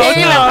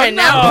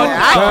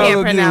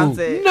can't pronounce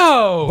it.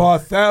 No.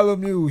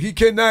 Bartholomew. He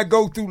cannot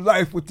go through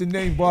life with the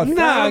name Bartholomew.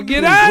 Nah,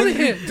 get out of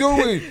here. What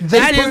are you doing?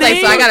 That is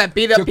like, so I got to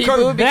beat up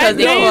people because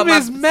they call name my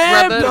is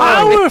mad brother.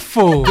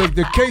 powerful.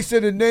 The case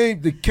of the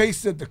name, the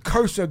curse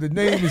of the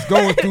name is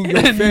going through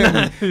your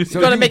family. It's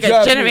going to make a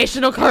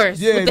generational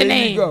curse with the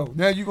name. You go.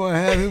 Now you're going to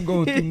have him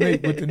going through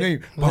with the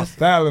name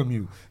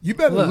Bartholomew. You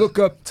better look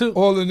up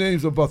all the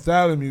names of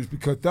Bartholomew's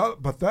because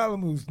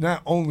Bartholomew's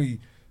not only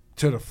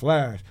to the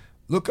Flash.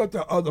 Look up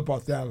the other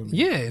Bartholomew.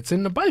 Yeah, it's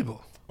in the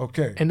Bible.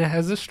 Okay. And it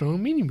has a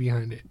strong meaning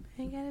behind it.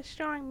 It got a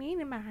strong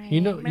meaning behind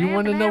it. You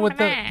want to know what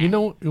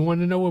you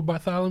want to know what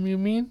Bartholomew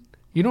mean?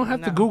 You don't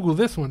have to Google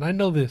this one. I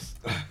know this.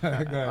 You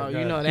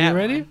know that. You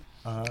ready?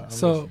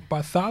 So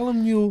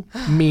Bartholomew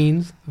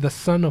means the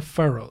son of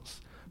furrows.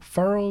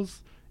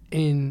 Furrows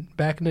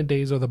back in the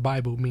days of the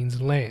Bible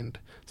means land.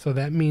 So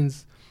that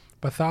means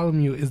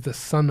Bartholomew is the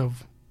son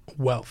of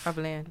wealth. Of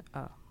land.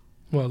 Oh.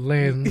 Well,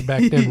 land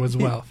back then was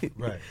wealth.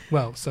 Right.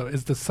 Well, so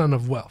it's the son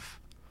of wealth.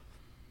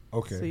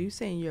 Okay. So you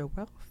saying you're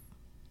wealth?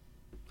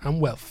 I'm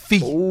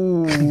wealthy.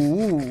 Ooh.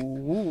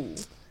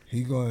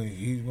 He's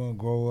gonna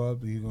grow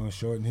up. He's gonna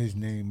shorten his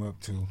name up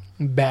to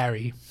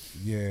Barry.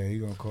 Yeah,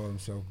 he's gonna call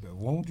himself.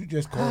 Why don't you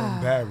just call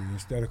him Barry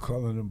instead of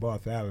calling him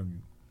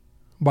Bartholomew?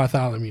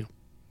 Bartholomew.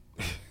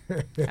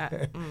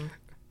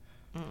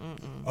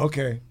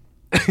 Okay.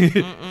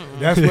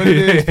 That's what it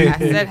is. I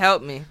said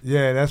help me.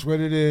 Yeah, that's what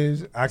it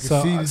is. I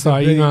can see. So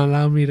are you gonna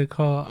allow me to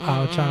call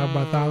our child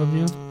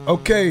Bartholomew?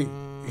 Okay.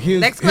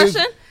 Next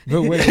question.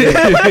 No, wait.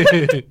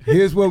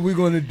 Here's what we're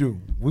gonna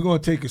do. We're gonna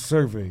take a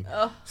survey.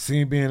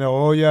 Seeing being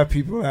all y'all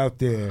people out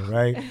there,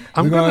 right?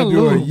 I'm we're gonna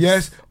do a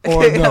yes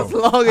or no. As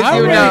long as I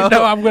you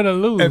know. I'm gonna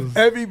lose. If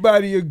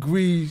everybody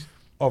agrees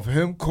of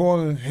him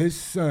calling his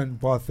son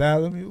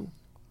Bartholomew,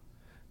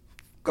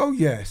 go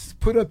yes.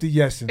 Put up the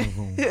yes in the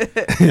room.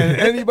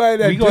 And anybody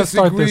that We gonna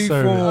start disagree this for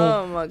service.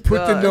 Oh my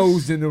put the gosh.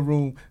 nose in the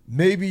room.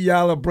 Maybe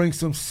y'all will bring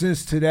some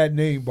sense to that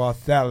name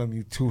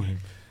Bartholomew to him.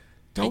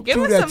 Don't And give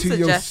do us that some to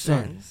your son.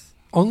 suggestions.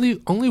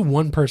 Only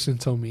one person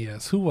told me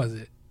yes. Who was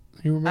it?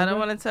 You remember? I don't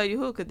want to tell you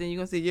who, because then you're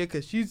going to say, yeah,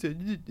 because she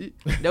said,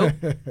 nope.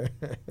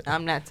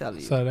 I'm not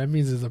telling you. So that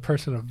means it's a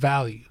person of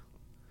value.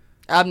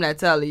 I'm not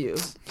telling you.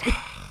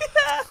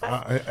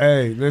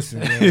 Hey, listen,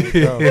 man.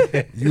 Yo,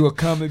 you a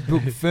comic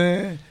book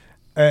fan,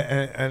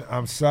 and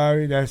I'm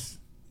sorry. That's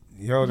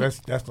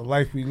the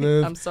life we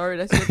live. I'm sorry,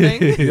 that's your thing?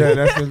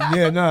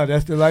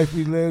 That's the life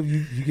we live.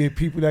 You get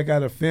people that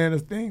got a fan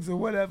of things or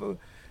whatever.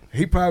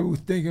 He probably was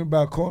thinking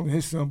about calling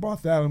his son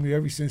Bartholomew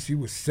ever since he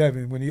was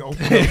 7 when he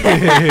opened up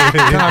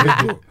the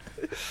comic book.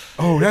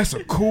 Oh, that's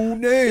a cool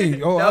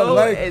name. Oh, No, I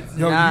like. it's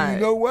Yo, not. you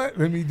know what?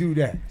 Let me do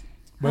that.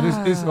 But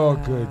it's all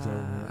good, though,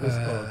 man. It's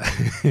all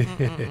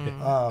good.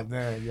 Oh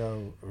man,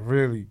 yo,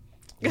 really.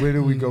 Where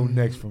do we go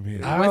next from here?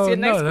 I What's your don't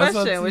next know. That's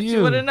up question? to What you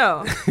you. want to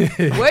know?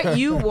 What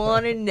you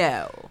want to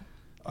know?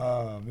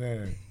 Oh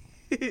man,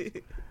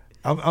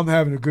 I'm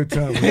having a good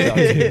time with y'all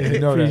too. You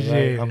know that, Appreciate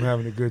right? it. I'm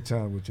having a good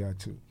time with y'all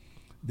too.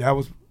 That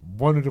was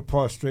one of the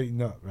parts straighten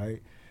up,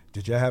 right?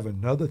 Did y'all have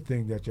another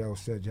thing that y'all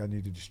said y'all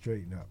needed to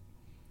straighten up?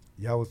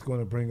 Y'all was going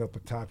to bring up a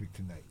topic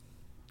tonight.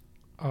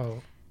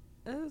 Oh,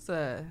 It was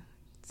a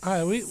all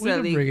right. We can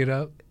silly- bring it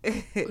up.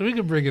 We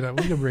can bring it up.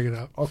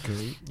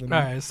 Okay. All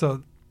right.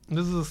 So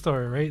this is a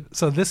story, right?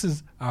 So this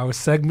is our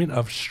segment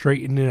of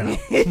straighten it out.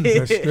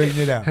 Let's straighten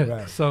it out.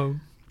 Right. So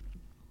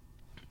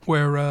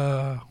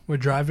we're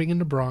driving in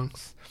the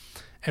Bronx,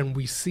 and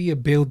we see a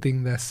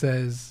building that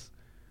says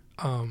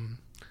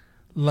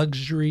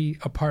luxury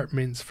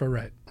apartments for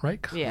rent,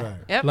 right? Yeah. Right.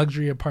 Yep.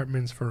 Luxury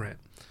apartments for rent.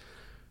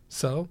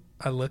 So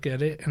I look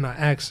at it and I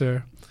ask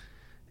her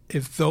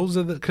if those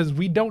are because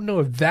we don't know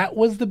if that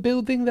was the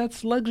building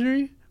that's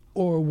luxury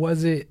or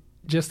was it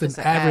just Just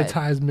an an ad.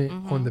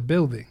 advertisement on the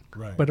building.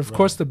 Right. But of right.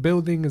 course the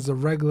building is a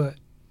regular,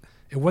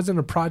 it wasn't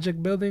a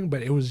project building,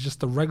 but it was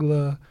just a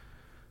regular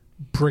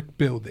brick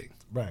building,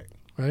 Right.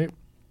 right?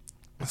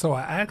 So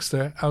I asked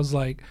her, I was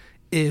like,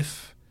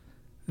 if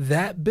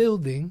that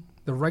building,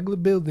 the regular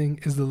building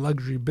is the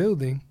luxury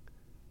building,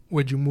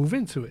 would you move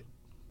into it?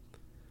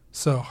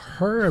 So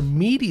her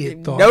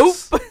immediate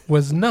thoughts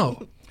was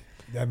no.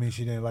 That means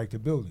she didn't like the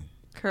building.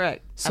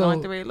 Correct. I So- don't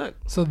like the way it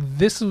looked. So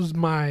this was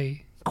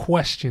my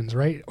questions,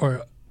 right?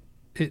 Or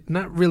it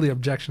not really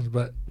objections,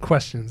 but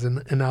questions,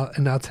 and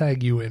I'll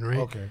tag you in, right?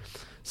 Okay.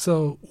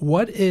 So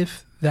what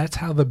if that's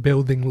how the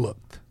building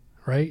looked,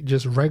 right?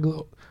 Just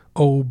regular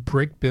old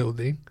brick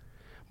building,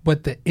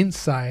 but the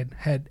inside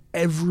had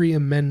every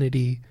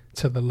amenity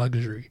to the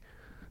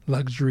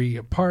luxury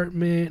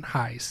apartment,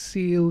 high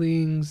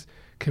ceilings,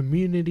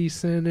 community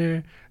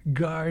center,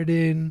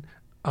 garden,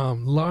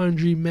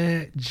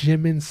 laundromat,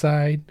 gym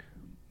inside.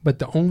 But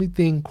the only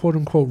thing, quote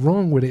unquote,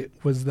 wrong with it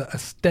was the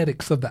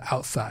aesthetics of the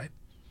outside.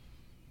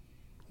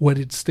 Would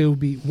it still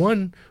be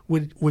one?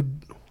 Would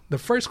the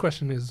first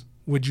question is,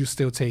 would you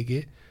still take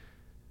it?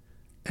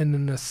 And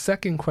then the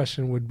second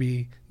question would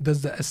be,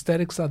 does the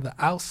aesthetics of the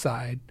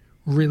outside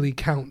really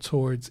count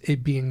towards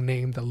it being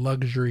named a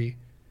luxury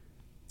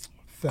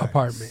Facts.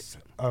 apartment?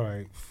 All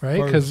right.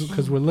 Right? First-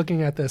 Because we're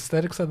looking at the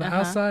aesthetics of the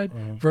outside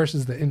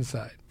versus the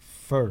inside.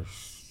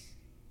 First,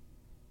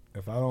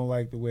 if I don't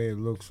like the way it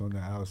looks on the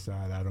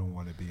outside, I don't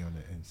want to be on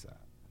the inside.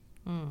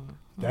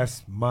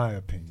 That's my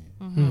opinion.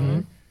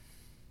 Right?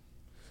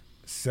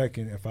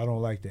 Second, if I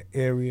don't like the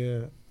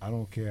area, I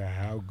don't care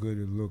how good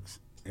it looks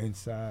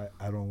inside,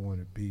 I don't want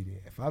to be there.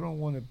 If I don't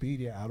want to be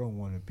there, I don't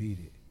want to be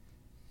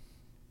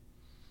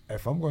there.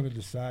 If I'm going to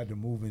decide to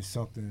move in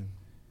something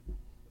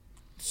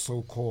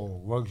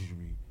so-called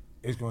luxury,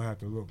 it's going to have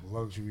to look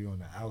luxury on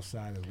the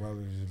outside as well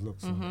as it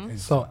looks on the inside.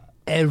 So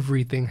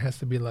everything has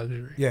to be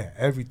luxury. Yeah,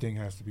 everything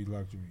has to be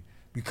luxury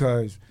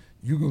because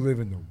you can live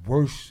in the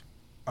worst.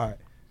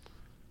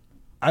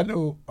 I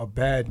know a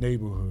bad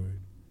neighborhood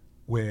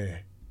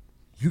where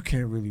you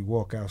can't really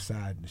walk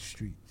outside in the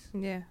streets,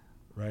 Yeah.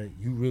 right?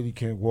 You really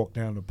can't walk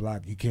down the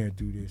block. You can't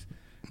do this.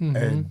 Mhm.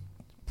 And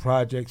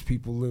projects,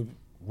 people live,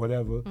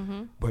 whatever.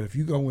 But if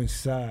you go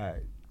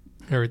inside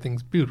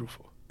Everything's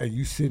beautiful. and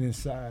you sit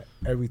inside,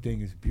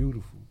 everything is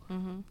beautiful,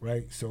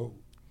 right? So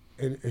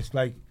it's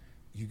like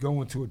you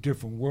go into a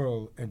different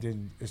world, and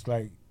then it's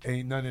like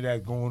ain't none of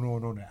that going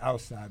on the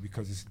outside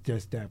because it's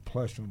just that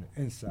plush on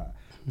the inside.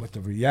 But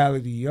the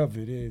reality of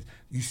it is,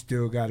 you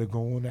still got to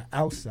go on the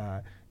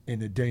outside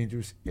in a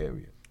dangerous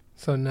area.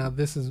 So now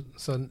this is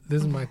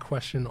my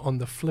question on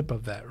the flip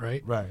of that,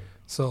 right? Right.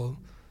 So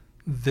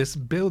this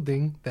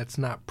building that's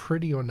not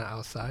pretty on the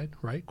outside,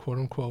 right, quote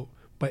unquote,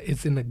 but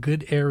it's in a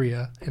good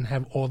area and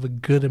have all the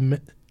good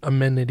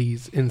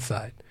amenities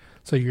inside.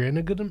 So you're in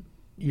a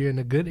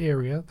good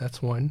area.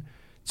 That's one.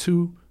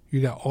 Two,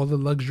 you got all the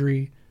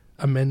luxury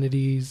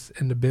amenities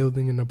in the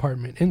building and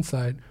apartment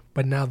inside,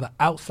 but now the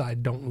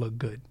outside don't look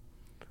good.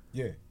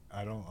 Yeah.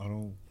 I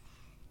don't.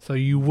 So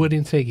you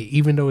wouldn't take it,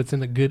 even though it's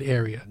in a good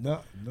area.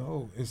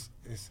 No. It's.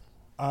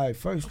 All right.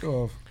 First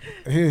off,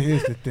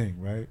 here's the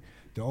thing, right?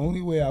 The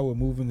only way I would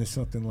move into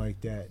something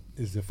like that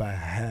is if I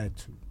had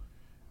to.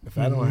 If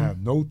I don't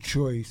have no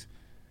choice,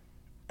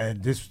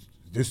 and this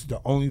is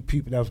the only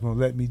people that was going to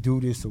let me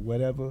do this or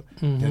whatever,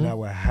 then I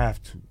would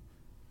have to,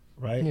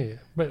 right? Yeah,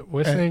 but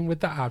we're saying with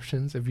the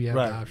options, if you have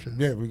the options.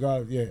 Yeah,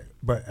 regardless, yeah.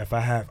 But if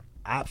I have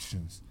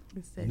options,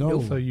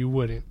 no. So you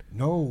wouldn't.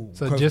 No.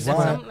 So just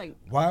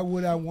why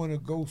would I want to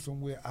go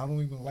somewhere I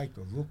don't even like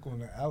the look on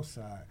the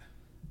outside?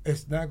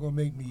 It's not going to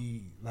make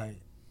me,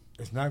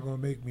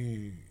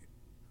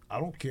 I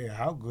don't care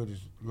how good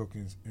it's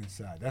looking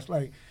inside. That's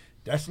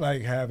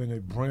like having a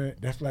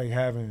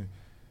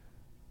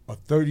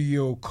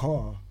 30-year-old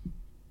car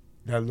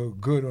that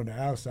look good on the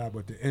outside,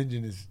 but the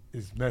engine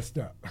is messed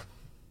up.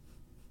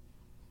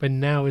 But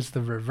now it's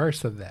the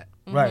reverse of that.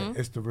 Right.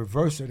 It's the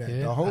reverse of that.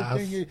 Yeah,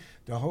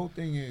 the whole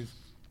thing is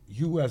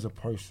you as a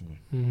person,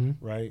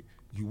 right?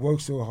 You work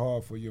so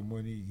hard for your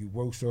money. You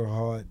work so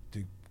hard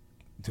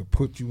to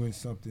put you in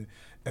something.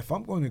 If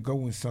I'm going to go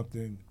in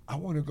something, I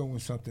want to go in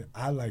something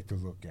I like to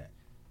look at.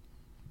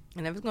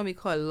 And if it's going to be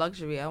called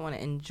luxury, I want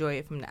to enjoy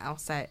it from the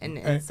outside and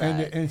the inside. And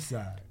the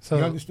inside. So,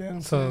 you understand what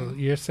I'm saying? So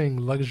you're saying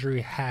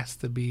luxury have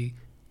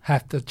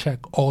to check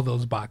all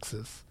those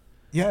boxes.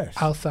 Yes.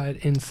 Outside,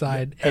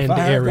 inside, if and I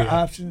have area. the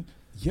option,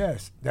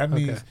 yes. That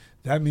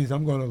means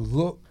I'm going to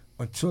look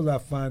until I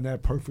find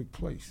that perfect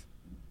place.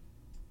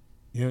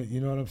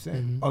 You know what I'm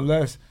saying?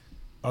 Unless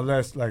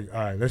like, all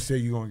right, let's say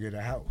you're going to get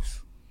a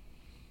house.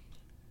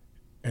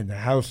 And the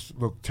house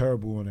look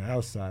terrible on the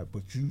outside,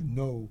 but you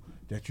know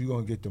that you're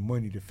going to get the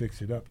money to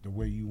fix it up the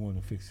way you want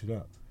to fix it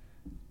up.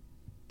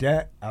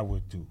 That I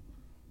would do.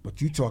 But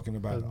you talking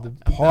about an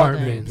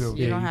apartment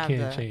building. Yeah, you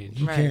can't change.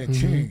 You can't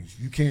change.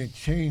 You can't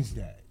change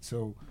that.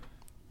 So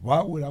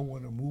why would I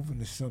want to move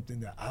into something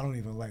that I don't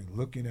even like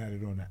looking at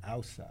it on the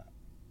outside?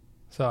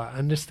 So I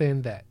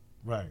understand that.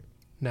 Right.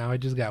 Now I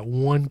just got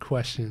one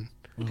question.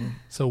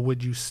 So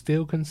would you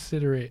still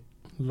consider it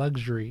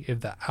luxury if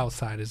the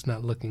outside is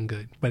not looking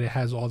good, but it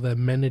has all the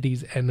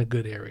amenities and a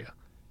good area?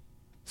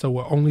 So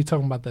we're only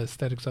talking about the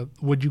aesthetics of,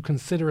 would you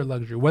consider it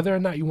luxury, whether or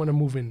not you want to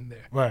move in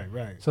there?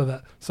 Right.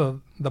 So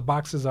the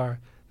boxes are,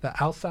 the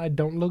outside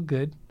don't look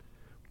good,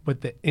 but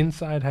the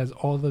inside has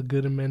all the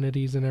good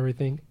amenities and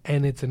everything,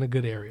 and it's in a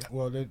good area.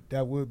 Well,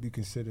 that would be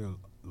considered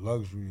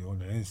luxury on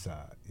the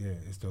inside. Yeah,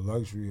 it's the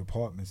luxury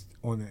apartments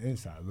on the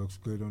inside. It looks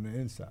good on the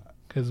inside.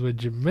 Because with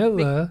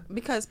Jamila...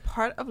 Because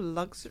part of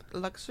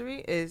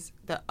luxury is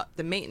the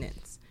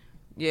maintenance.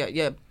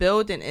 Your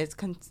building is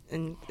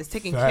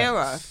taken care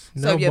of.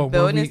 So your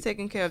building is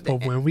taken care of.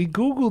 But when we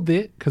Googled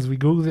it, because we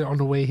Googled it on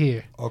the way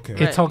here,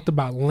 it talked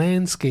about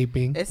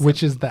landscaping,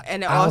 which is the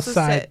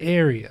outside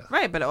area.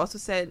 Right, but it also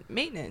said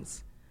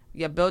maintenance.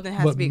 Your building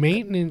has to be... But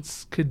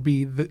maintenance could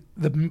be...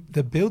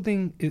 The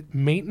building,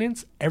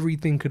 maintenance,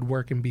 everything could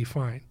work and be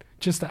fine.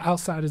 Just the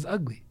outside is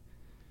ugly.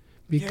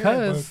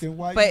 Because...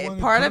 but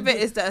part of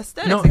it is the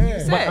aesthetics, no, like you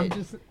said. But I'm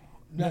just...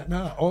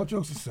 Nah, all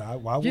jokes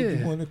aside, why would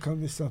you want to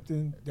come to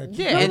something that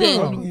you and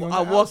then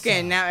I walk outside?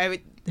 in, now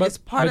it's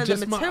part of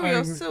the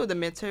materials too. The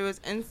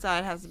materials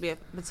inside has to be a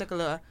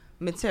particular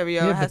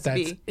material. Yeah, has but to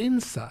that's be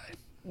inside.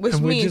 Which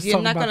means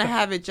you're not going to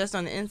have it just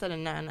on the inside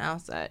and not on the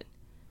outside.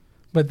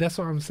 But that's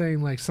what I'm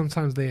saying. Like,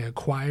 sometimes they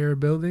acquire a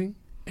building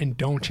and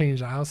don't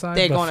change the outside.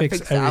 They're going to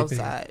fix the everything.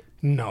 outside.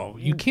 No,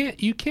 you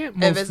can't.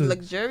 If it's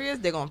luxurious,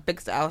 they're going to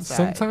fix the outside.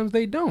 Sometimes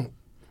they don't.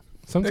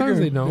 Sometimes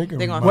they don't.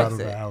 They're going to fix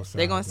it.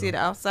 They're going to see the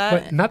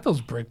outside. But not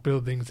those brick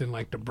buildings in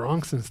like the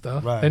Bronx and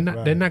stuff. Right,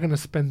 they're not going to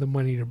spend the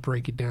money to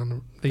break it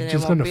down. They're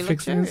just going to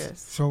fix it.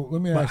 So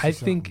let me ask you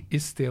something. I think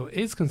it still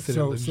is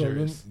considered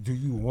luxurious. So do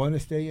you want to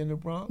stay in the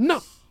Bronx?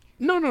 No.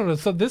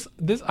 So this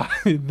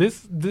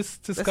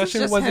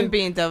discussion wasn't him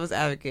being devil's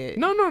advocate.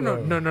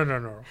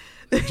 No.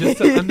 Just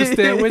to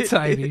understand with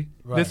Tidy,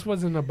 this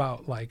wasn't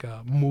about like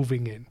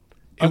moving in.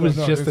 It was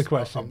just a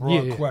question. A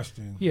broad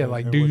question. Yeah,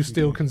 like do you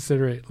still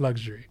consider it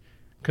luxury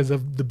because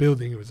of the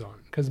building it was on?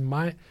 Because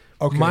my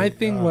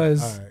thing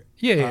was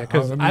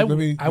because I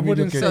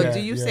wouldn't. So do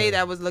you say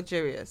that was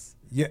luxurious?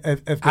 Yeah,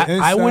 if the inside,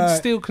 I would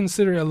still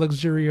consider it a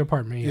luxury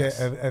apartment. Yes.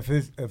 Yeah, if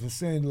it's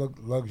saying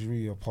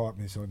luxury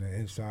apartments on the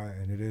inside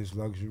and it is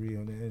luxury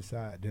on the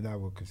inside, then I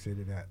would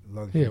consider that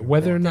luxury. Yeah,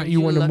 whether or not you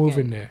want to move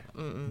in there.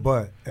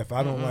 But if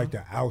I don't like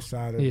the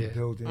outside of the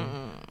building,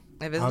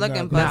 if it's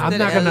looking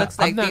busted, it looks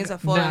like things are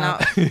falling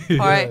out. All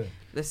right.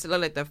 This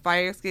look like the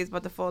fire escape's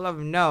about to fall off.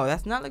 No,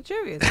 that's not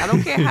luxurious. I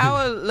don't care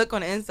how it look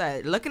on the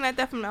inside. Looking at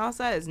that from the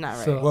outside is not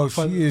right. Well,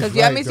 she is right. Because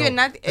that means you're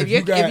not. If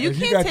you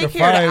can't take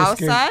care of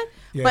the outside.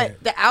 Yeah.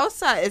 But the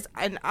outside is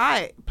an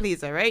eye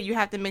pleaser, right? You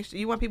have to make sure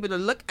you want people to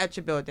look at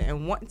your building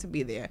and want to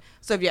be there.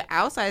 So if your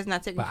outside is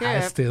not taken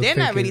care of, they're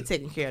not really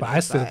taking care of. But I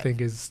still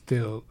think it's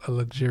still a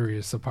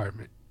luxurious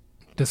apartment,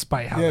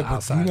 despite how the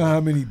outside. You know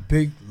how many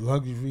big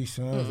luxury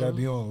signs that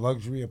be on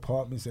luxury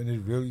apartments, and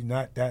it's really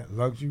not that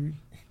luxury.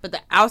 But the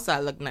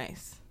outside look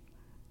nice.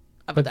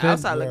 But the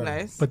outside look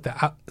nice.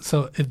 But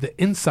so if the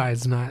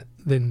inside's not,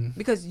 then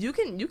because you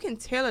can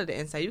tailor the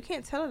inside, you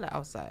can't tailor the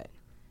outside.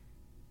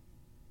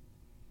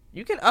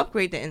 You can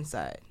upgrade the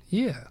inside.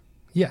 Yeah.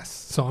 Yes.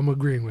 So I'm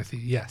agreeing with you.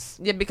 Yes.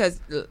 Yeah, because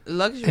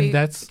luxury And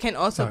that's- can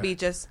also sorry. be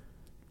just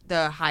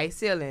the high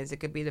ceilings. It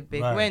could be the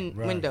big Right.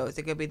 windows.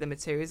 It could be the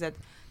materials that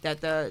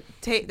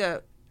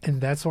the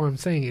And that's why I'm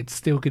saying it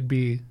still could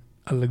be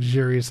a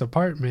luxurious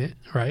apartment,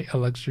 right? A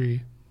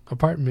luxury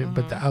apartment,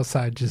 but the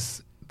outside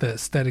just the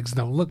aesthetics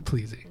don't look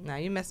pleasing. Nah,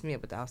 you messed me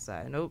up with the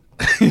outside. Nope.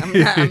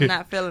 I'm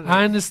not feeling it.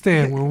 I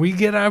understand when we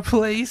get our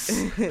place,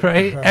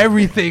 right?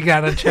 Everything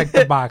gotta check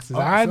the boxes. Oh,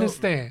 I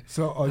understand.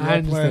 So are I y'all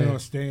planning understand. on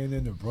staying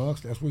in the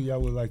Bronx? That's where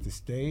y'all would like to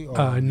stay?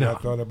 Or No. y'all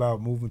thought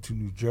about moving to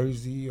New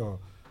Jersey or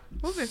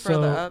Moving So-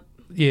 further up.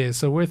 Yeah,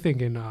 so we're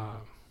thinking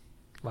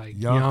like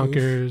Yonkers?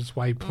 Yonkers,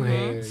 White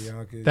Plains.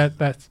 Yonkers?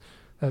 That's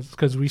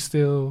because we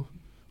still,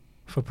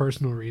 for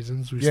personal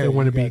reasons, we Yeah, still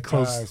want to you be got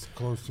close ties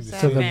close to the, To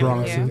to the the family,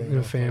 Bronx yeah. and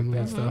the family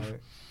and that, stuff.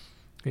 right?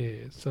 Yeah,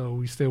 so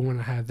we still want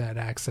to have that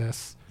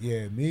access.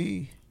 Yeah,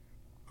 me,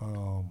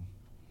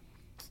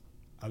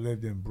 I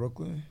lived in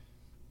Brooklyn.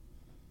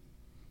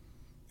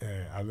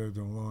 Yeah, I lived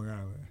on Long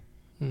Island,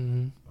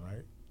 Hmm.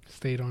 right?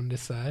 Stayed on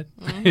this side.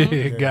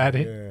 Mhm. Got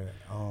it. Yeah.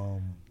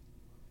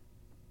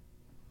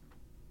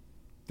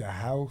 The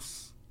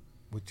house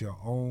with your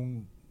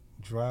own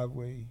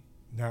driveway,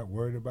 not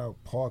worried about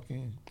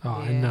parking. Oh,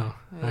 I Yeah, know.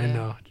 I yeah.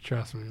 know.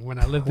 Trust me. When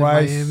I lived in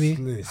Miami,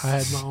 Priceless. I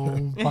had my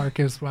own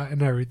parking spot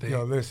and everything.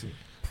 Yo, listen,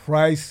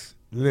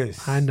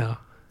 priceless. I know.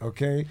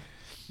 Okay?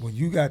 When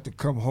you got to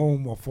come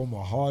home or from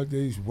a hard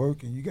day's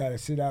work and you got to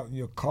sit out in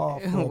your car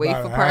for Wait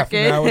about for a half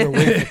an parking. hour to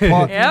wait for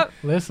parking. Yep.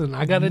 Listen,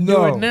 I got to do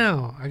No. it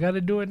now. I got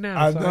to do it now.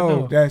 I so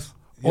know that's.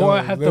 Or yo,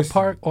 I have listen, to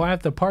park. Or I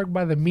have to park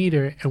by the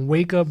meter and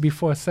wake up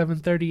before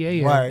 7:30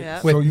 a.m. Right. Yeah.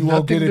 So With you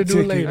won't nothing get a to do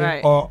ticket later.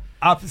 Right. or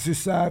opposite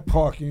side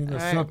parking or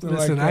Right. something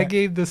Listen, like that. I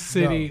gave the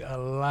city a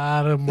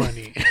lot of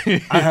money.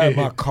 I had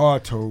my car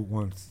towed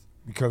once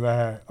because I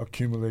had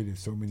accumulated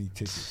so many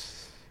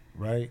tickets,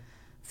 right?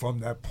 From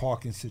that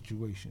parking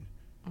situation.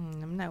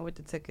 I'm not with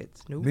the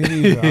tickets. Nope. Me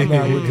neither. I'm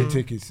not with the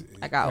tickets.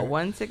 I got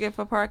one ticket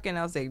for parking.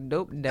 I was like,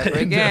 nope, never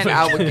again.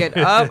 I would get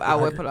up. I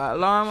would put an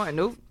alarm on.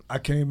 Nope. I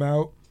came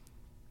out,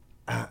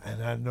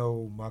 and I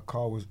know my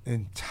car was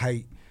in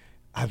tight.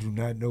 I do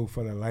not know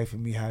for the life of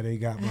me how they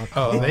got my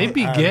car. Oh, they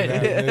be out of getting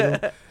that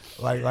it.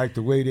 middle. Like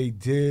the way they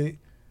did.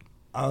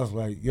 I was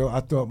like, yo, I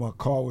thought my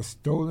car was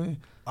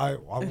stolen. I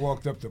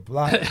walked up the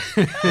block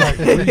like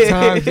 3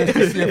 times just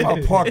to see if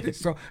I parked it.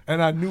 So,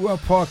 and I knew I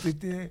parked it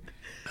there.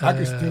 I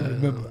can still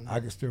remember. I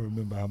can still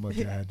remember how much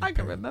I had to pay. I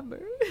can remember.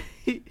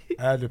 I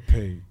had to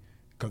pay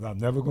because I'm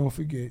never gonna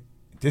forget.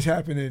 This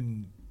happened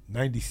in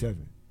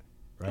 '97,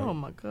 right? Oh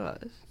my gosh.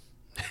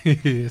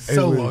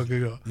 so was- long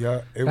ago.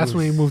 Yeah, it That's was,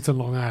 when he moved to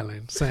Long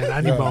Island, saying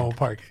I need Yeah. my own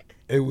parking.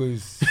 It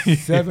was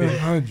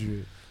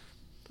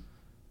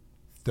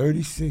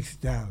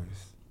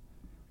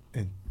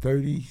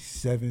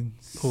 $736.37.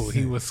 Oh,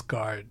 he was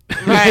scarred.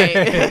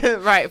 Right.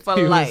 Right. For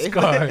He was life.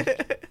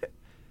 scarred.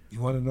 You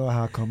want to know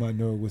how come I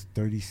know it was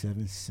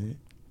 37 cents?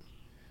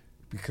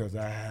 Because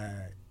I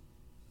had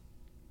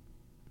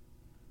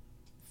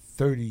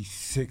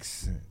 36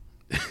 cents.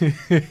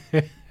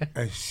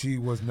 And she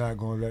was not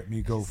going to let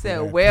me go for Said,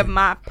 that where penny.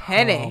 my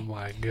penny? Oh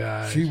my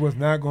god. She was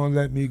not going to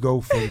let me go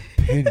for the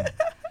penny.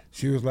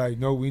 She was like,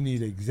 no, we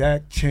need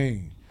exact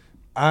change.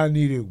 I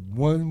needed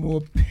one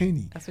more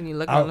penny. That's when you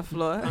look I- on the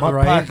floor. My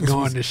Right, pockets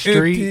going was the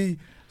street. empty.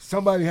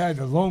 Somebody had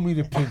to loan me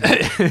the penny.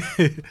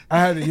 I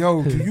had to,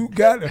 yo, do you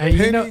got a And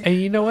penny?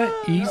 you know what?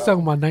 He's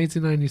talking about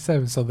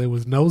 1997, so there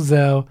was no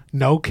Zelle,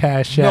 no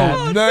Cash No,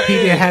 App. nothing.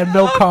 He didn't have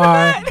no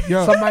car.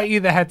 Yo. Somebody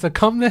either had to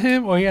come to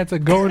him or he had to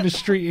go in the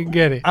street and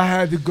get it. I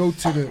had to go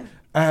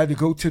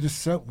to the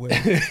subway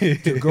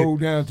to go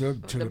down to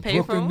the payphone?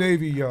 Brooklyn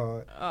Navy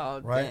Yard.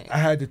 Oh, Right? dang. I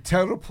had to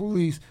tell the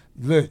police,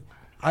 look,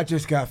 I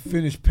just got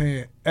finished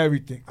paying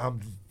everything. I'm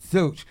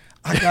zilch.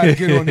 I gotta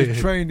get on the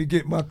train to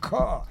get my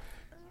car.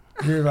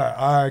 You're like,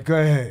 all right, go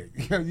ahead.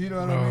 You know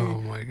what I Oh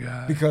mean? my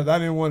god. Because I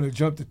didn't want to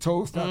jump the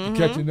toll stop to Mm-hmm.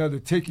 catch another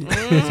ticket. I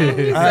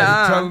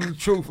had to tell them the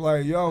truth,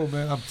 like, yo,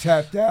 man, I'm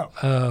tapped out.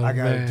 Oh, I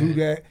gotta man. do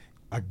that.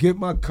 I get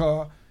my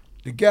car.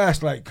 The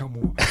gas light come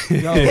on.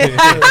 Yo,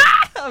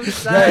 I'm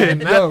sorry.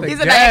 Not yo, the He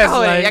said, I can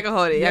hold it. gaslight. I can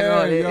hold it. I can yeah,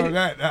 hold it. yo,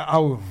 that I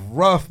was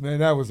rough, man.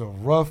 That was a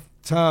rough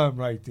time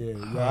right there.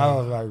 Yo, I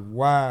was like,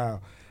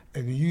 wow.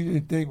 And you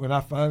didn't think when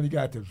I finally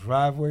got the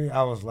driveway,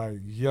 I was like,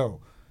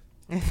 yo,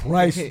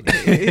 priceless.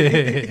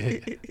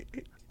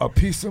 A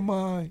peace of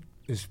mind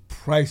is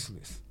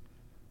priceless.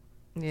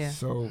 Yeah.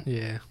 So,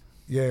 Yeah.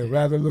 yeah,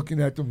 rather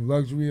looking at them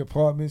luxury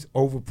apartments,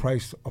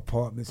 overpriced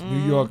apartments.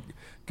 New York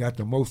got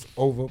the most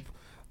over.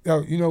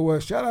 Yo, you know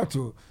what? Shout out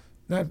to,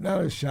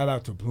 not a shout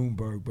out to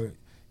Bloomberg, but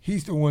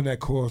he's the one that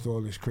caused all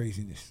this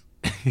craziness.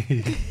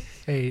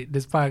 Hey,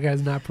 this podcast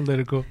is not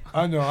political.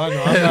 I know. I'm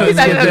He's not not even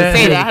get gonna that.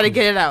 say that. I had to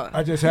get it out.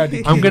 I just had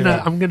to. I'm get it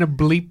out. gonna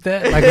bleep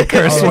that like a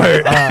curse All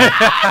right, word. all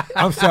right.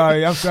 I'm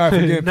sorry for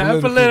getting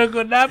Not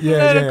political. not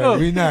Yeah, political.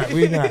 we not.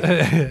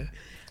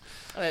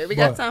 All right, we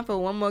got But- time for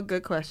one more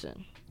good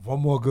question. One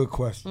more good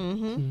question.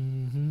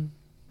 Mm-hmm.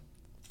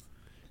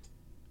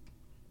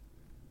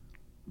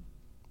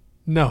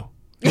 No.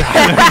 Nah,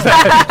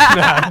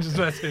 I'm just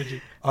messing with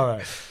you. All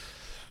right.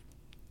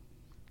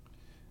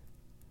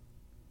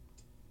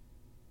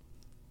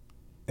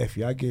 if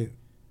y'all get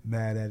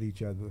mad at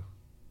each other,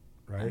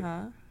 right?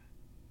 Uh-huh.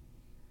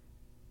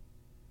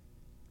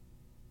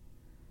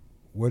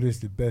 What is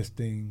the best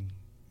thing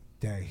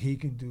that he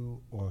can do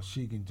or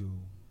she can do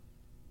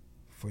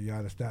for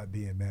y'all to stop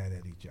being mad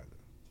at each other?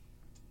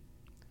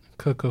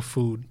 Cook her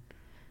food.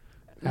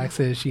 Ask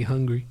her if she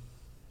hungry.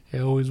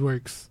 It always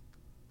works.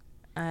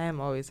 I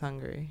am always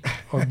hungry.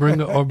 Or bring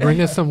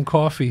her some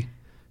coffee.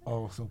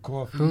 Oh, some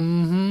coffee.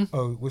 Mm-hmm.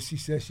 Oh, what she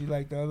said she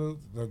liked the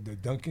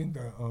Dunkin',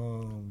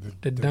 the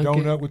Dunkin'.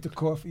 donut with the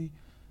coffee.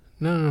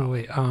 No,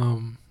 wait.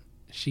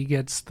 She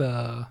gets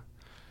the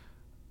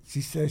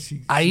She said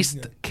she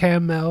iced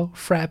caramel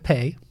frappe.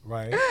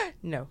 right.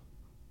 No.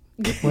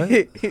 What?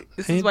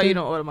 This is why you Anything?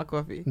 don't order my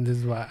coffee. This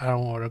is why I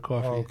don't order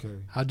coffee. Oh, okay.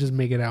 I'll just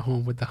make it at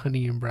home with the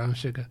honey and brown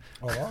sugar.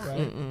 Oh, all right.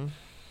 Mm-mm.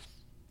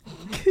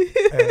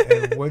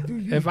 and what do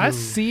you If do? I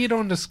see it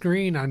on the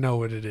screen, I know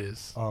what it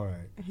is. All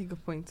right. He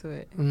could point to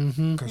it.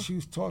 Mm-hmm. Because she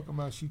was talking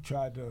about she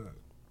tried the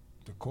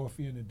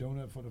coffee and the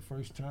donut for the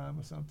first time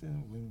or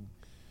something when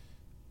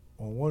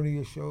on one of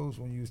your shows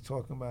when you was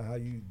talking about how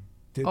you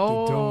did the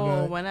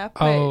donut. When I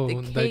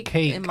put the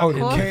cake in my the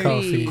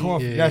coffee.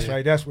 coffee. Yeah, That's yeah.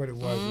 right. That's what it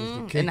was. It was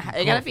the cake And and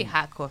it gotta be coffee.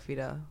 hot coffee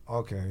though.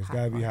 Okay, it's Hot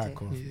gotta be coffee. hot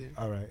coffee. Yeah.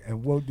 All right.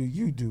 And what do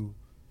you do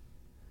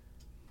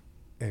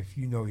if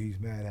you know he's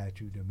mad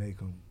at you to make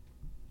him?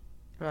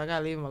 Bro, I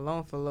gotta leave him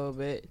alone for a little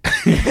bit.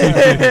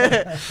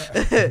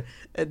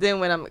 And then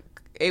when I'm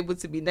able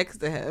to be next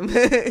to him,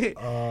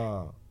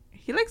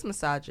 he likes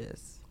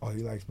massages. Oh,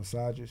 he likes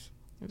massages?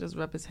 I just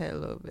rub his head a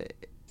little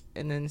bit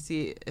and then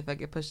see if I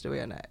get pushed away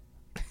or not.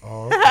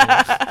 Oh,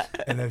 okay.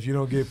 And if you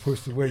don't get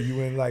pushed away,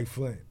 you ain't like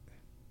Flint.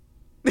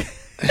 You're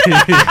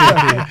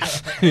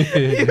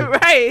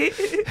right.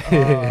 All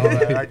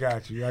right, I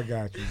got you. All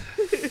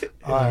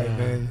right,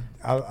 man.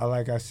 I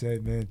like I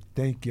said, man,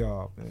 thank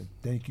y'all, man.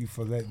 Thank you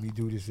for letting me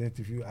do this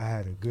interview. I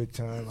had a good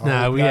time.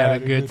 Nah, we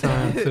had a good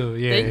time too.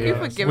 Yeah, Thank you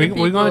for giving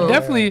we're gonna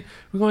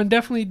people-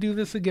 definitely do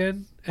this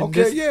again. And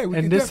Okay, this, yeah, we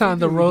can and this time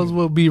the definitely do it roles again.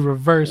 will be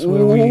reversed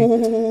where we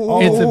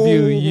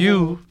interview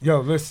you. Yo,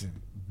 listen.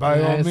 By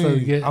Yeah, all so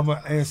means, get- I'm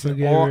gonna answer so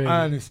get all ready.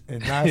 honest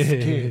and not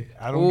scared.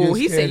 I don't Oh, get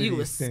he scared said of you these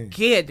was things.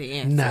 scared to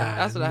answer. Nah,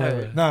 That's what I never.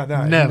 heard. Nah,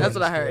 Never. That's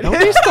what I heard. Don't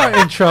be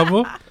starting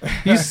trouble.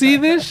 You see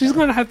this? She's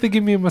gonna have to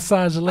give me a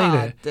massage Aw,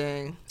 later.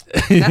 dang.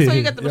 That's why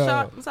you got the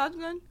Yo. massage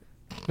gun?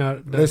 No,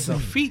 the Listen.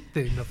 feet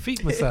thing, the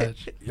feet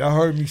massage. Y'all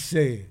heard me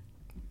say it.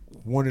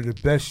 One of the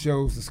best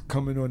shows is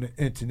coming on the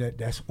internet.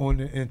 That's on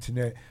the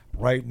internet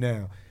right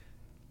now.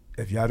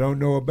 If y'all don't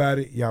know about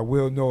it, y'all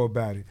will know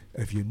about it.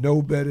 If you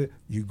know better,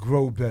 you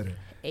grow better.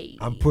 Hey.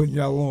 I'm putting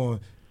y'all on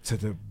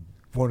to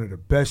one of the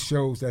best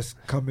shows that's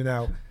coming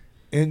out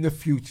in the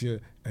future,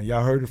 and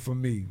y'all heard it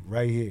from me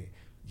right here.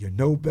 You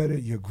know better,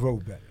 you grow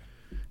better.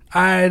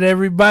 All right,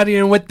 everybody.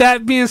 And with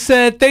that being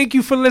said, thank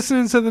you for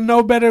listening to the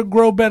Know Better,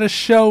 Grow Better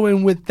show.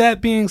 And with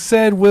that being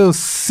said, we'll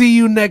see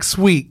you next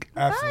week.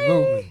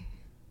 Absolutely.